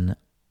 and then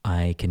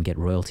I can get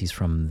royalties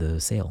from the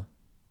sale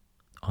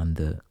on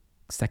the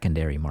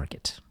secondary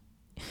market.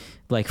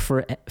 Like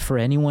for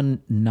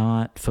anyone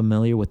not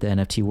familiar with the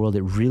NFT world,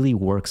 it really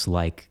works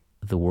like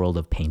the world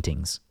of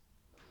paintings.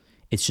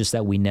 It's just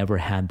that we never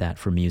had that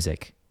for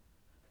music.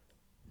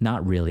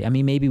 Not really. I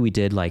mean, maybe we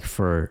did like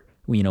for,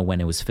 you know,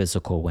 when it was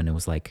physical, when it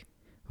was like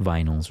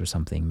vinyls or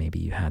something, maybe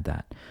you had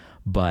that.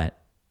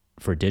 But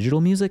for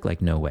digital music,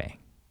 like no way.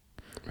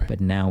 Right.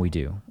 But now we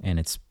do, and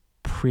it's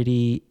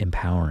pretty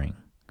empowering.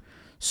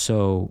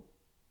 So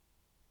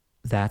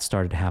that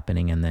started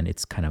happening, and then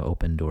it's kind of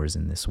opened doors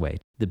in this way.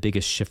 The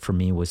biggest shift for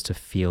me was to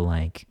feel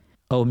like,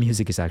 oh,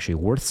 music is actually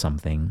worth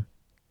something,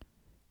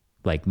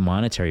 like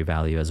monetary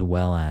value as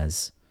well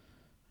as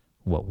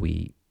what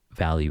we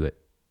value it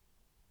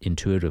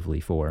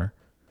intuitively for.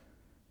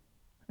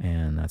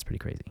 And that's pretty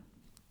crazy.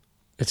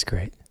 It's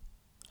great.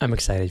 I'm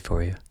excited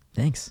for you.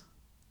 Thanks.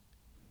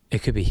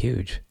 It could be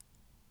huge.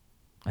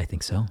 I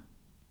think so.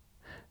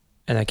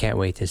 And I can't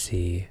wait to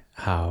see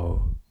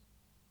how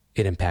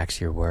it impacts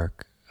your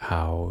work,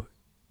 how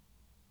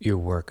your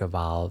work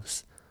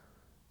evolves,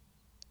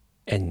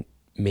 and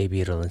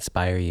maybe it'll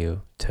inspire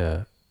you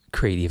to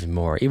create even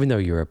more, even though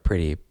you're a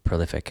pretty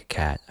prolific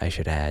cat, I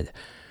should add.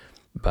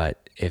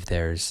 But if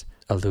there's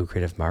a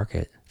lucrative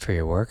market for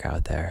your work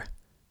out there,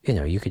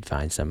 you could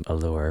find some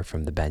allure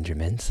from the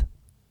Benjamins.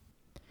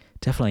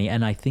 Definitely.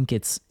 And I think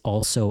it's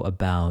also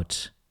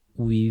about,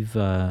 we've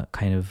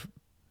kind of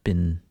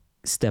been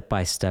step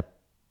by step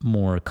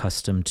more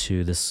accustomed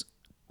to this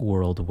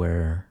world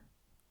where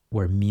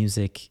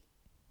music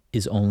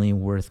is only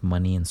worth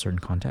money in certain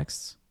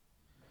contexts.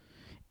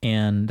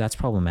 And that's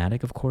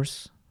problematic, of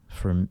course,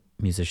 for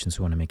musicians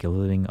who want to make a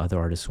living, other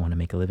artists who want to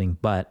make a living.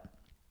 But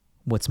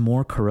what's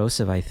more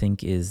corrosive, I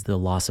think, is the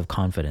loss of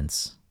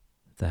confidence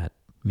that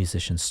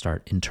musicians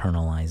start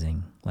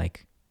internalizing,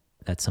 like,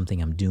 that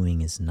something I'm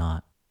doing is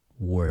not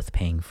worth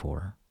paying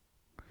for.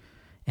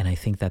 And I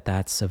think that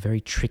that's a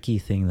very tricky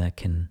thing that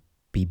can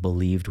be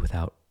believed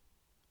without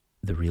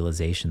the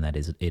realization that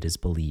it is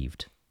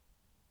believed.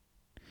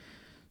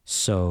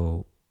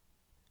 So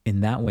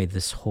in that way,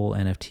 this whole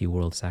NFT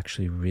world is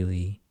actually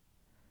really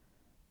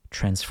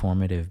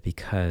transformative,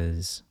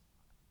 because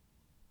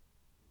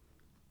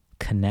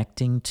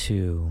connecting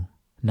to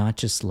not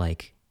just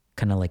like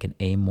kind of like an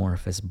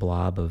amorphous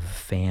blob of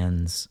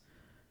fans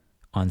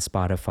on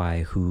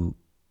Spotify who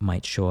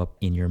might show up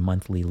in your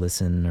monthly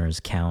listeners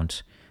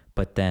count,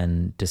 but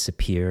then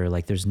disappear.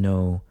 Like there's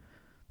no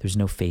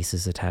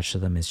faces attached to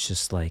them. It's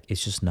just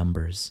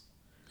numbers.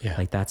 Yeah.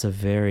 Like that's a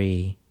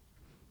very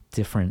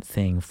different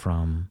thing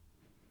from,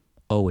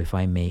 if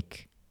I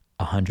make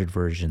 100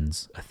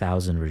 versions,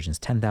 1,000 versions,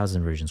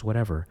 10,000 versions,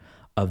 whatever,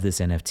 of this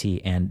NFT,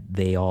 and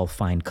they all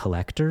find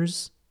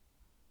collectors,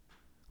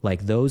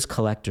 like those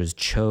collectors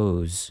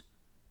chose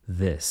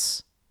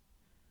this.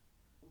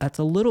 That's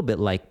a little bit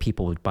like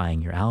people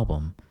buying your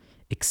album,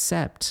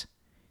 except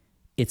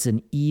it's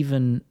an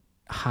even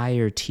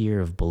higher tier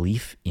of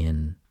belief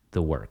in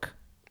the work.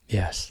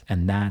 Yes.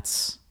 And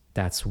that's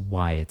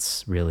why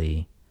it's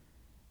really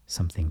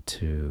something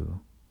to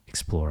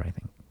explore, I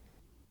think.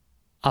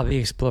 I'll be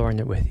exploring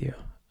it with you.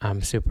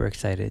 I'm super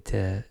excited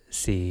to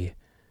see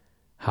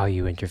how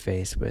you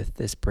interface with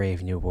this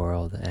brave new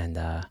world, and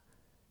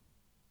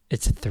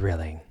it's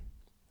thrilling.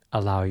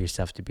 Allow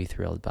yourself to be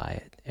thrilled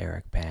by it,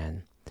 Eric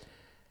Pan.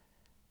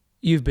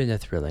 You've been a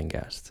thrilling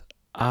guest.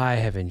 I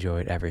have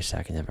enjoyed every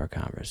second of our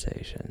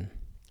conversation.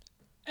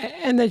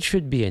 And that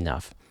should be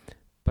enough.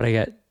 But I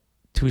got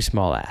 2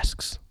 small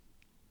asks.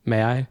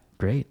 May I?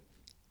 Great.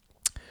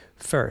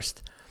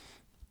 First,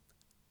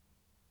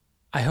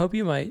 I hope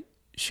you might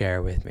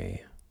share with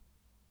me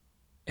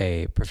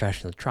a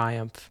professional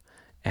triumph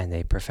and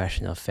a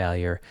professional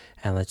failure.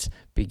 And let's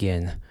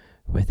begin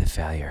with the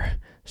failure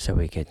so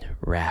we can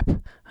wrap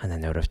on a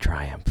note of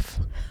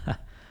triumph.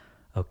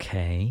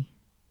 Okay.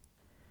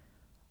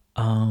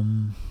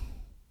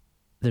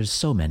 There's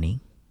so many.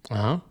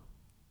 Uh-huh.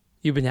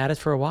 You've been at it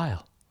for a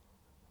while.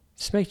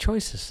 Just make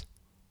choices.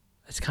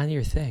 That's kind of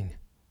your thing.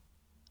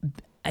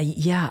 I'm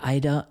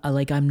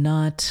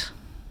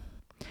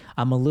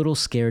a little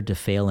scared to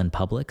fail in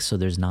public, so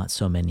there's not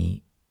so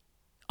many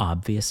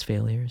obvious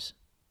failures.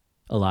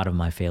 A lot of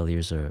my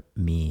failures are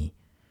me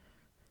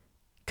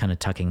kind of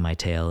tucking my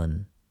tail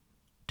and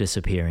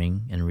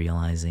disappearing and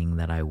realizing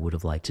that I would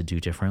have liked to do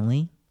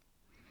differently.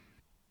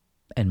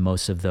 And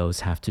most of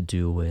those have to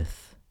do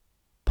with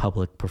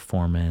public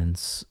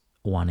performance,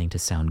 wanting to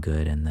sound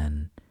good, and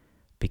then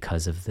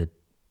because of the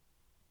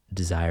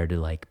desire to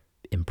like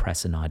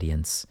impress an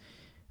audience,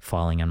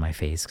 falling on my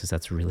face, because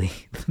that's really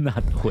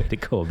not the way to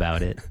go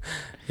about it.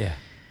 Yeah.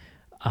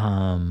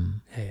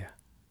 Yeah.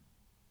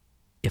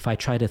 If I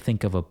try to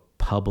think of a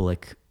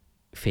public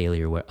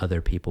failure where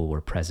other people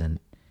were present,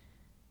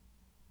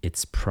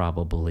 it's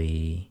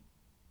probably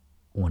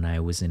when I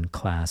was in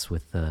class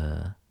with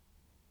it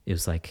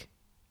was like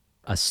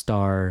a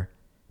star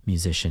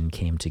musician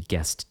came to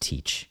guest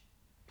teach.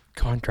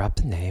 Go on, drop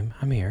the name.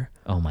 I'm here.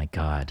 Oh my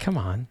God. Come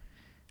on.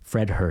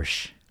 Fred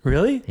Hirsch.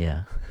 Really?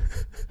 Yeah.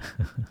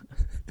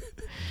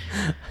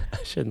 I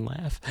shouldn't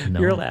laugh.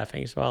 No. You're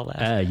laughing, so I'll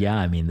laugh. Yeah,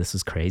 I mean, this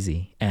was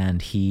crazy.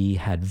 And he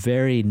had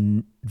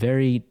very,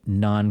 very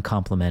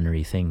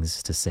non-complimentary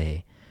things to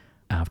say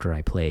after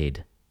I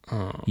played,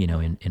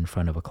 in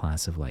front of a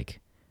class of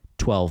like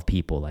 12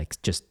 people.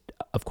 Like just,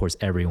 of course,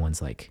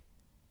 everyone's like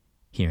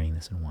hearing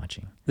this and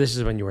watching. This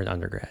is when you were an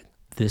undergrad.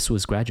 This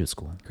was graduate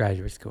school.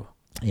 Graduate school.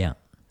 Yeah.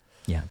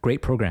 Yeah.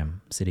 Great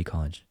program, City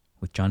College,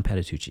 with John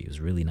Petitucci. It was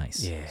really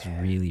nice. Yeah. It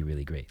was really,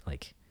 really great.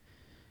 Like,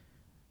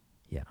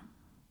 yeah.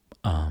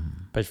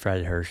 But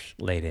Fred Hirsch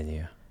laid in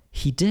you.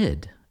 He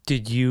did.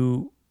 Did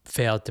you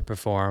fail to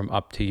perform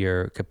up to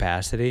your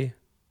capacity?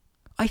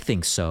 I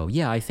think so.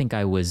 Yeah, I think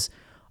I was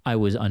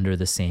under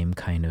the same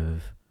kind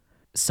of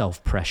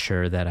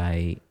self-pressure that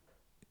I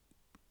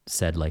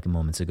said like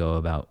moments ago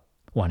about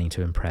wanting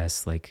to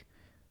impress like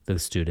the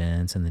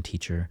students and the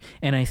teacher.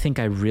 And I think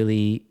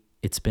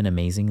it's been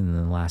amazing in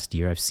the last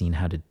year. I've seen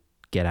how to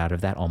get out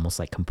of that almost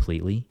like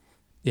completely.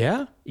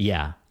 Yeah?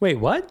 Yeah. Wait,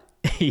 what?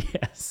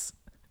 Yes.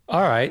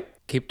 All right.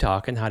 Keep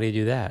talking. How do you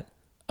do that?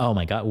 Oh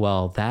my God.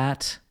 Well,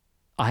 that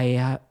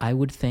I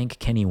would thank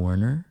Kenny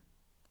Werner,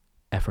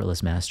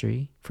 Effortless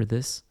Mastery, for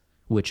this,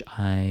 which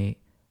I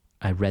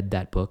read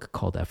that book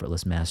called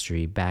Effortless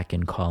Mastery back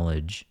in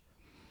college,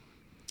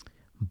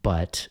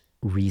 but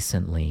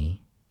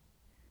recently.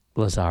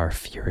 Lazar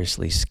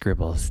furiously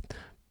scribbles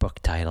book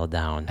title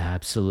down.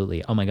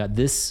 Absolutely. Oh my God.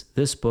 This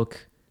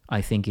book, I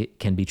think it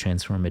can be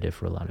transformative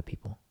for a lot of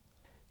people.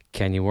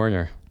 Kenny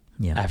Werner.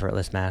 Yeah.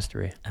 Effortless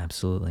Mastery.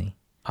 Absolutely.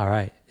 All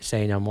right.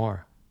 Say no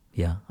more.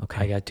 Yeah.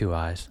 Okay. I got 2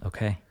 eyes.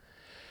 Okay.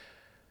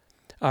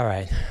 All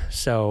right.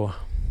 So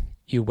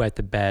you wet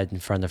the bed in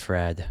front of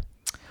Fred.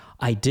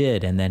 I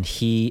did. And then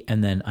he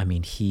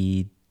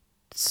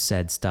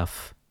said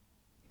stuff.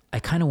 I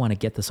kind of want to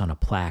get this on a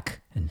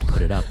plaque and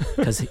put it up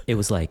because it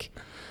was like,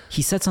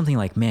 he said something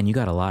like, man, you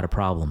got a lot of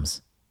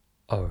problems.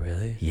 Oh,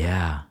 really?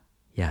 Yeah.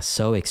 Yeah.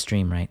 So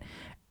extreme, right?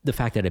 The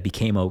fact that it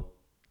became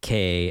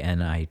okay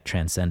and I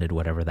transcended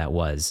whatever that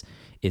was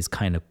is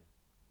kind of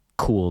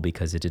cool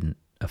because it didn't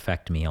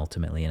affect me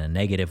ultimately in a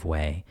negative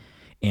way.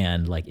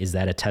 And like, is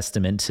that a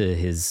testament to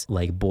his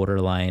like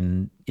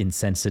borderline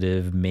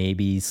insensitive,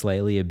 maybe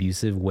slightly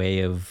abusive way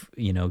of,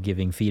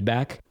 giving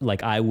feedback?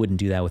 Like I wouldn't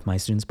do that with my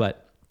students,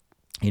 but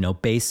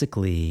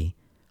basically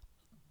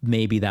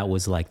maybe that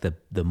was like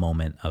the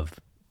moment of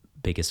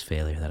biggest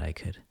failure that I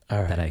could,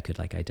 that I could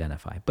like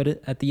identify. But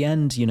at the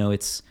end,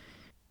 it's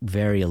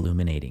very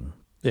illuminating.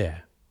 Yeah.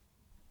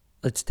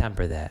 Let's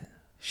temper that.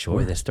 Sure.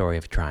 With a story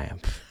of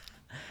triumph.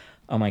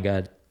 Oh my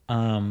God.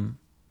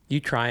 You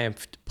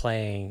triumphed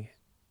playing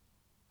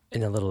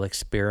in a little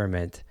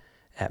experiment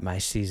at my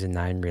season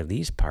 9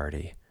 release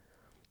party.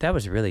 That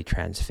was really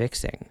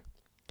transfixing.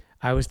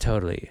 I was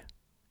totally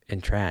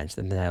entranced.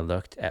 And then I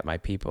looked at my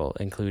people,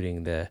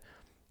 including the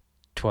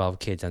 12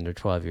 kids under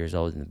 12 years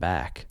old in the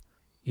back.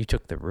 You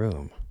took the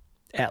room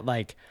at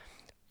like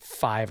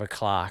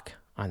 5:00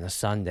 on a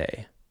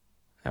Sunday.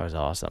 That was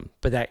awesome.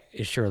 But that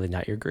is surely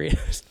not your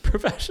greatest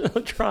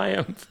professional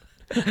triumph.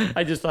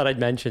 I just thought I'd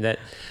mention it.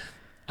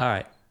 All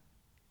right.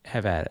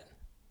 Have at it.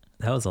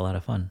 That was a lot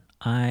of fun.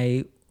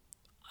 I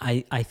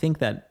think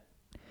that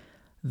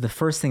the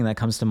first thing that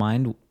comes to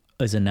mind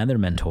is another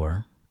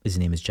mentor. His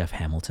name is Jeff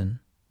Hamilton.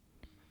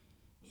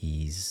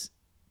 He's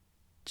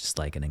just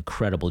like an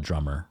incredible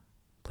drummer.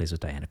 Plays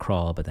with Diana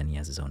Krall, but then he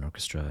has his own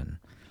orchestra. And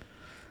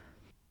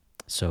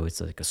so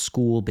it's like a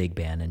school big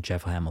band, and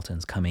Jeff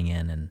Hamilton's coming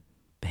in and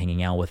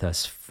hanging out with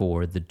us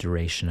for the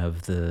duration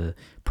of the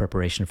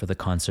preparation for the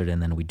concert.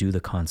 And then we do the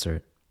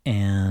concert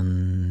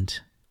and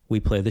we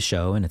play the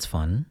show and it's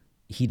fun.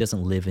 He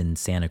doesn't live in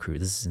Santa Cruz.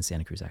 This is in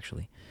Santa Cruz,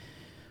 actually.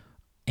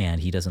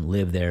 And he doesn't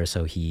live there.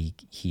 So he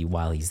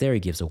while he's there, he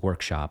gives a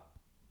workshop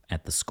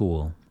at the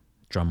school,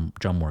 drum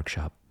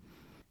workshop.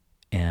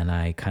 And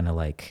I kind of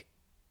like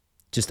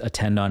just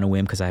attend on a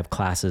whim because I have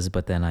classes,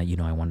 but then I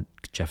want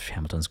Jeff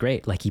Hamilton's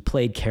great. Like he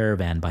played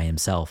Caravan by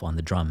himself on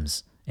the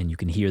drums and you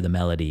can hear the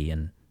melody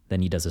and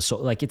then he does a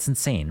solo. Like it's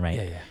insane, right?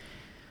 Yeah.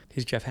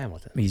 He's Jeff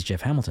Hamilton. He's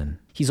Jeff Hamilton.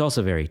 He's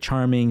also very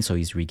charming. So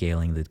he's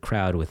regaling the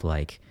crowd with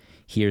like,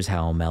 here's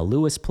how Mel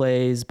Lewis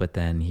plays, but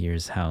then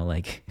here's how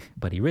like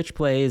Buddy Rich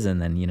plays.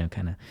 And then,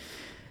 kind of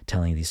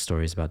telling these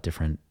stories about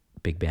different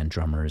big band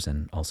drummers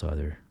and also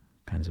other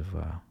kinds of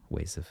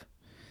ways of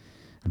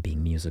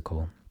being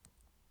musical.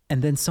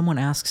 And then someone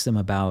asks him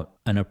about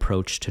an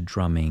approach to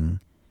drumming.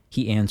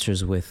 He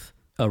answers with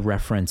a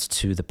reference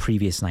to the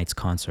previous night's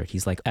concert.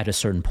 He's like, at a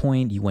certain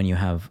point, when you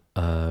have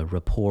a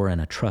rapport and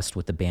a trust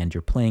with the band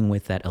you're playing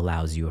with, that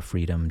allows you a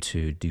freedom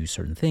to do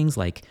certain things.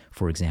 Like,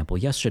 for example,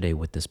 yesterday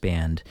with this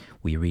band,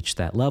 we reached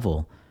that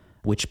level,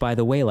 which, by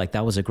the way, like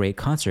that was a great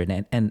concert.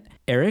 And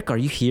Eric, are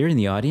you here in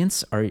the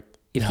audience?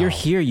 If you're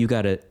here, you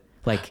got to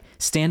like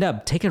stand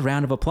up, take a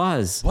round of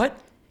applause. What?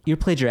 You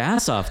played your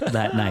ass off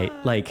that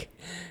night. Like,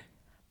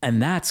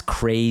 and that's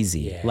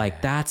crazy. Yeah.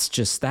 Like, that's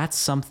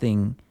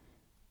something.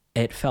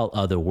 It felt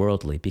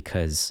otherworldly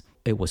because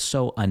it was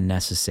so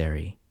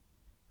unnecessary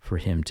for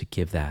him to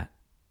give that,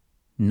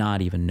 not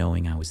even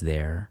knowing I was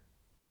there,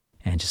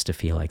 and just to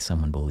feel like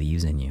someone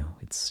believes in you.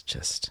 It's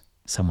just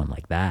someone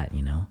like that,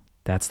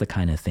 that's the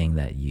kind of thing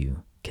that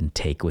you can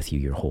take with you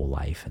your whole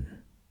life and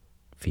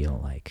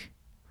feel like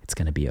it's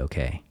going to be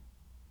okay.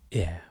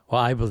 Yeah.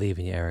 Well, I believe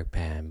in you, Eric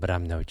Pan, but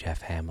I'm no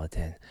Jeff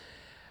Hamilton.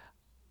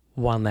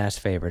 One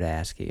last favor to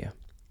ask you.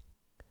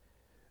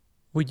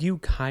 Would you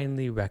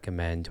kindly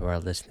recommend to our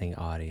listening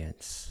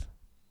audience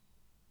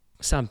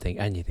something,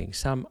 anything,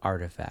 some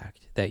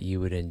artifact that you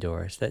would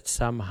endorse that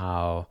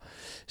somehow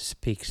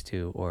speaks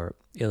to or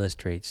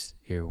illustrates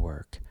your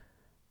work?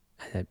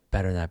 And it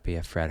better not be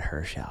a Fred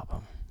Hirsch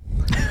album.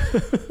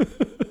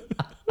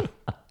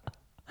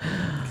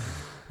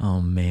 Oh,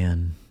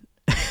 man.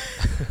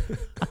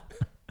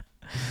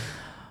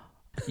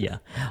 Yeah.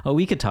 Oh,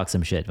 we could talk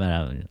some shit, but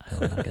I'm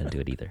not going to do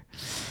it either.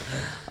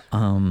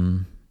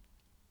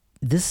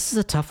 This is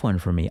a tough one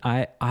for me.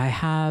 I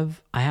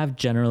have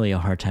generally a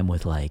hard time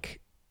with like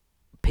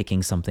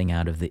picking something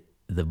out of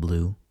the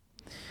blue,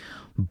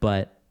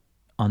 but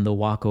on the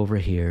walk over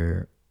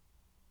here,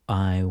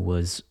 I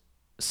was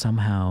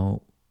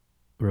somehow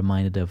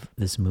reminded of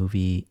this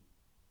movie,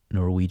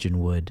 Norwegian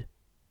Wood,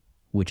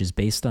 which is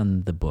based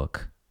on the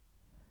book,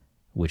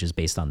 which is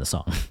based on the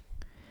song.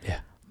 Yeah.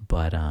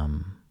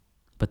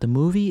 But the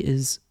movie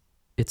is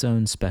its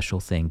own special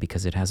thing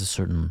because it has a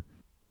certain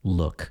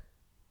look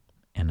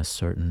and a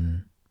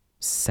certain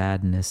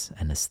sadness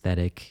and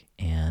aesthetic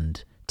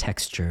and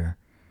texture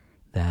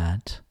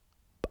that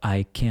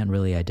I can't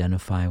really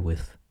identify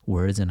with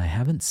words, and I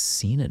haven't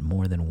seen it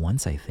more than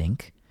once, I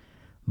think,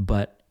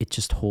 but it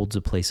just holds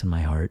a place in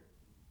my heart.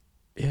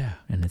 Yeah.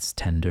 And it's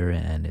tender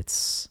and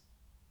it's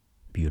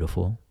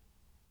beautiful.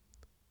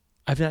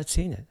 I've not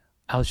seen it.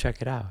 I'll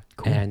check it out.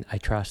 Cool. And I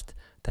trust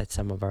that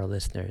some of our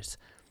listeners,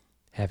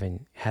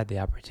 having had the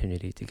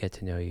opportunity to get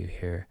to know you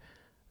here,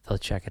 they'll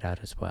check it out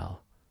as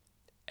well.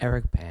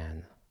 Eric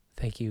Pan,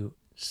 thank you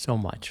so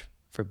much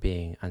for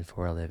being on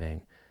For a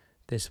Living.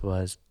 This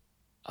was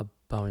a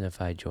bona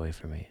fide joy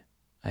for me.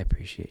 I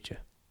appreciate you.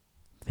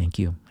 Thank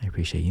you. I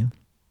appreciate you.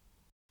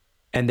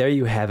 And there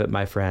you have it,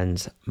 my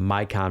friends,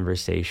 my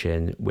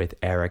conversation with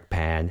Eric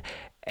Pan.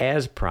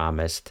 As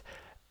promised,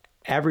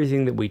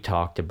 everything that we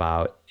talked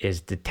about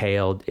is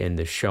detailed in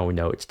the show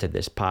notes to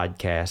this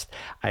podcast.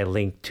 I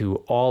link to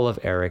all of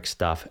Eric's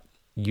stuff.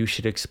 You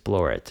should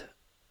explore it.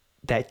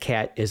 That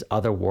cat is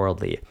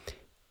otherworldly.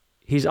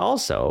 He's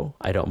also,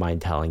 I don't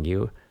mind telling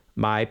you,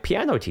 my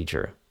piano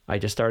teacher. I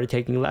just started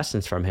taking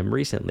lessons from him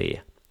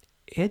recently.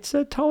 It's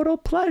a total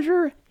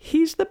pleasure.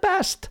 He's the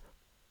best.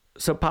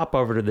 So pop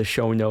over to the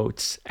show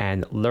notes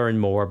and learn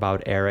more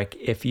about Eric.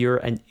 If you're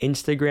an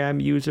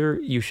Instagram user,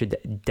 you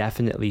should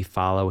definitely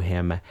follow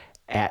him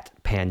at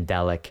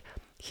Pandelic.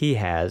 He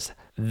has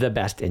the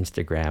best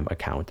Instagram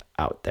account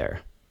out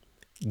there.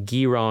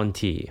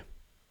 Guarantee.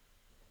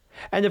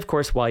 And of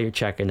course, while you're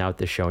checking out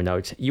the show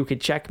notes, you could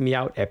check me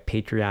out at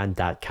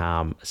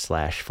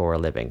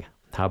patreon.com/foraliving.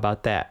 How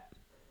about that?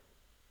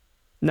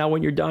 Now,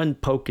 when you're done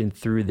poking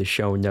through the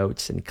show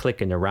notes and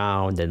clicking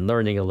around and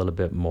learning a little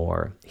bit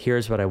more,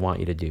 here's what I want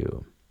you to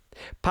do.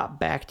 Pop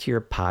back to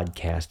your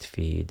podcast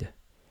feed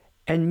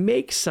and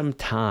make some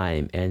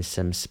time and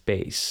some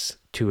space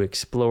to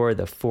explore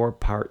the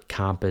 4-part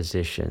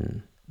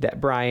composition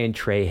that Brian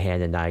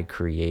Trahan and I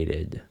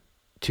created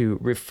to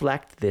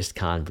reflect this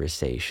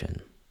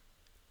conversation.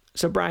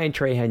 So Brian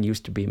Trahan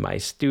used to be my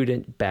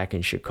student back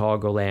in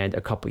Chicagoland.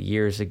 A couple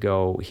years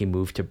ago, he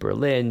moved to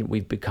Berlin.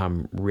 We've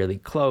become really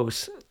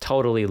close.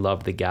 Totally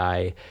love the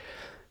guy.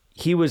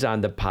 He was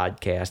on the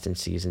podcast in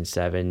season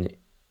 7,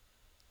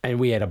 and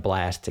we had a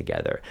blast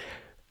together.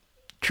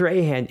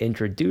 Trahan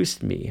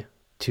introduced me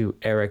to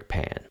Eric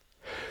Pan.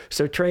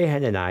 So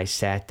Trahan and I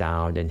sat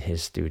down in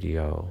his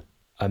studio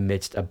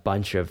amidst a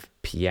bunch of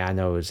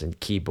pianos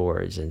and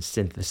keyboards and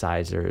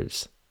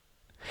synthesizers.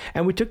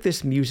 And we took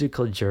this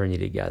musical journey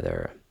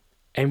together,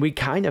 and we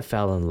kind of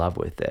fell in love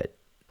with it.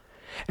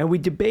 And we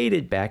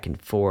debated back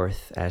and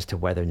forth as to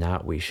whether or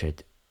not we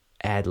should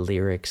add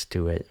lyrics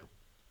to it.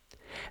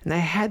 And I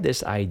had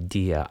this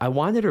idea. I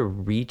wanted to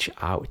reach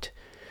out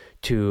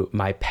to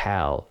my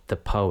pal, the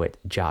poet,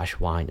 Josh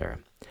Weiner.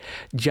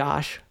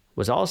 Josh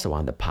was also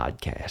on the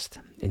podcast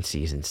in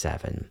season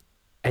 7.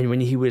 And when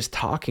he was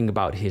talking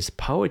about his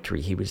poetry,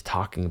 he was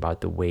talking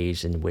about the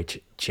ways in which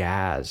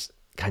jazz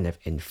kind of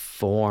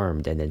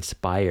informed and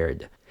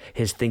inspired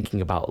his thinking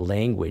about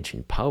language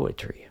and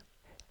poetry.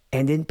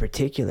 And in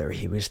particular,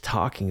 he was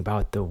talking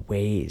about the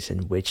ways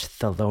in which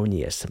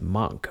Thelonious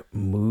Monk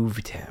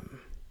moved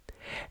him.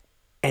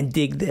 And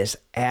dig this,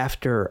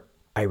 after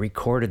I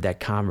recorded that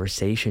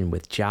conversation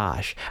with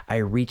Josh, I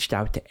reached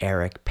out to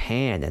Eric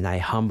Pan and I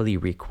humbly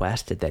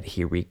requested that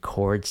he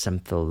record some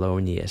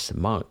Thelonious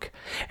Monk.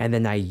 And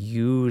then I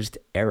used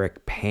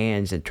Eric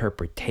Pan's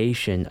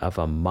interpretation of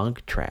a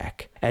Monk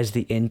track as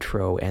the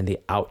intro and the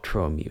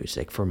outro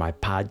music for my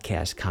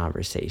podcast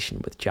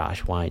conversation with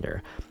Josh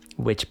Weiner,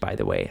 which, by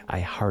the way, I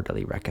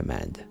heartily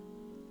recommend.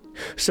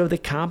 So the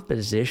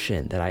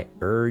composition that I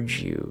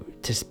urge you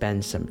to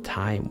spend some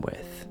time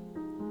with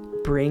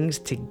brings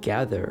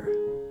together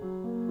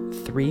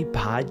 3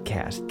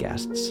 podcast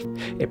guests.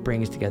 It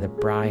brings together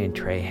Brian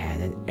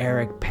Trahan and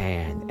Eric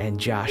Pan and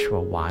Joshua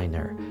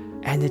Weiner,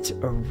 and it's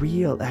a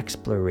real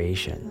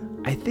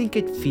exploration. I think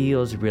it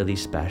feels really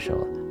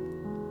special.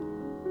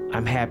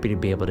 I'm happy to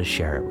be able to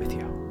share it with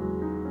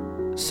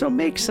you. So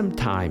make some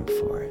time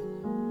for it.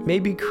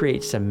 Maybe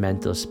create some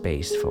mental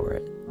space for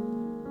it.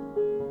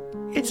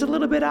 It's a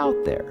little bit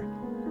out there.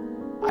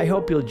 I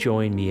hope you'll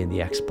join me in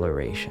the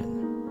exploration.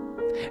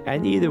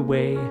 And either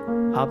way,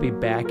 I'll be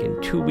back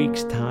in 2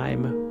 weeks'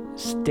 time.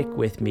 Stick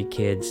with me,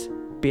 kids.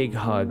 Big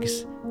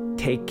hugs.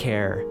 Take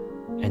care,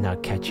 and I'll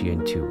catch you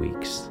in 2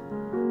 weeks.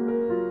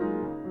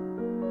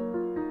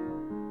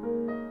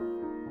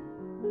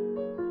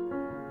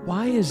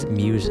 Why is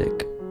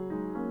music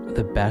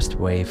the best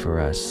way for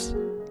us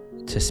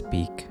to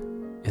speak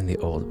in the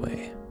old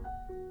way?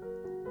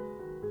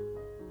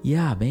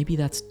 Yeah, maybe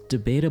that's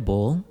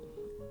debatable.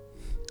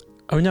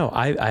 Oh no,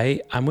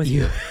 I'm with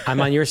you.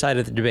 I'm on your side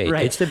of the debate.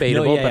 Right. It's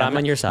debatable, No, yeah, but I'm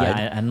on your side.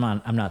 Yeah,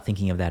 I'm not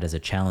thinking of that as a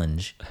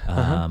challenge.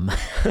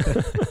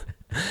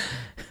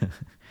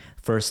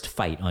 first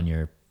fight on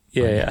your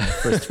Yeah.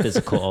 first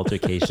physical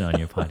altercation on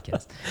your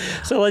podcast.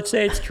 So let's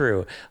say it's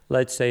true.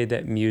 Let's say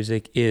that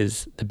music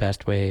is the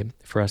best way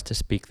for us to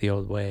speak the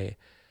old way.